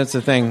ones. That's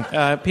the thing.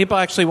 People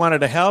actually wanted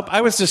to help.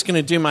 I was just going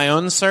to do my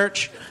own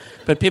search,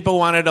 but people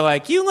wanted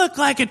to you look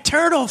like a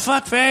turtle,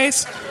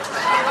 fuckface.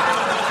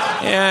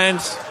 And,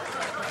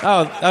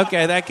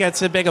 okay, that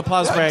gets a big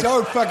applause break.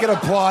 Don't fucking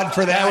applaud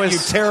for that you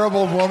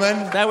terrible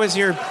woman. That was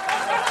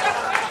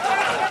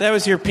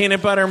your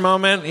peanut butter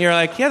moment. You're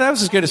like, yeah, that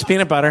was as good as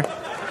peanut butter.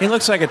 He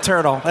looks like a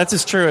turtle. That's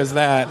as true as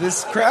that.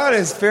 This crowd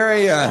is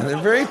very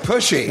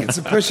pushy. It's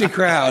a pushy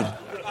crowd.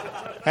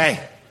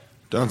 Hey,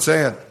 don't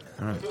say it.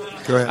 All right,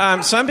 go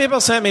ahead. Some people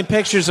sent me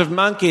pictures of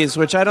monkeys,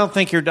 which I don't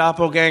think your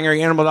doppelganger,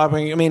 animal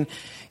doppelganger. I mean,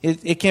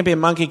 it can't be a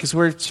monkey because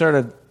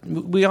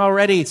we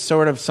already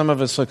some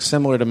of us look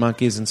similar to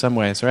monkeys in some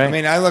ways, right? I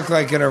mean, I look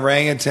like an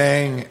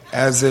orangutan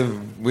as a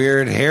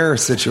weird hair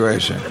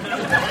situation.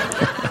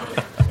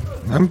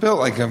 I'm built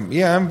like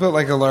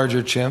a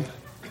larger chimp.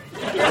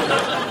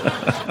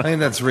 I think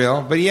that's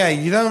real. But yeah,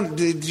 you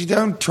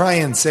don't try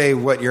and say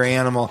what your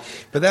animal.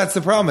 But that's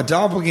the problem. A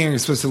doppelganger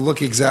is supposed to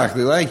look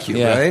exactly like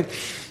you, right? Yeah.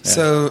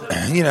 So,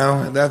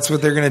 that's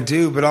what they're going to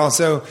do. But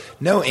also,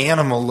 no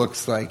animal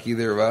looks like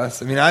either of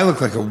us. I mean, I look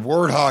like a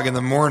warthog in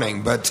the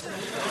morning, but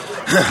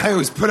I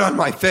always put on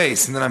my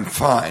face and then I'm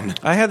fine.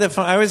 I had that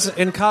fun. I was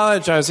in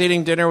college. I was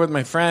eating dinner with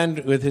my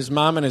friend, with his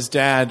mom and his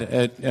dad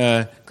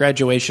at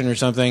graduation or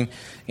something.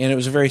 And it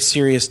was a very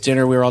serious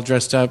dinner. We were all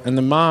dressed up. And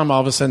the mom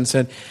all of a sudden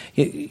said,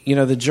 they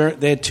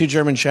had 2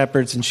 German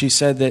Shepherds. And she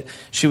said that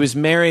she was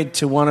married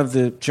to one of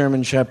the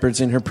German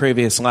Shepherds in her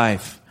previous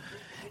life.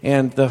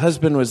 And the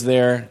husband was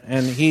there,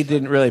 and he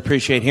didn't really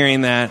appreciate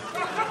hearing that.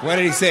 What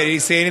did he say? Did he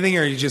say anything,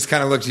 or he just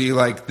kind of looked at you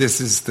like,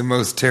 this is the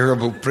most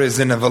terrible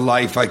prison of a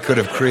life I could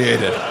have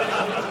created?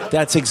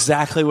 That's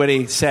exactly what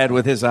he said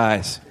with his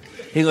eyes.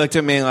 He looked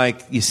at me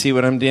like, you see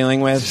what I'm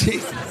dealing with?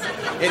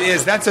 It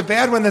is. That's a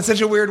bad one. That's such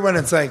a weird one.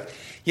 It's like,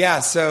 yeah,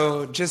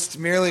 so just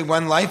merely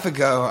one life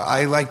ago,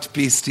 I liked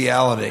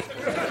bestiality.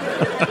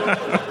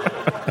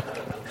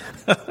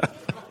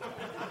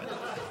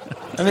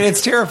 I mean,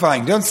 it's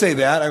terrifying. Don't say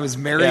that. I was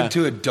married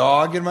to a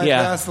dog in my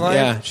past life.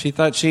 Yeah, she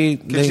thought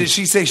Did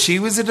she say she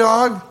was a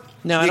dog?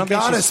 No, I don't think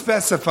you gotta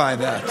specify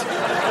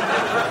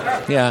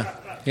that.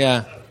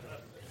 Yeah.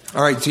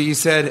 All right, so you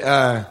said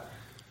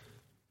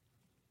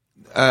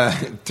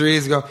 3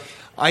 years ago,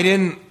 I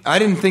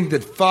didn't think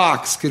that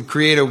Fox could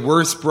create a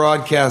worse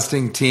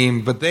broadcasting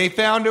team, but they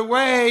found a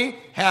way.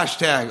 #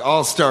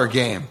 All-Star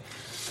Game.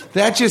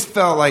 That just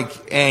felt like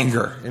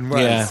anger in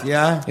ways.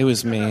 Yeah? It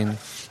was mean.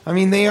 I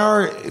mean,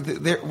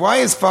 why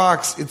is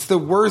Fox, it's the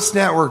worst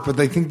network, but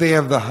they think they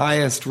have the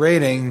highest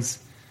ratings.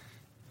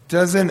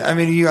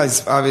 You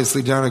guys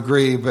obviously don't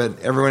agree, but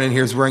everyone in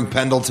here is wearing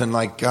Pendleton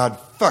like, God,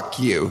 fuck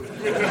you.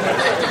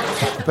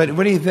 But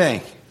what do you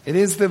think? They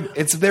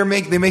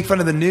make fun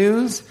of the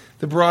news,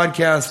 the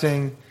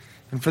broadcasting,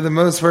 and for the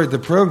most part, the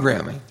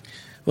programming.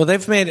 Well,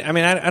 they've made,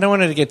 I don't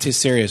want it to get too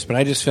serious, but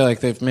I just feel like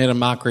they've made a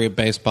mockery of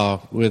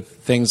baseball with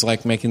things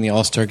like making the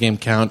All-Star Game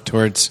count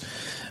towards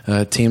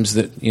teams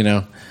that,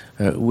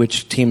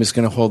 which team is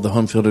going to hold the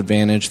home field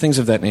advantage, things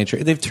of that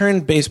nature. They've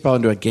turned baseball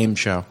into a game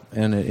show,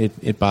 and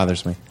it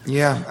bothers me.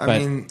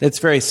 Yeah, it's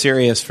very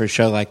serious for a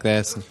show like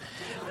this.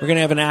 We're going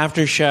to have an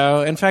after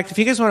show. In fact, if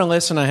you guys want to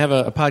listen, I have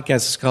a podcast.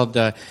 It's called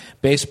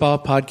Baseball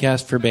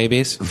Podcast for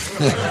Babies.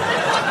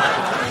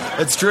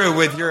 It's true,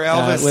 with your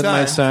eldest with son.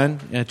 My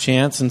son,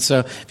 Chance. And so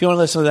if you want to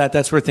listen to that,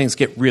 that's where things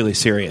get really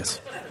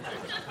serious.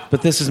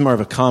 But this is more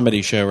of a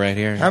comedy show right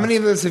here. How many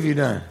of those have you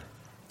done?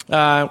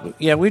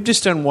 We've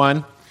just done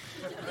one.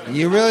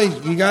 You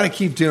got to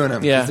keep doing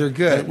them. Yeah, they're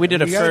good. We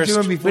did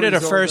a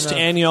first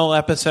annual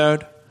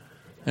episode,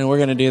 and we're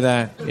going to do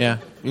that. Yeah,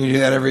 you do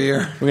that every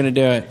year. We're going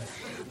to do it.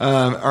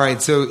 All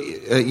right. So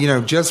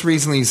just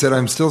recently you said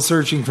I'm still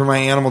searching for my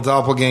animal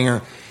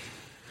doppelganger.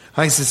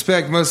 I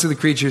suspect most of the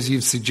creatures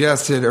you've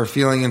suggested are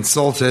feeling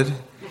insulted.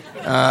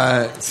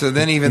 So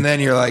then, even then,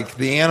 you're like,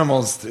 the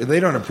animals,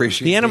 they don't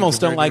appreciate it. The animals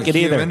don't like it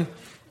either.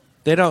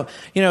 They don't.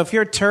 If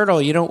you're a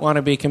turtle, you don't want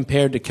to be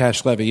compared to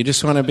Cash Levy. You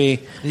just want to be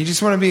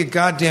a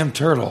goddamn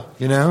turtle,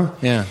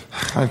 Yeah.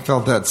 I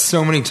felt that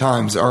so many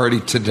times already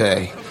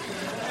today.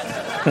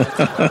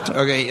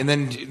 Okay, and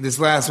then this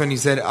last one, you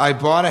said, I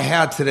bought a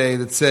hat today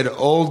that said,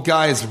 old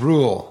guys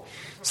rule,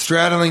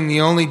 straddling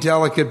the only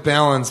delicate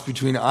balance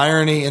between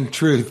irony and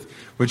truth,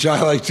 which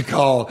I like to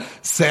call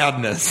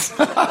sadness.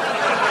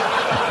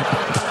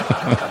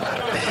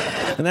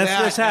 And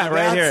that's this hat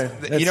right here.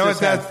 You know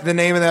what the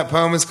name of that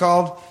poem is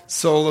called?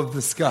 Soul of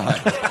the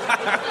Sky.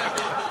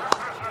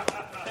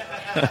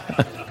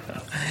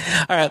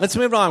 All right, let's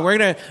move on.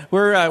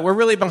 We're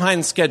really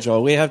behind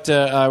schedule. We have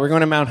to. We're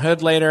going to Mount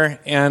Hood later,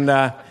 and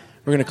we're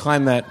going to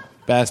climb that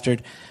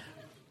bastard.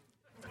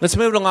 Let's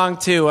move along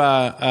to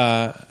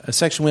a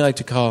section we like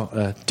to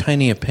call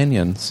Tiny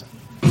Opinions.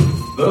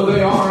 Though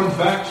they are in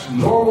fact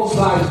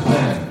normal-sized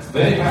men,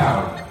 they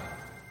have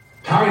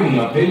tiny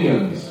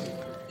opinions.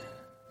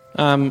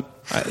 I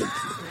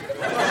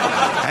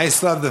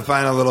just love the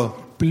final little.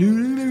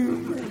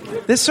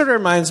 This sort of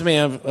reminds me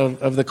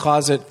of the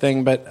closet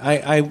thing, but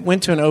I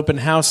went to an open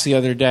house the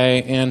other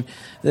day, and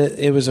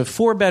it was a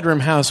 4-bedroom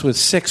house with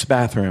 6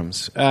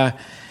 bathrooms.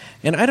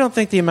 And I don't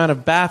think the amount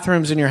of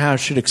bathrooms in your house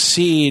should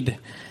exceed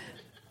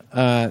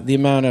the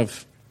amount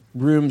of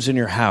rooms in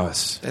your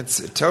house.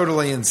 It's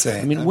totally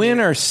insane.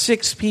 When are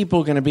 6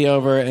 people going to be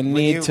over and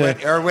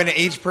when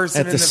each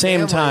person at the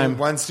same time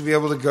wants to be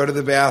able to go to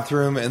the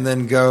bathroom and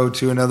then go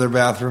to another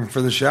bathroom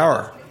for the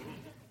shower?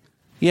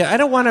 Yeah, I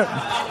don't want to.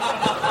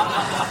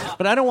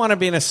 But I don't want to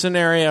be in a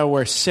scenario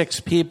where 6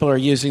 people are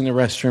using the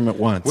restroom at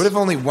once. What if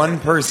only one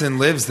person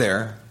lives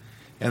there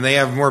and they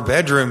have more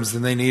bedrooms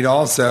than they need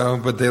also,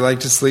 but they like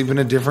to sleep in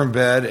a different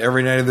bed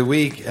every night of the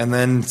week, and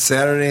then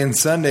Saturday and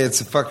Sunday it's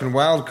a fucking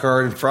wild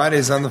card and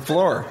Friday's on the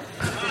floor.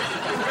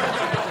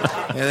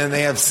 And then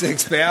they have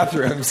 6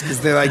 bathrooms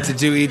because they like to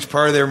do each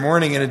part of their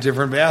morning in a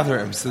different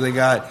bathroom. So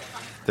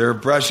they're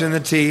brushing the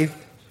teeth,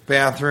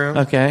 bathroom.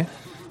 Okay.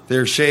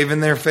 They're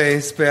shaving their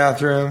face,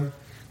 bathroom.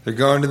 They're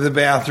going to the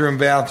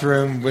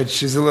bathroom,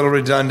 which is a little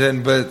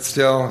redundant, but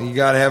still, you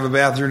got to have a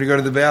bathroom to go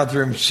to the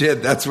bathroom.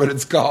 Shit, that's what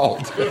it's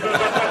called.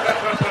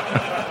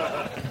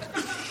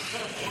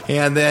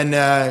 And then,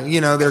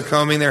 they're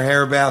combing their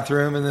hair,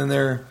 bathroom, and then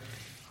they're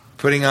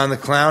putting on the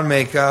clown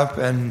makeup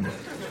and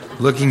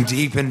looking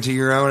deep into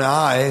your own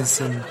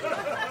eyes, and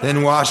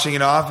then washing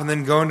it off, and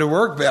then going to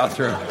work,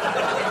 bathroom.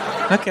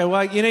 Okay,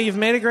 well, you've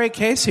made a great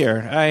case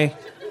here.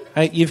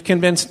 You've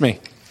convinced me.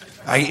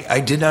 I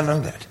did not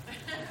know that.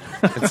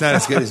 It's not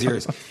as good as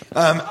yours.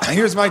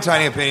 Here's my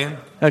tiny opinion.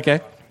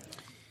 Okay.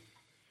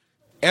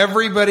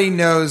 Everybody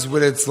knows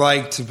what it's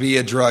like to be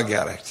a drug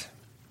addict.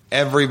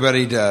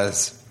 Everybody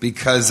does,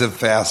 because of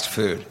fast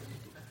food.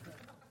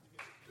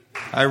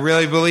 I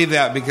really believe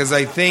that, because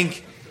I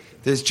think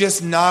there's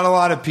just not a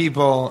lot of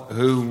people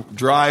who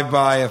drive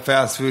by a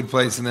fast food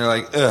place and they're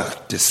like, ugh,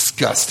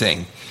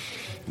 disgusting.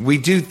 We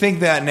do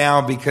think that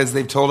now because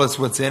they've told us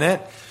what's in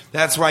it.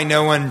 That's why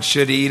no one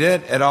should eat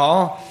it at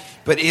all.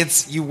 But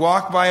you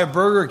walk by a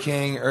Burger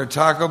King or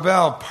Taco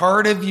Bell,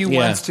 part of you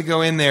wants to go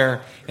in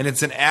there, and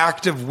it's an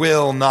act of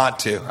will not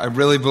to. I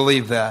really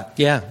believe that.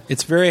 Yeah,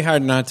 it's very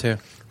hard not to.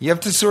 You have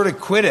to sort of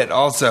quit it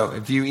also.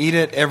 If you eat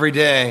it every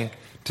day,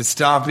 to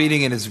stop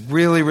eating it is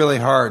really, really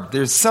hard.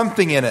 There's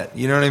something in it,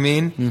 you know what I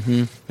mean?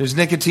 Mm-hmm. There's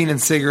nicotine in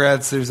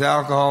cigarettes, there's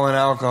alcohol in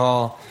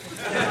alcohol,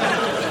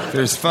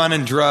 there's fun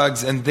in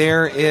drugs, and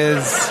there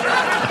is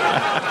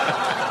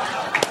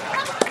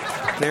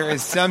There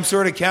is some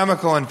sort of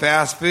chemical in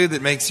fast food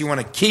that makes you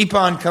want to keep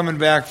on coming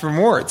back for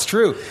more. It's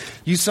true.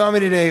 You saw me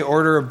today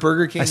order a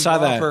Burger King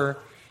Whopper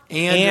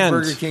and a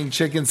Burger King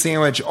chicken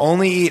sandwich,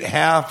 only eat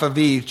half of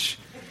each,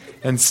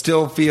 and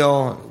still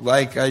feel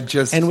like I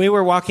just... And we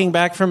were walking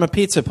back from a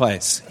pizza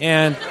place.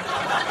 And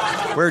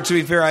where, to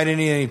be fair, I didn't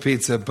eat any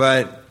pizza,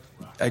 but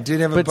I did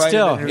have a bite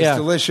of it, and it was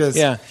delicious.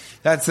 Yeah.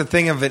 That's the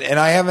thing of it. And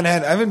I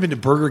haven't been to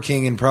Burger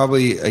King in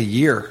probably a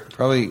year.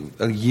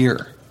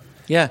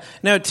 Yeah.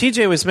 Now,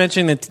 TJ was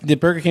mentioning that the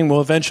Burger King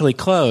will eventually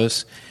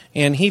close,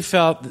 and he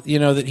felt, that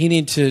he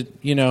needed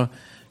to,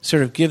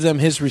 sort of give them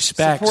his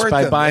respects Support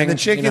by them. buying. And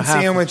the chicken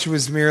sandwich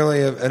was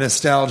merely a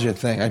nostalgia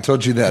thing. I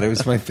told you that. It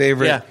was my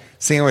favorite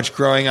sandwich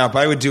growing up.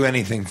 I would do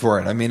anything for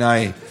it. I mean,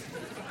 I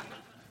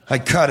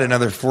cut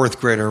another fourth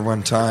grader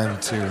one time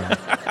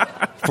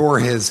for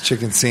his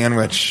chicken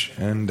sandwich,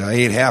 and I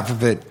ate half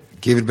of it,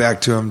 gave it back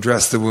to him,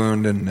 dressed the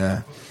wound,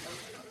 and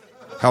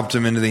helped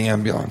him into the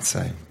ambulance.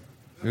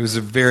 It was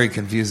a very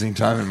confusing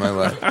time in my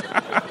life.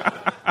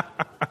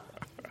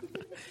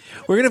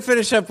 We're going to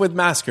finish up with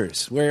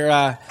maskers.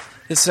 We're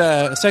this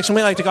section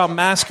we like to call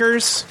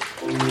maskers.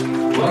 Like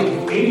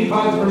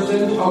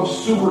 85% of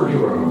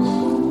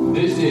superheroes,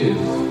 this is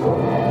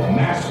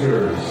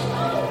maskers.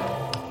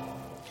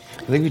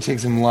 I think we take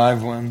some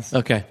live ones.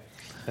 Okay.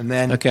 And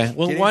then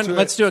well,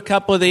 let's do a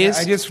couple of these.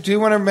 I just do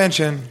want to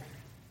mention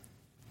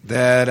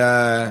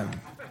that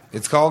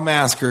it's called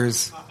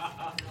maskers,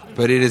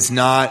 but it is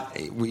not.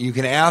 You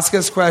can ask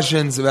us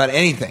questions about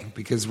anything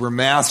because we're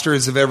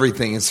masters of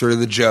everything. It's sort of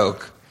the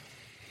joke.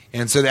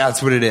 And so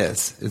that's what it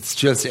is. It's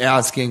just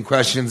asking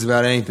questions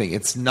about anything.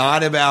 It's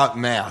not about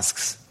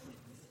masks.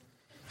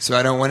 So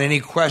I don't want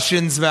any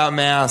questions about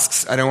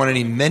masks. I don't want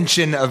any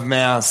mention of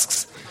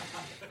masks.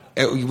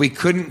 We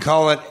couldn't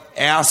call it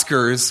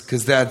askers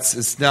because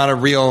it's not a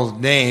real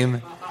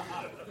name.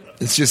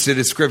 It's just a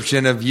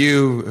description of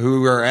you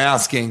who are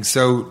asking.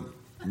 So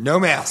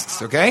no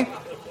masks, okay?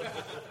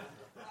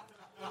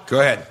 Go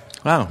ahead.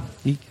 Wow.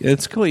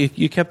 It's cool.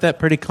 You kept that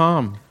pretty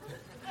calm.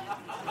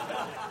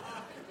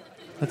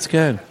 That's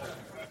good.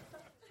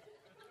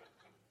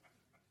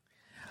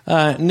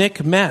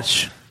 Nick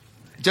Mesh.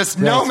 Just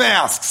no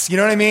masks. You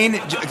know what I mean?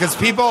 Because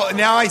people,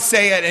 now I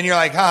say it and you're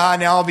like, haha,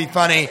 now I'll be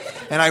funny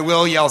and I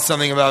will yell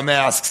something about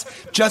masks.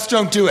 Just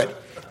don't do it.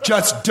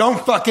 Just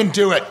don't fucking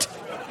do it.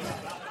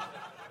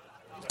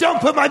 Don't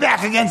put my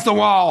back against the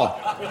wall.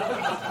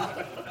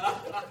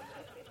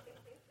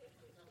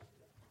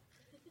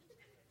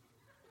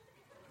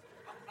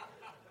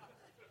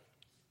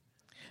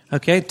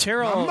 Okay,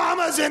 Terrell.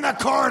 Mama's in the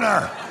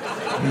corner.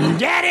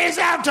 Daddy's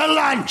out to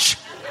lunch.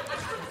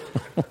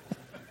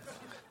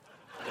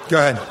 Go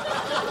ahead.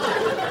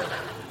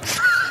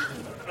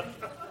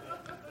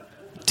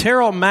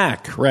 Terrell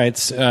Mack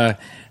writes,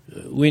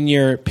 when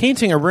you're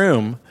painting a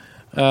room,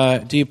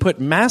 do you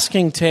put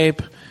masking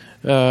tape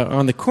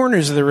on the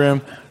corners of the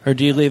room, or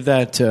do you leave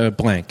that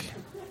blank?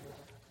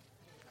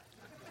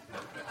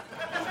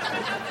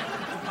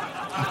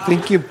 I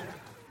think you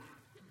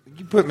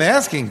put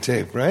masking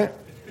tape, right?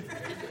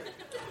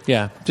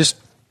 Yeah, just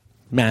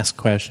mask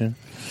question.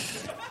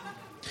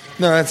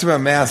 No, that's about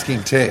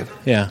masking tape.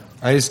 Yeah.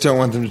 I just don't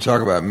want them to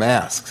talk about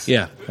masks.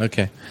 Yeah,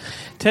 okay.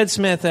 Ted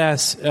Smith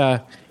asks,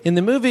 in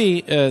the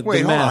movie The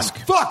Mask...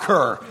 Hold on. Fuck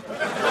her!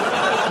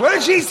 What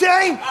did she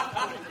say?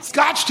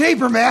 Scotch tape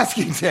or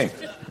masking tape?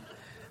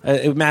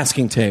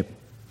 Masking tape.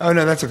 Oh,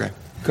 no, that's okay.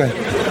 Go ahead.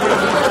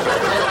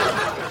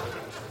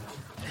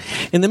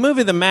 In the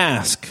movie The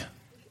Mask...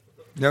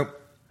 Nope.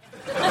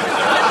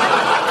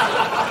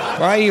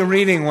 Why are you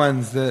reading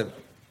ones that...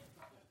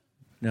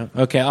 No.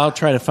 Okay, I'll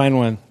try to find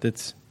one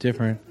that's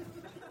different.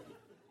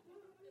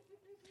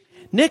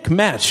 Nick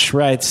Mesh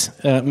writes,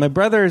 my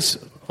brother's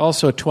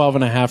also a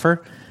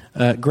 12-and-a-halfer,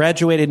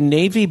 graduated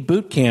Navy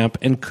boot camp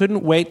and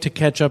couldn't wait to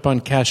catch up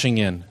on cashing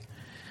in.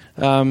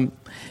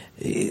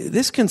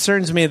 This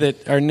concerns me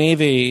that our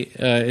Navy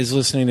is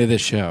listening to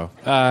this show.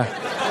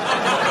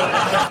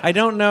 I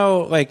don't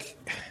know,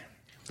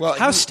 well,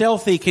 how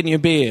stealthy can you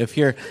be if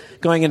you're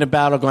going into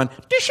battle going,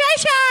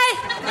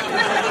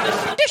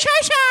 "Dishai-shai!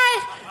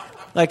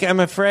 Dishai-shai!" I'm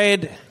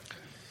afraid...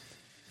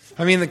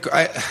 I mean,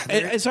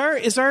 is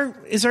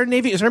our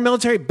Navy, is our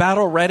military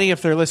battle ready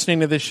if they're listening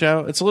to this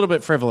show? It's a little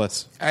bit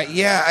frivolous.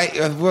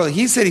 Well,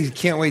 he said he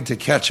can't wait to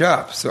catch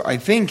up. So I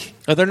think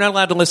they're not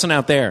allowed to listen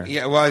out there.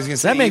 Yeah, well, I was going to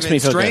say that makes me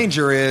feel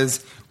stranger good.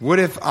 Is what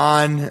if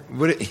on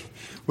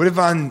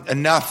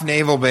enough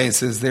naval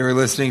bases they were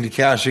listening to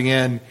cashing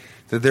in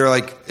that they're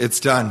like, it's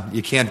done,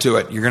 you can't do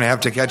it. You're going to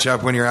have to catch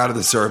up when you're out of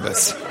the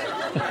service.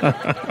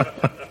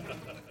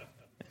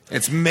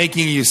 It's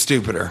making you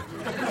stupider.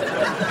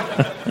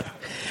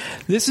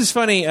 This is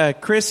funny.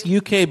 Chris,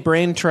 UK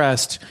Brain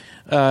Trust,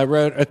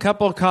 wrote, a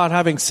couple caught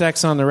having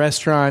sex on the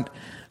restaurant,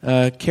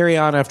 carry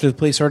on after the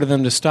police ordered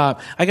them to stop.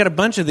 I got a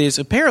bunch of these.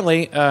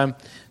 Apparently,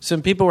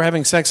 some people were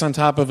having sex on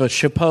top of a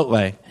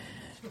Chipotle.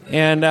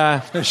 And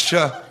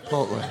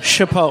Chipotle.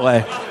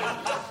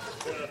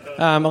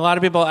 A lot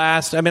of people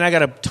asked, I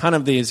got a ton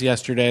of these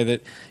yesterday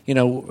that,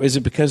 is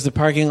it because the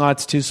parking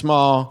lot's too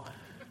small?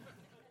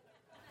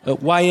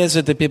 Why is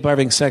it that people are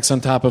having sex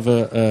on top of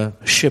a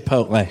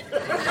chipotle?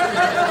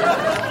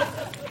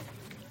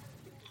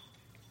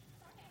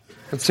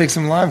 Let's take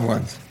some live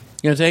ones.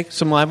 You going to take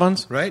some live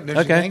ones? Right? Don't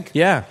you think?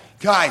 Yeah.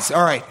 Guys,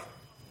 all right.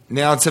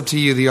 Now it's up to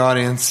you, the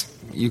audience.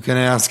 You can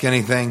ask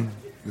anything.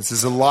 This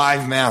is a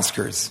live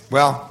Maskers.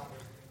 Well,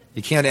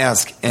 you can't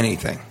ask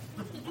anything.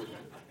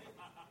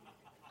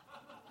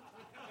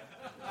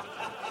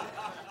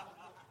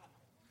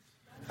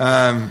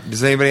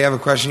 Does anybody have a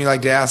question you'd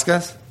like to ask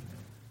us?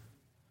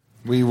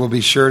 We will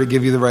be sure to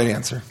give you the right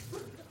answer.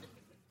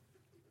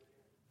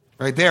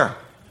 Right there.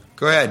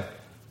 Go ahead.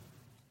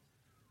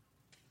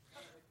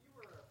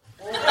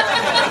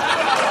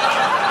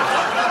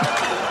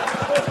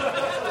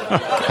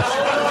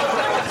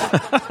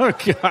 Oh,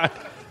 God.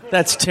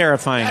 That's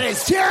terrifying. That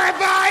is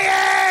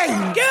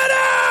terrifying! Get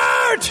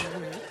out!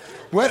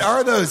 What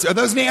are those? Are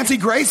those Nancy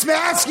Grace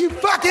masks? You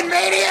fucking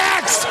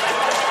maniacs!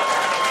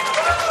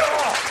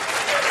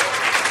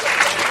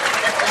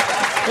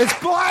 It's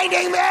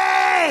blinding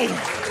me!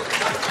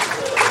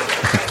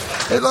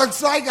 It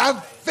looks like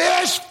a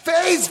fish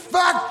face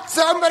fuck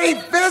somebody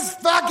fist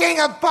fucking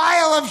a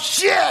pile of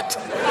shit!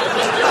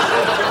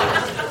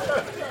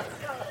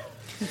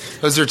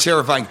 Those are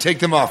terrifying. Take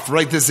them off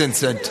right this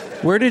instant.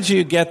 Where did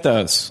you get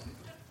those?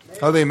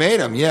 Oh, they made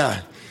them,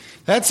 yeah.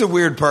 That's a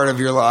weird part of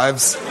your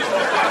lives.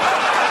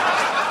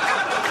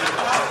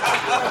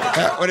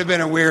 That would have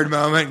been a weird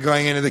moment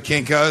going into the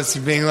Kinko's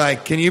and being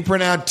like, can you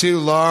print out 2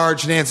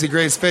 large Nancy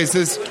Grace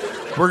faces?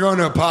 We're going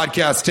to a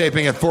podcast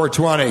taping at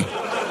 4:20.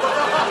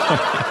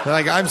 They're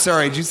like, I'm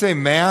sorry, did you say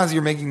masks?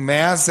 You're making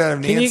masks out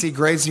of Nancy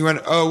Grace? And you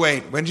went, oh,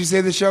 wait, when did you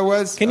say the show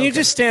was? Can you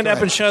just stand up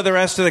and show the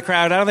rest of the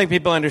crowd? I don't think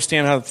people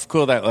understand how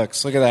cool that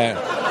looks. Look at that.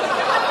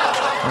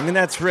 I mean,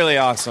 that's really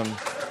awesome.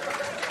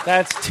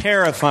 That's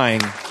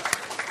terrifying.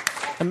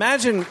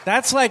 Imagine,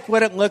 that's like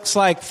what it looks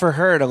like for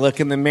her to look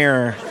in the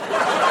mirror.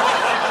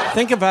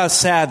 Think of how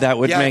sad that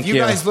would make you. If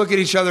you guys look at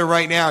each other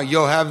right now,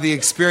 you'll have the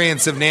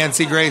experience of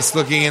Nancy Grace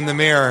looking in the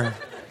mirror.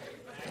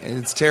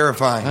 It's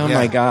terrifying. Oh,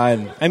 my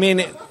God. I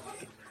mean...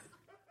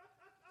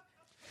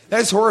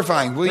 That's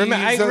horrifying. Will you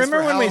use those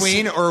for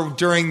Halloween or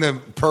during the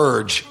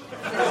purge?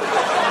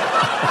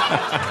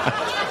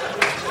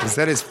 Because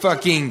that is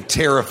fucking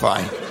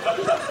terrifying.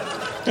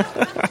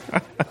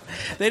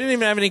 They didn't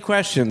even have any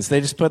questions.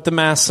 They just put the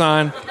masks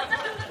on.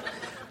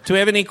 Do we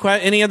have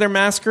any other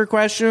masker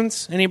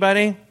questions?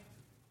 Anybody?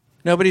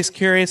 Nobody's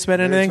curious about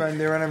anything?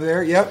 They're right over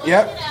there. Yep. What's the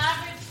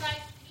average size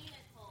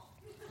penis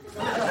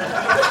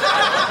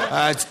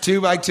hole? It's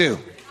 2 by 2.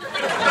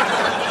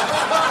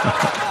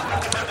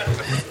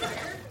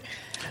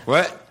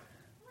 What?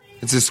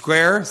 It's a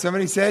square,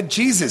 somebody said?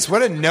 Jesus,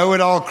 what a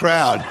know-it-all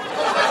crowd.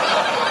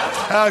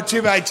 Oh,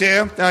 2 by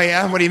 2? Oh,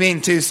 yeah? What do you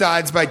mean 2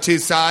 sides by 2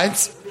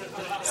 sides?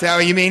 Is that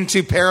what you mean?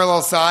 2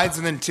 parallel sides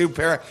and then 2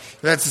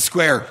 That's a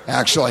square,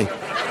 actually.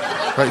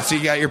 Right, so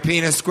you got your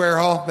penis square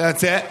hole?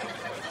 That's it?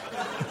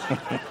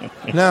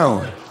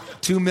 No.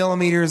 2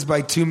 millimeters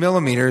by 2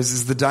 millimeters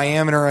is the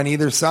diameter on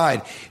either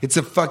side. It's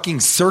a fucking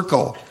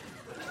circle.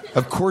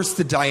 Of course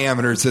the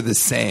diameters are the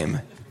same.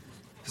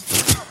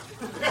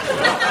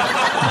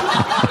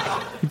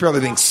 You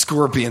probably think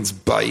scorpions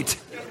bite.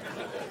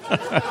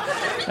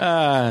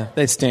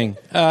 They sting.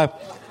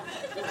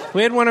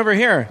 We had one over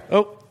here.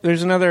 Oh,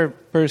 there's another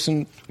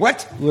person.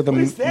 What? With a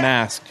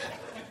mask.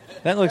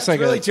 That looks like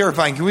really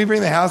terrifying. Can we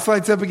bring the house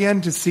lights up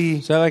again to see?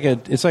 Is that like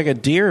it's like a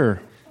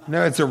deer.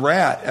 No, it's a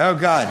rat. Oh,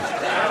 God.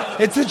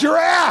 It's a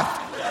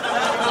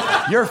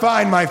giraffe. You're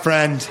fine, my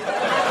friend.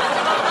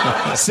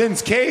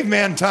 Since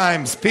caveman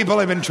times, people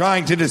have been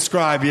trying to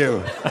describe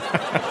you.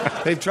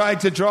 They've tried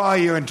to draw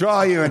you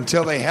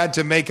until they had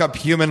to make up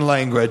human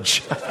language.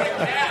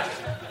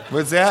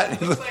 What's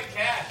that?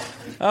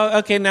 Oh,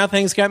 okay, now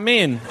things got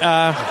mean.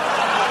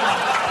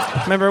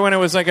 Remember when it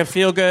was like a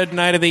feel-good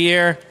night of the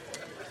year?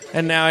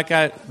 And now it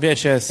got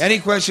vicious. Any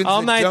questions?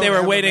 All night they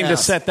were waiting to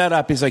set that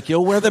up. He's like,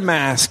 you'll wear the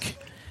mask.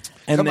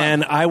 And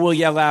then I will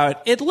yell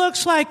out, it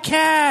looks like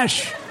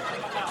cash.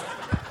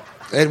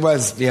 It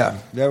was, yeah.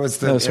 That was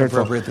the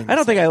appropriate thing. I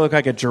don't think I look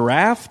like a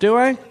giraffe, do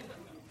I?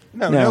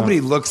 No,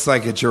 nobody looks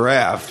like a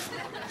giraffe.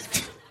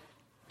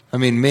 I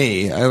mean,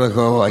 me. I look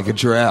like a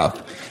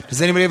giraffe.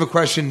 Does anybody have a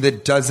question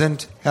that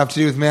doesn't have to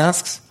do with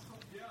masks?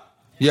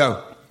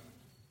 Yo.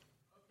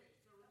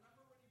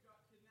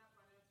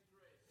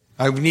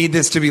 I need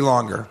this to be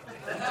longer.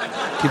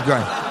 Keep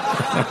going.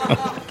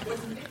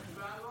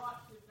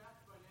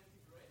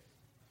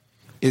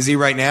 Is he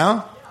right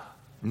now?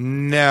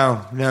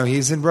 No,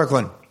 he's in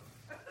Brooklyn.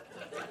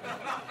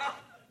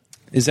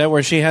 Is that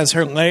where she has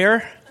her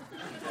lair?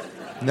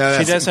 No,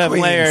 that's she does have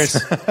Queens. layers.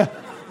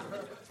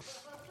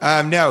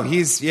 No,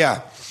 he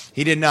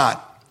did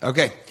not.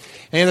 Okay.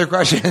 Any other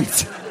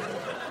questions?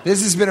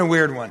 This has been a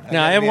weird one.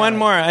 No, I have one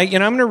more. I'm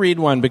going to read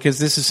one because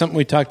this is something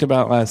we talked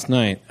about last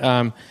night.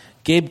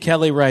 Gabe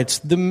Kelly writes,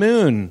 the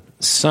moon,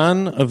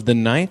 son of the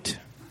night?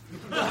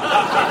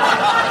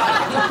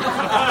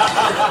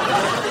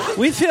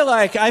 We feel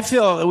like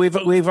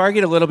we've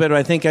argued a little bit. But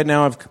I think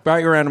now I've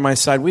brought you around to my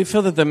side. We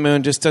feel that the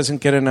moon just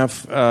doesn't get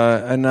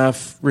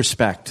enough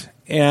respect.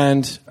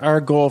 And our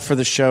goal for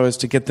the show is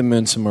to get the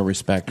moon some more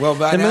respect. Well,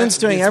 the moon's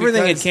doing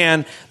everything it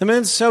can. The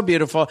moon's so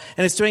beautiful,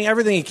 and it's doing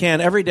everything it can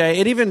every day.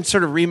 It even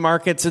sort of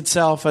remarkets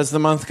itself as the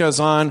month goes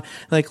on.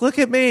 Like, look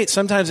at me.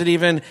 Sometimes it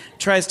even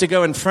tries to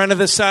go in front of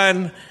the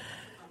sun.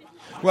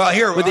 Well,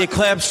 here with the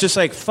eclipse, just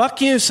like, fuck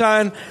you,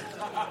 sun.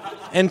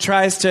 And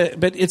tries to,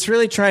 but it's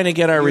really trying to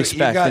get our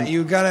respect.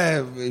 You got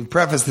to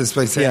preface this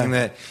by saying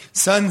that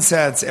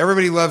sunsets,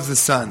 everybody loves the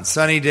sun.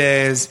 Sunny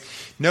days,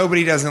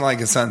 nobody doesn't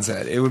like a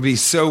sunset. It would be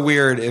so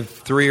weird if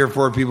 3 or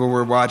 4 people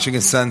were watching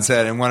a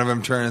sunset and one of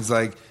them turns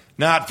like,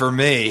 not for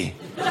me.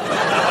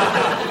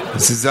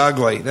 This is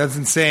ugly. That's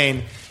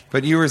insane.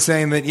 But you were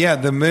saying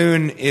that, the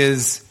moon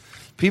is...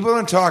 People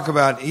don't talk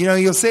about,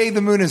 you'll say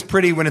the moon is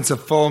pretty when it's a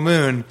full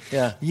moon.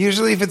 Yeah.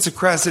 Usually if it's a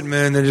crescent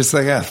moon, they're just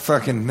like,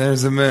 fucking,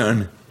 there's the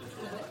moon.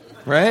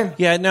 Right?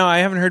 Yeah, no, I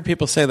haven't heard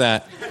people say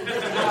that.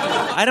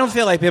 I don't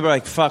feel like people are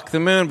like, fuck the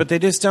moon, but they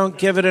just don't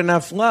give it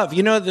enough love.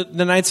 You know,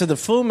 the nights of the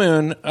full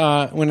moon,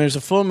 when there's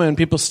a full moon,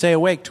 people stay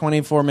awake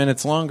 24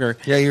 minutes longer.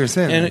 Yeah, you were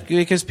saying.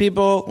 Because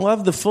people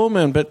love the full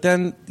moon, but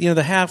then,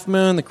 the half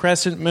moon, the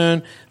crescent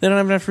moon, they don't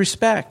have enough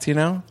respect,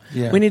 Yeah.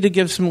 We need to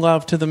give some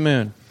love to the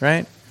moon,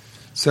 right?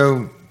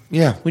 So,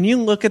 yeah. When you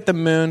look at the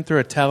moon through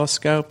a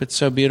telescope, it's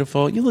so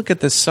beautiful. You look at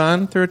the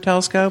sun through a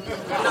telescope,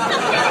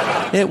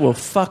 it will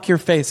fuck your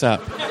face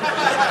up.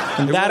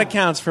 And that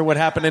accounts for what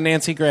happened to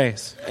Nancy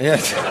Grace.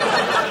 Yes.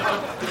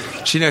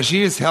 She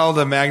just held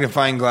a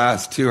magnifying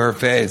glass to her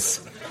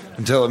face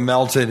until it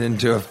melted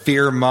into a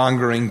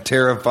fear-mongering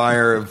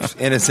terrifier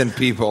of innocent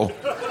people.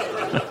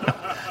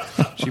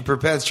 She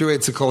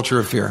perpetuates a culture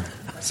of fear.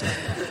 So.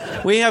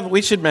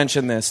 We should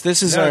mention this.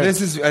 This is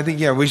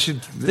we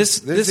should.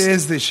 This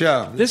is the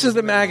show. This is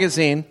the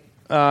magazine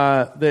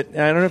that I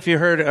don't know if you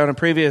heard on a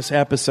previous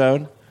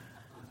episode,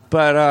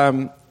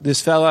 but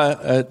this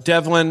fella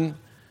Devlin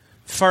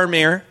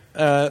Farmier,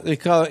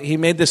 he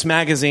made this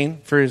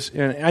magazine for his.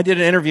 I did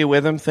an interview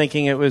with him,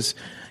 thinking it was,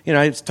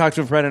 I talked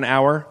to him for about an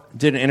hour.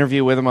 Did an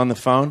interview with him on the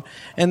phone,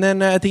 and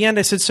then at the end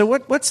I said, "So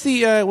what's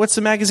the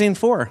magazine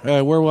for?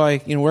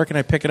 Where can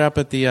I pick it up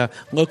at the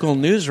local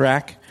news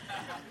rack?"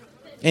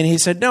 And he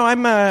said, "No,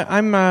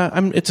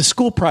 I'm. It's a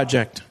school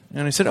project."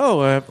 And I said,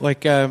 "Oh,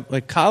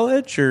 like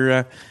college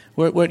or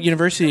what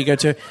university you go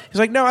to?" He's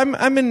like, "No,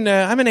 I'm in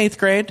 8th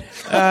grade."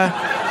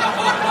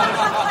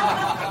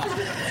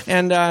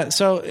 And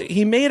so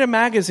he made a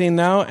magazine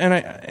though,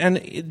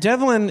 and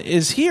Devlin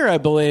is here, I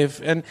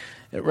believe, and.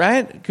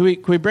 Right? Can we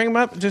bring him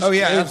up? Absolutely.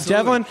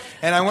 Devlin.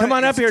 And come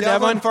on up here,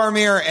 Devlin.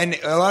 Farmier, and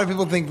a lot of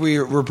people think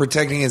we're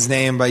protecting his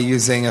name by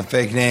using a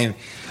fake name.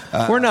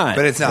 We're not.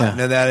 But it's not. Yeah.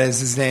 No, that is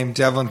his name,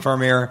 Devlin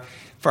Farmier.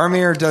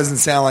 Farmier doesn't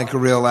sound like a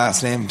real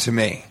last name to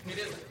me.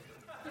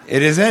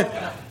 It isn't?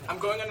 Yeah. I'm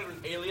going under an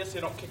alias so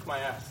you don't kick my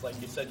ass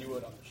like you said you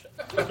would on the show.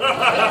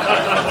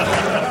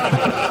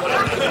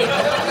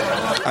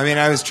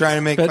 I was trying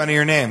to make fun of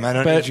your name. I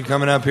don't need you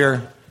coming up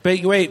here.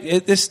 But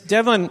wait, this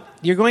Devlin,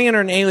 you're going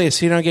under an alias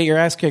so you don't get your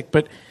ass kicked,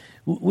 but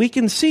we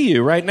can see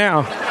you right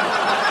now.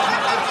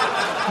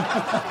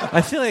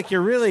 I feel like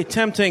you're really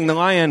tempting the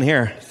lion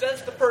here.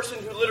 Says the person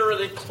who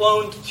literally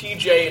cloned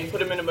TJ and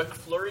put him in a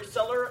McFlurry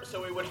cellar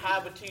so we would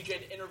have a TJ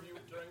to interview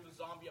during the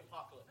zombie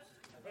apocalypse.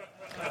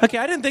 Okay,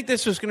 I didn't think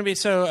this was going to be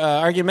so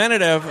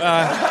argumentative.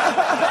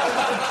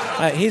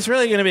 He's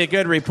really going to be a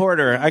good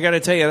reporter. I got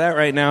to tell you that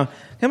right now.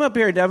 Come up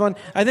here, Devlin.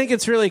 I think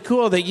it's really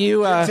cool that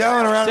you...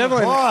 Devlin, a round of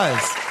applause.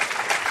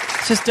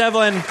 It's just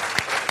Devlin.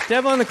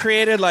 Devlin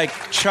created,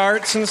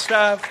 charts and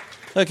stuff.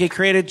 Look, he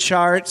created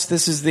charts.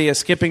 This is the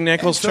Skipping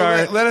Nichols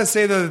chart. Let us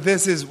say, though, that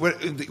this is...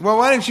 Well,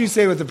 why don't you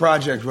say what the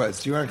project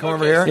was? Do you want to come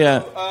over here?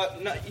 Yeah.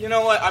 No, you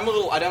know what?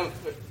 I don't...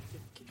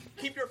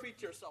 Keep your feet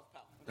to yourself,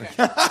 pal.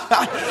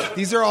 Okay.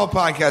 These are all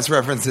podcast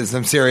references.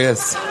 I'm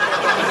serious.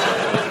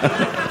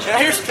 Now,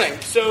 here's the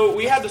thing. So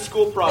we had the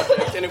school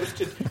project, and it was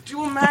to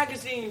do a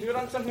magazine, do it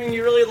on something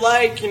you really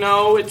like,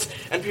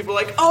 and people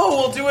are like, oh,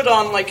 we'll do it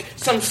on,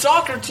 some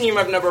soccer team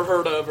I've never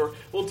heard of, or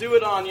we'll do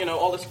it on,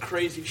 all this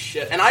crazy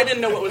shit. And I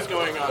didn't know what was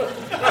going on.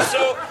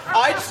 So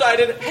I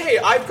decided, hey,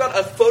 I've got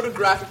a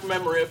photographic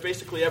memory of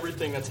basically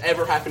everything that's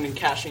ever happened in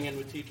Cashing In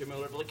with TJ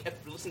Miller. I've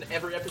listened to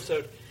every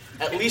episode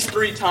at least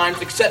 3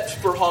 times, except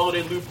for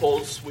Holiday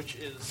Loopholes, which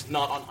is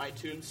not on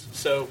iTunes.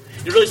 So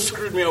you really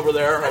screwed me over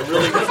there. I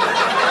really...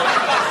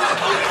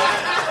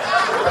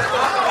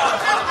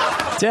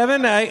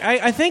 Devin,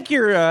 I think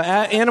your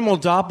animal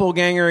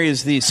doppelganger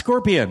is the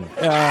scorpion. You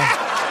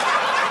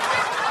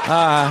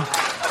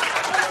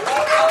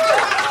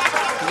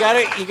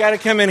got to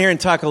come in here and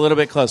talk a little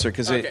bit closer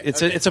because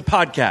it's a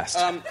podcast.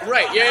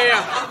 Right?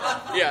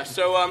 Yeah.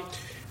 So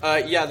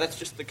that's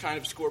just the kind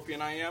of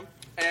scorpion I am.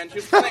 And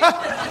here's the thing.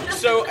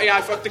 So,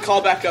 I fucked the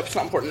call back up. It's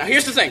not important. Now,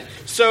 here's the thing.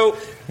 So,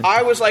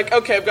 I was like,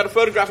 okay, I've got a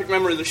photographic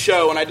memory of the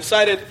show, and I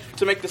decided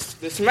to make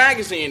this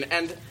magazine,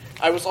 and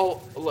I was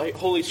all like,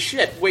 holy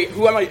shit, wait,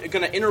 who am I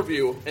going to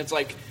interview? And it's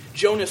like,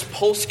 Jonas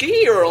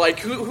Polsky, or like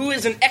who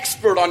is an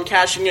expert on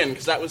cashing in?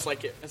 Because that was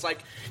like it. It's like,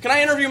 can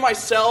I interview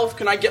myself?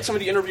 Can I get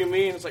somebody to interview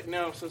me? And it's like,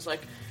 no. So it's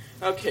like,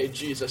 okay,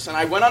 Jesus. And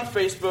I went on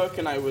Facebook,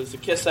 and I was a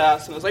kiss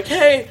ass, and I was like,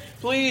 hey,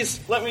 please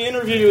let me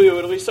interview you.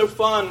 It'll be so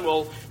fun.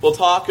 We'll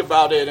talk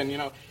about it.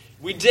 And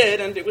we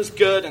did, and it was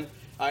good. And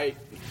I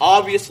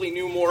obviously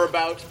knew more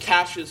about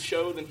Cash's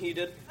show than he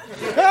did.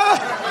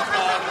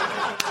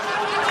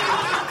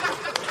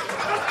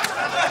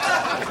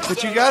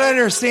 But you got to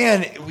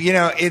understand,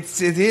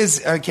 it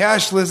is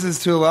Cash listens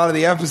to a lot of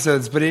the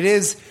episodes, but it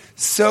is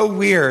so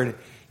weird.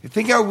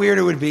 Think how weird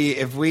it would be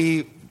if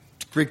we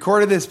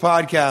recorded this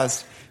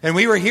podcast and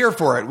we were here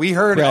for it. We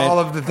heard all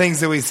of the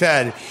things that we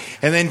said,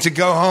 and then to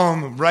go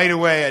home right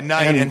away at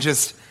night and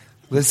just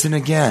listen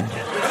again.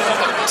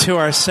 To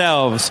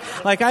ourselves.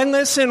 Like, I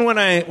listen when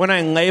I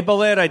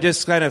label it, I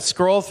just kind of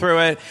scroll through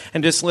it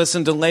and just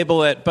listen to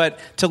label it. But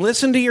to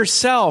listen to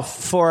yourself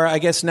for, I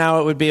guess now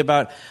it would be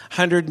about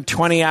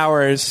 120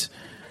 hours.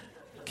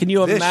 Can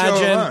you imagine? This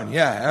show alone.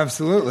 Yeah,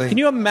 absolutely. Can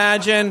you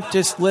imagine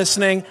just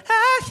listening?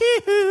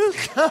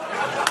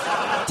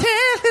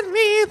 Telling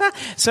me that.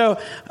 So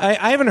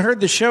I haven't heard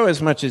the show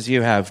as much as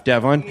you have,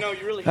 Devlin. No,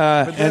 you really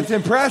haven't. But that's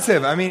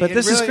impressive. I mean, but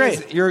this really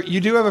is great. You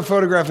do have a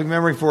photographic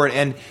memory for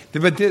it,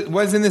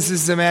 wasn't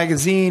this a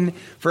magazine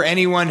for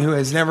anyone who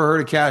has never heard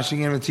of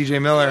Cashing In with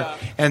TJ Miller? Yeah.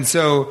 And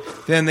so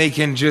then they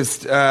can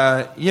just,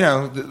 like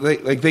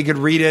they could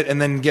read it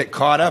and then get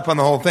caught up on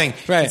the whole thing.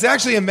 Right. It's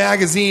actually a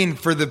magazine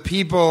for the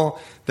people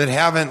that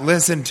haven't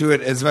listened to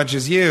it as much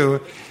as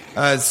you.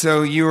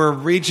 So you were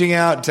reaching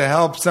out to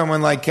help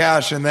someone like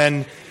Cash, and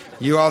then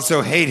you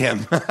also hate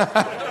him. No,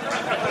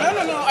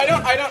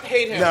 I don't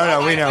hate him.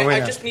 No, we know. I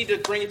just need to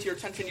bring it to your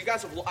attention. You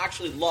guys have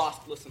actually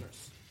lost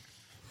listeners.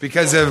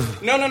 Because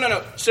of...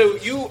 No. So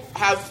you've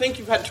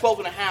had 12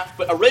 and a half,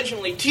 but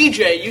originally,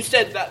 TJ, you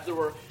said that there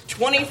were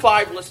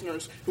 25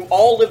 listeners who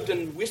all lived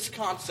in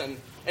Wisconsin,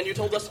 and you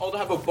told us all to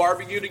have a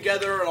barbecue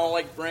together and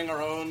all, bring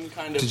our own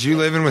kind of... Did you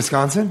live in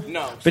Wisconsin?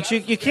 No. But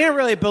you can't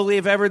really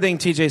believe everything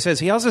TJ says.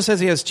 He also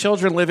says he has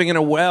children living in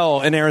a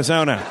well in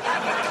Arizona.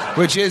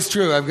 Which is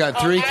true. I've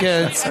got 3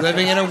 kids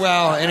living in a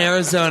well in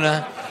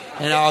Arizona,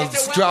 and I'll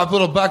drop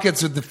little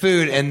buckets with the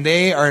food, and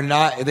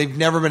they've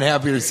never been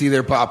happier to see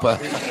their papa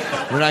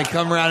when I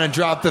come around and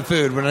drop the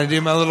food, when I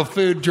do my little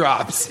food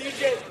drops.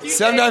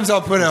 Sometimes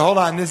I'll put it, hold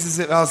on, this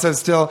is also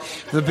still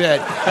the bit.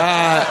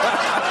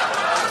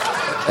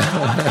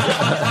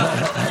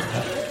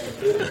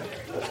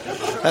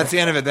 That's the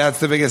end of it. That's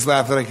the biggest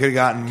laugh that I could have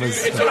gotten.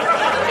 It's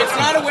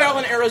not a well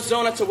in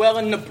Arizona, it's a well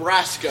in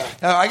Nebraska.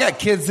 Oh, I got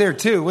kids there,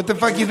 too. What the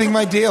fuck do you think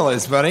my deal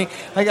is, buddy?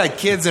 I got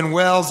kids in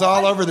wells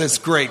all over this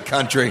great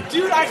country.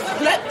 Dude,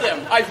 I've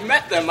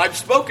met them. I've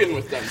spoken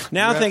with them.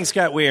 Now things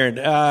got weird.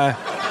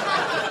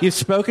 You've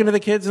spoken to the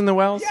kids in the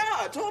wells?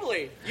 Yeah,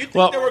 totally. You'd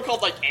think they were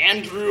called,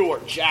 Andrew or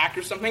Jack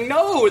or something.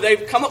 No,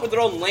 they've come up with their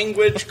own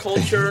language,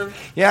 culture.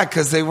 Yeah,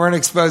 because they weren't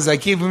exposed. I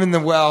keep them in the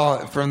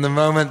well from the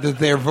moment that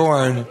they're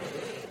born.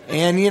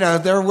 And,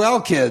 they're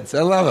well kids.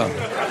 I love them.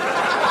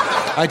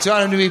 I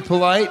taught them to be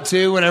polite,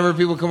 too, whenever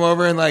people come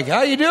over and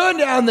how you doing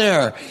down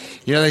there?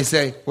 They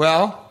say,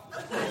 well.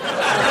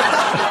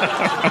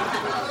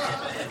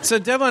 So,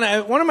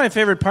 Devlin, one of my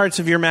favorite parts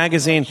of your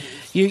magazine,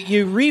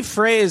 you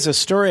rephrase a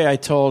story I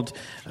told.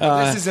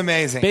 This is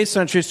amazing. Based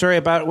on a true story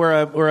about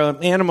where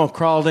an animal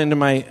crawled into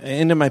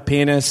my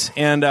penis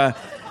and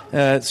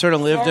sort of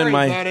lived in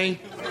my...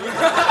 buddy.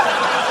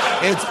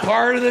 It's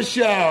part of the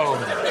show.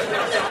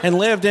 And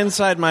lived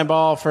inside my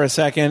ball for a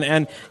second,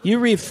 and you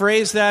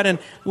rephrased that. And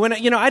when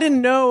I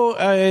didn't know,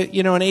 an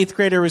 8th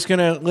grader was going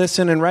to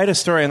listen and write a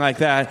story like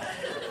that.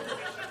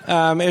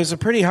 It was a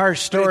pretty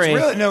harsh story.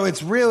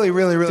 It's really,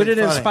 really, really. Did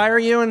it funny. Inspire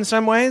you in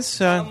some ways?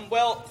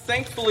 Well,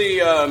 thankfully,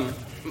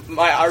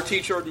 our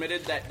teacher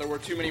admitted that there were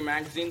too many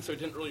magazines, so he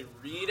didn't really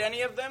read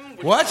any of them.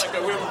 What?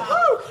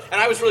 And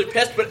I was really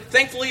pissed, but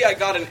thankfully, I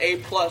got an A+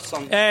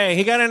 on. Hey,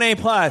 he got an A+.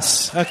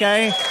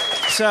 Okay,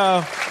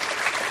 so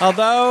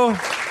although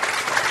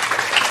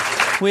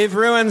we've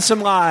ruined some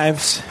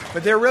lives.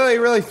 But they're really,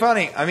 really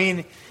funny. I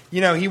mean,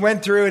 he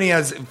went through and he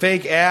has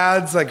fake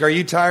ads are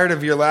you tired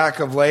of your lack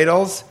of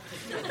ladles?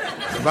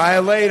 Buy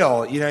a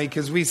ladle,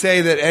 because we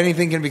say that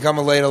anything can become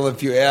a ladle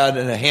if you add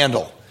a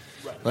handle.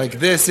 Right.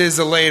 This is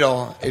a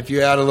ladle if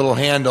you add a little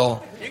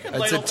handle.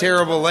 It's a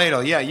terrible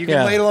ladle. Yeah, you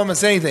can ladle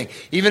almost anything,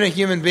 even a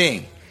human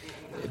being.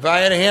 If I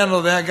had a handle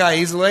to that guy,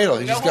 he's a ladle.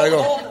 You just got to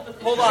go...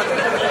 Hold on,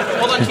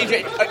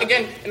 TJ.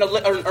 Again, in an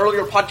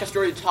earlier podcast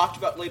story, you talked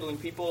about ladling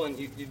people, and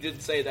you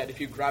did say that if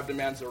you grabbed a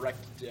man's erect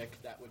dick,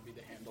 that would be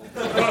the handle.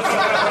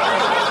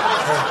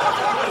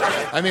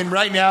 I mean,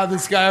 right now,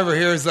 this guy over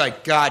here is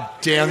like, God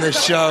damn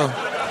this show.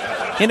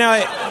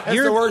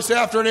 It's the worst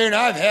afternoon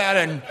I've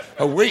had in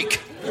a week.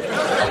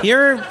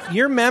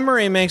 Your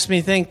memory makes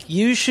me think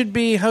you should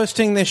be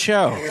hosting this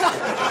show.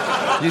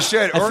 You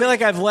should. I feel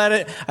like I've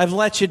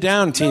let you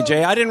down,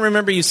 TJ. I didn't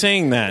remember you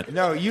saying that.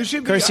 No, you should.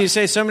 Of course, you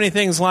say so many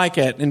things like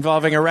it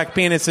involving erect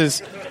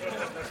penises.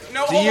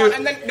 No, hold on.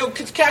 And then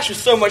because Cash was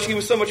so much,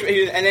 and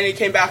then he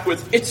came back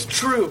with, "It's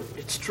true.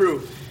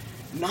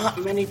 not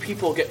many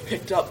people get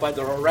picked up by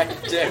their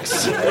erect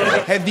dicks.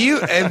 Have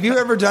you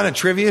ever done a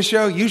trivia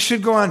show? You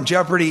should go on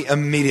Jeopardy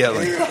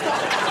immediately.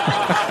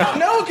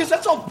 No, because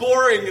that's all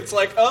boring. It's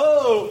like,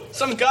 oh,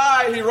 some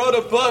guy, he wrote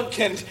a book,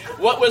 and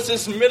what was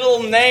his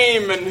middle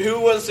name, and who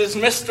was his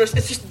mistress?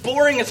 It's just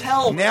boring as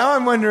hell. Now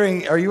I'm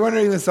wondering, are you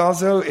wondering this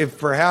also, if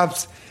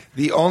perhaps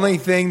the only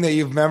thing that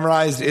you've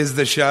memorized is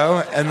the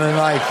show, and then,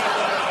 like,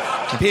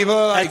 people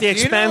are like... At the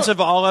expense of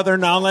all other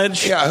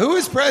knowledge? Yeah, who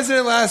was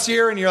president last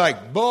year? And you're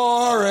like,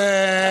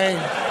 boring.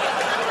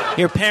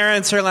 Your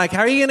parents are like,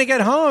 how are you going to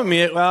get home?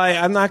 Well,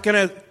 I'm not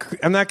going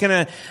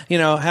to,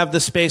 have the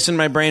space in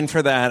my brain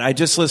for that. I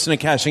just listen to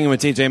Cashing In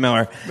with TJ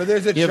Miller. But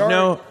there's a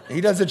chart.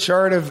 He does a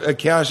chart of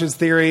Cash's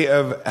theory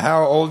of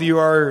how old you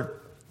are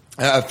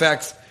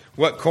affects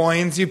what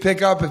coins you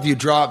pick up if you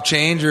drop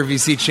change or if you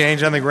see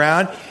change on the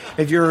ground.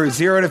 If you're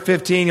 0 to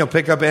 15, you'll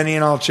pick up any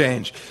and all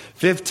change.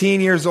 15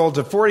 years old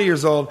to 40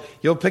 years old,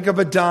 you'll pick up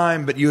a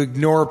dime, but you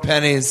ignore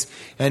pennies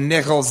and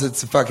nickels.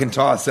 It's a fucking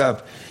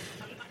toss-up.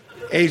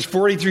 Age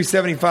 40 through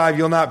 75,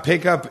 you'll not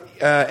pick up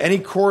any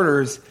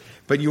quarters,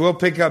 but you will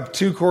pick up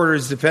 2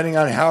 quarters depending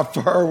on how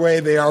far away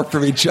they are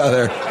from each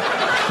other.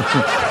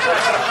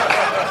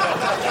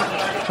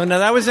 Well, now,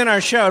 that was in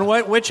our show. And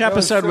which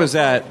episode was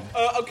that?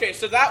 Okay,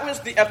 so that was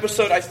the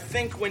episode, I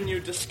think, when you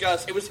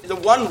discussed... It was the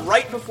one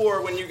right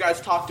before when you guys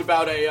talked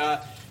about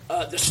the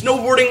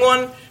snowboarding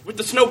one with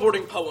the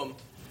snowboarding poem.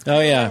 Oh,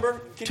 yeah.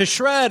 To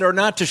shred or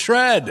not to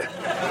shred?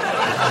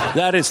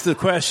 That is the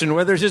question.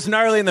 Whether it's just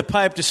gnarly in the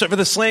pipe to suffer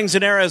the slings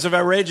and arrows of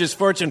outrageous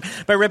fortune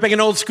by ripping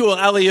an old-school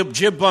alley-oop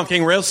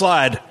jib-bunking rail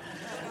slide.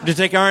 To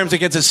take arms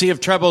against a sea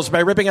of troubles by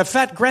ripping a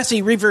fat,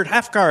 grassy, revert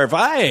half-carve.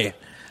 Aye,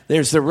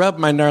 there's the rub,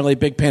 my gnarly,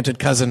 big-panted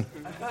cousin.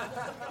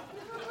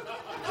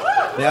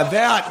 Now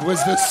that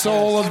was the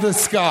soul of the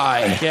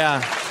sky.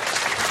 Yeah.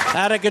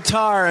 Add a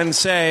guitar and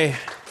say,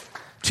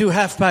 2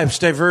 half-pipes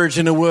diverge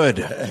in a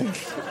wood.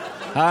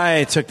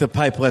 I took the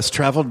pipe less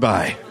traveled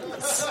by.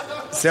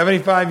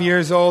 75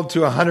 years old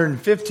to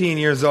 115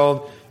 years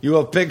old, you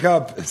will pick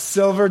up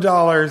silver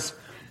dollars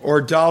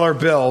or dollar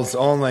bills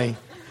only.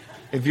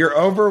 If you're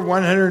over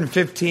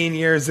 115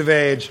 years of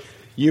age,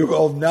 you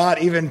will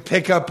not even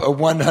pick up a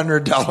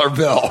 $100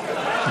 bill.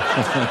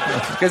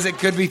 Because it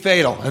could be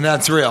fatal, and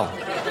that's real.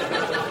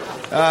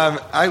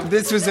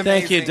 This was amazing.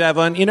 Thank you,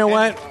 Devlin. You know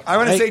what? I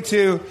want to say,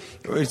 too...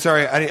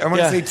 Sorry, I want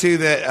to say, too,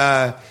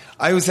 that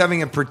I was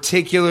having a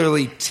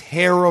particularly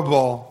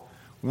terrible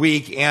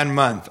week and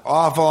month.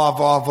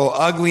 Awful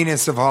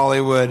ugliness of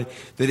Hollywood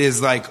that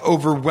is, like,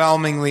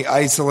 overwhelmingly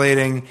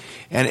isolating.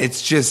 And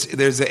it's just...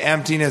 There's an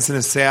emptiness and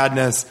a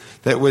sadness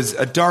that was...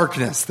 A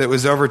darkness that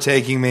was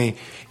overtaking me.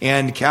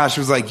 And Cash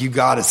was like, you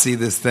got to see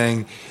this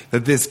thing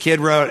that this kid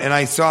wrote. And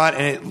I saw it,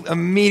 and it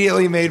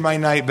immediately made my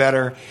night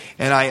better.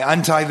 And I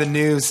untied the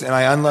noose, and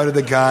I unloaded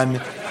the gun.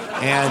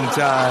 And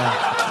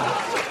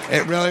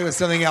it really was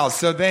something else.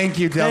 So thank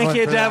you, Devlin. Thank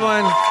you,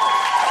 Devlin.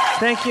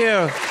 Thank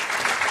you.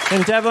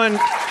 And Devlin,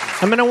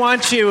 I'm going to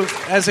want you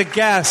as a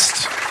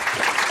guest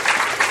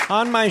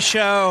on my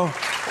show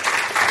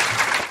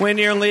when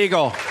you're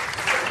legal,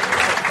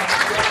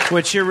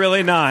 which you're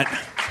really not.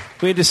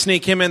 We had to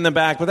sneak him in the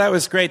back, but that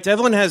was great.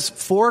 Devlin has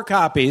 4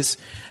 copies,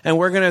 and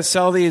we're going to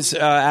sell these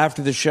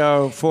after the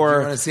show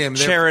for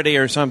charity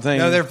or something.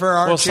 No, they're for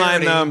our we'll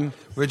charity, sign them.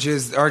 Which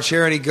is our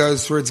charity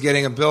goes towards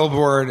getting a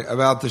billboard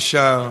about the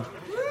show.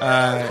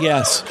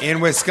 Yes.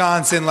 In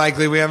Wisconsin,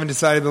 likely. We haven't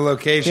decided the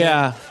location.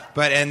 Yeah.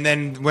 And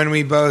then when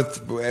we've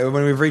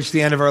reached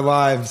the end of our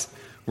lives,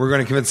 we're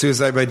going to commit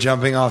suicide by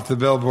jumping off the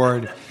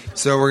billboard.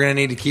 So we're going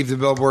to need to keep the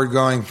billboard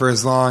going for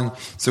as long.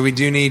 So we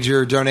do need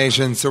your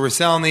donations. So we're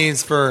selling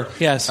these for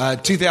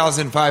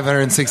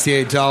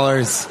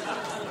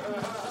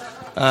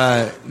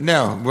 $2,568.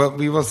 No,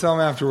 we will sell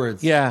them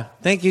afterwards. Yeah.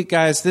 Thank you,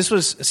 guys. This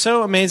was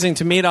so amazing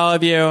to meet all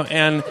of you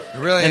and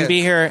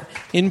be here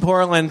in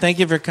Portland. Thank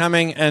you for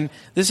coming. And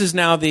this is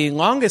now the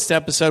longest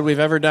episode we've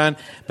ever done,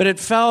 but it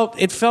felt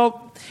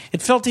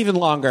even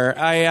longer.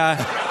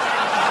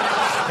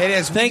 It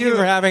is. Thank you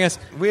for having us.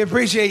 We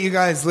appreciate you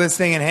guys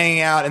listening and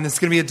hanging out, and this is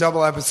going to be a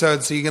double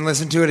episode, so you can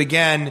listen to it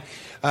again.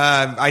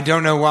 I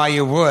don't know why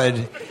you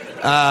would,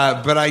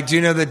 but I do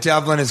know that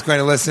Devlin is going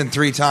to listen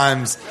 3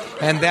 times,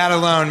 and that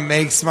alone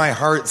makes my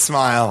heart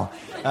smile.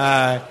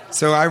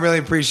 So I really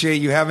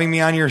appreciate you having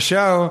me on your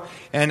show,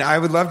 and I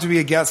would love to be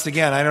a guest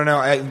again. I don't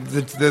know.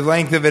 The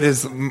length of it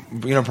is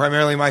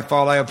primarily my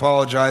fault. I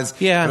apologize.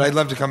 Yeah. But I'd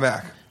love to come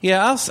back.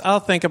 Yeah,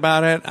 I'll think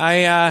about it.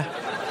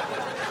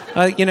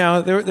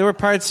 There were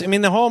parts. I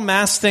mean, the whole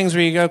mask things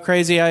where you go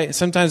crazy.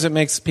 Sometimes it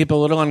makes people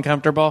a little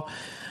uncomfortable.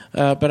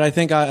 But I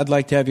think I'd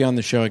like to have you on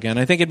the show again.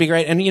 I think it'd be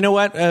great. And you know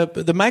what?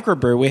 The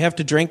microbrew. We have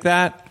to drink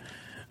that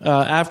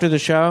after the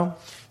show.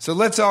 So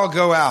let's all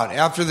go out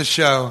after the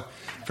show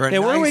for a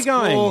where are we nice,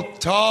 going? cool,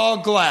 tall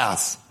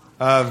glass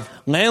of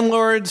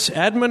landlord's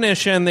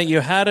admonition that you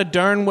had a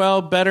darn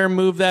well better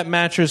move that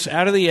mattress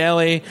out of the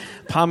alley.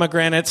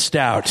 Pomegranate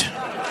stout.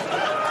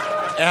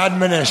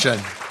 Admonition.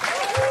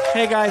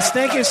 Hey, guys,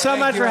 thank you so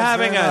much for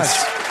having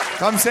us.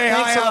 Come say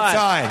Thanks hi a lot.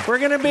 outside. We're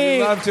going to be...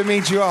 We'd love to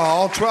meet you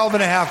all 12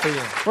 and a half of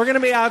you. We're going to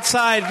be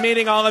outside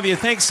meeting all of you.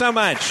 Thanks so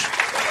much.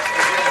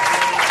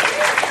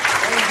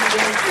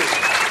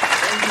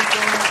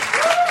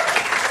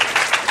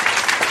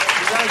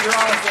 You're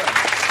awesome.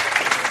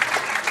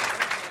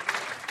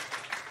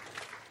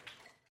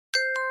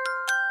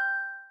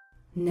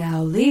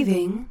 Now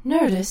leaving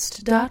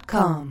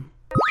Nerdist.com.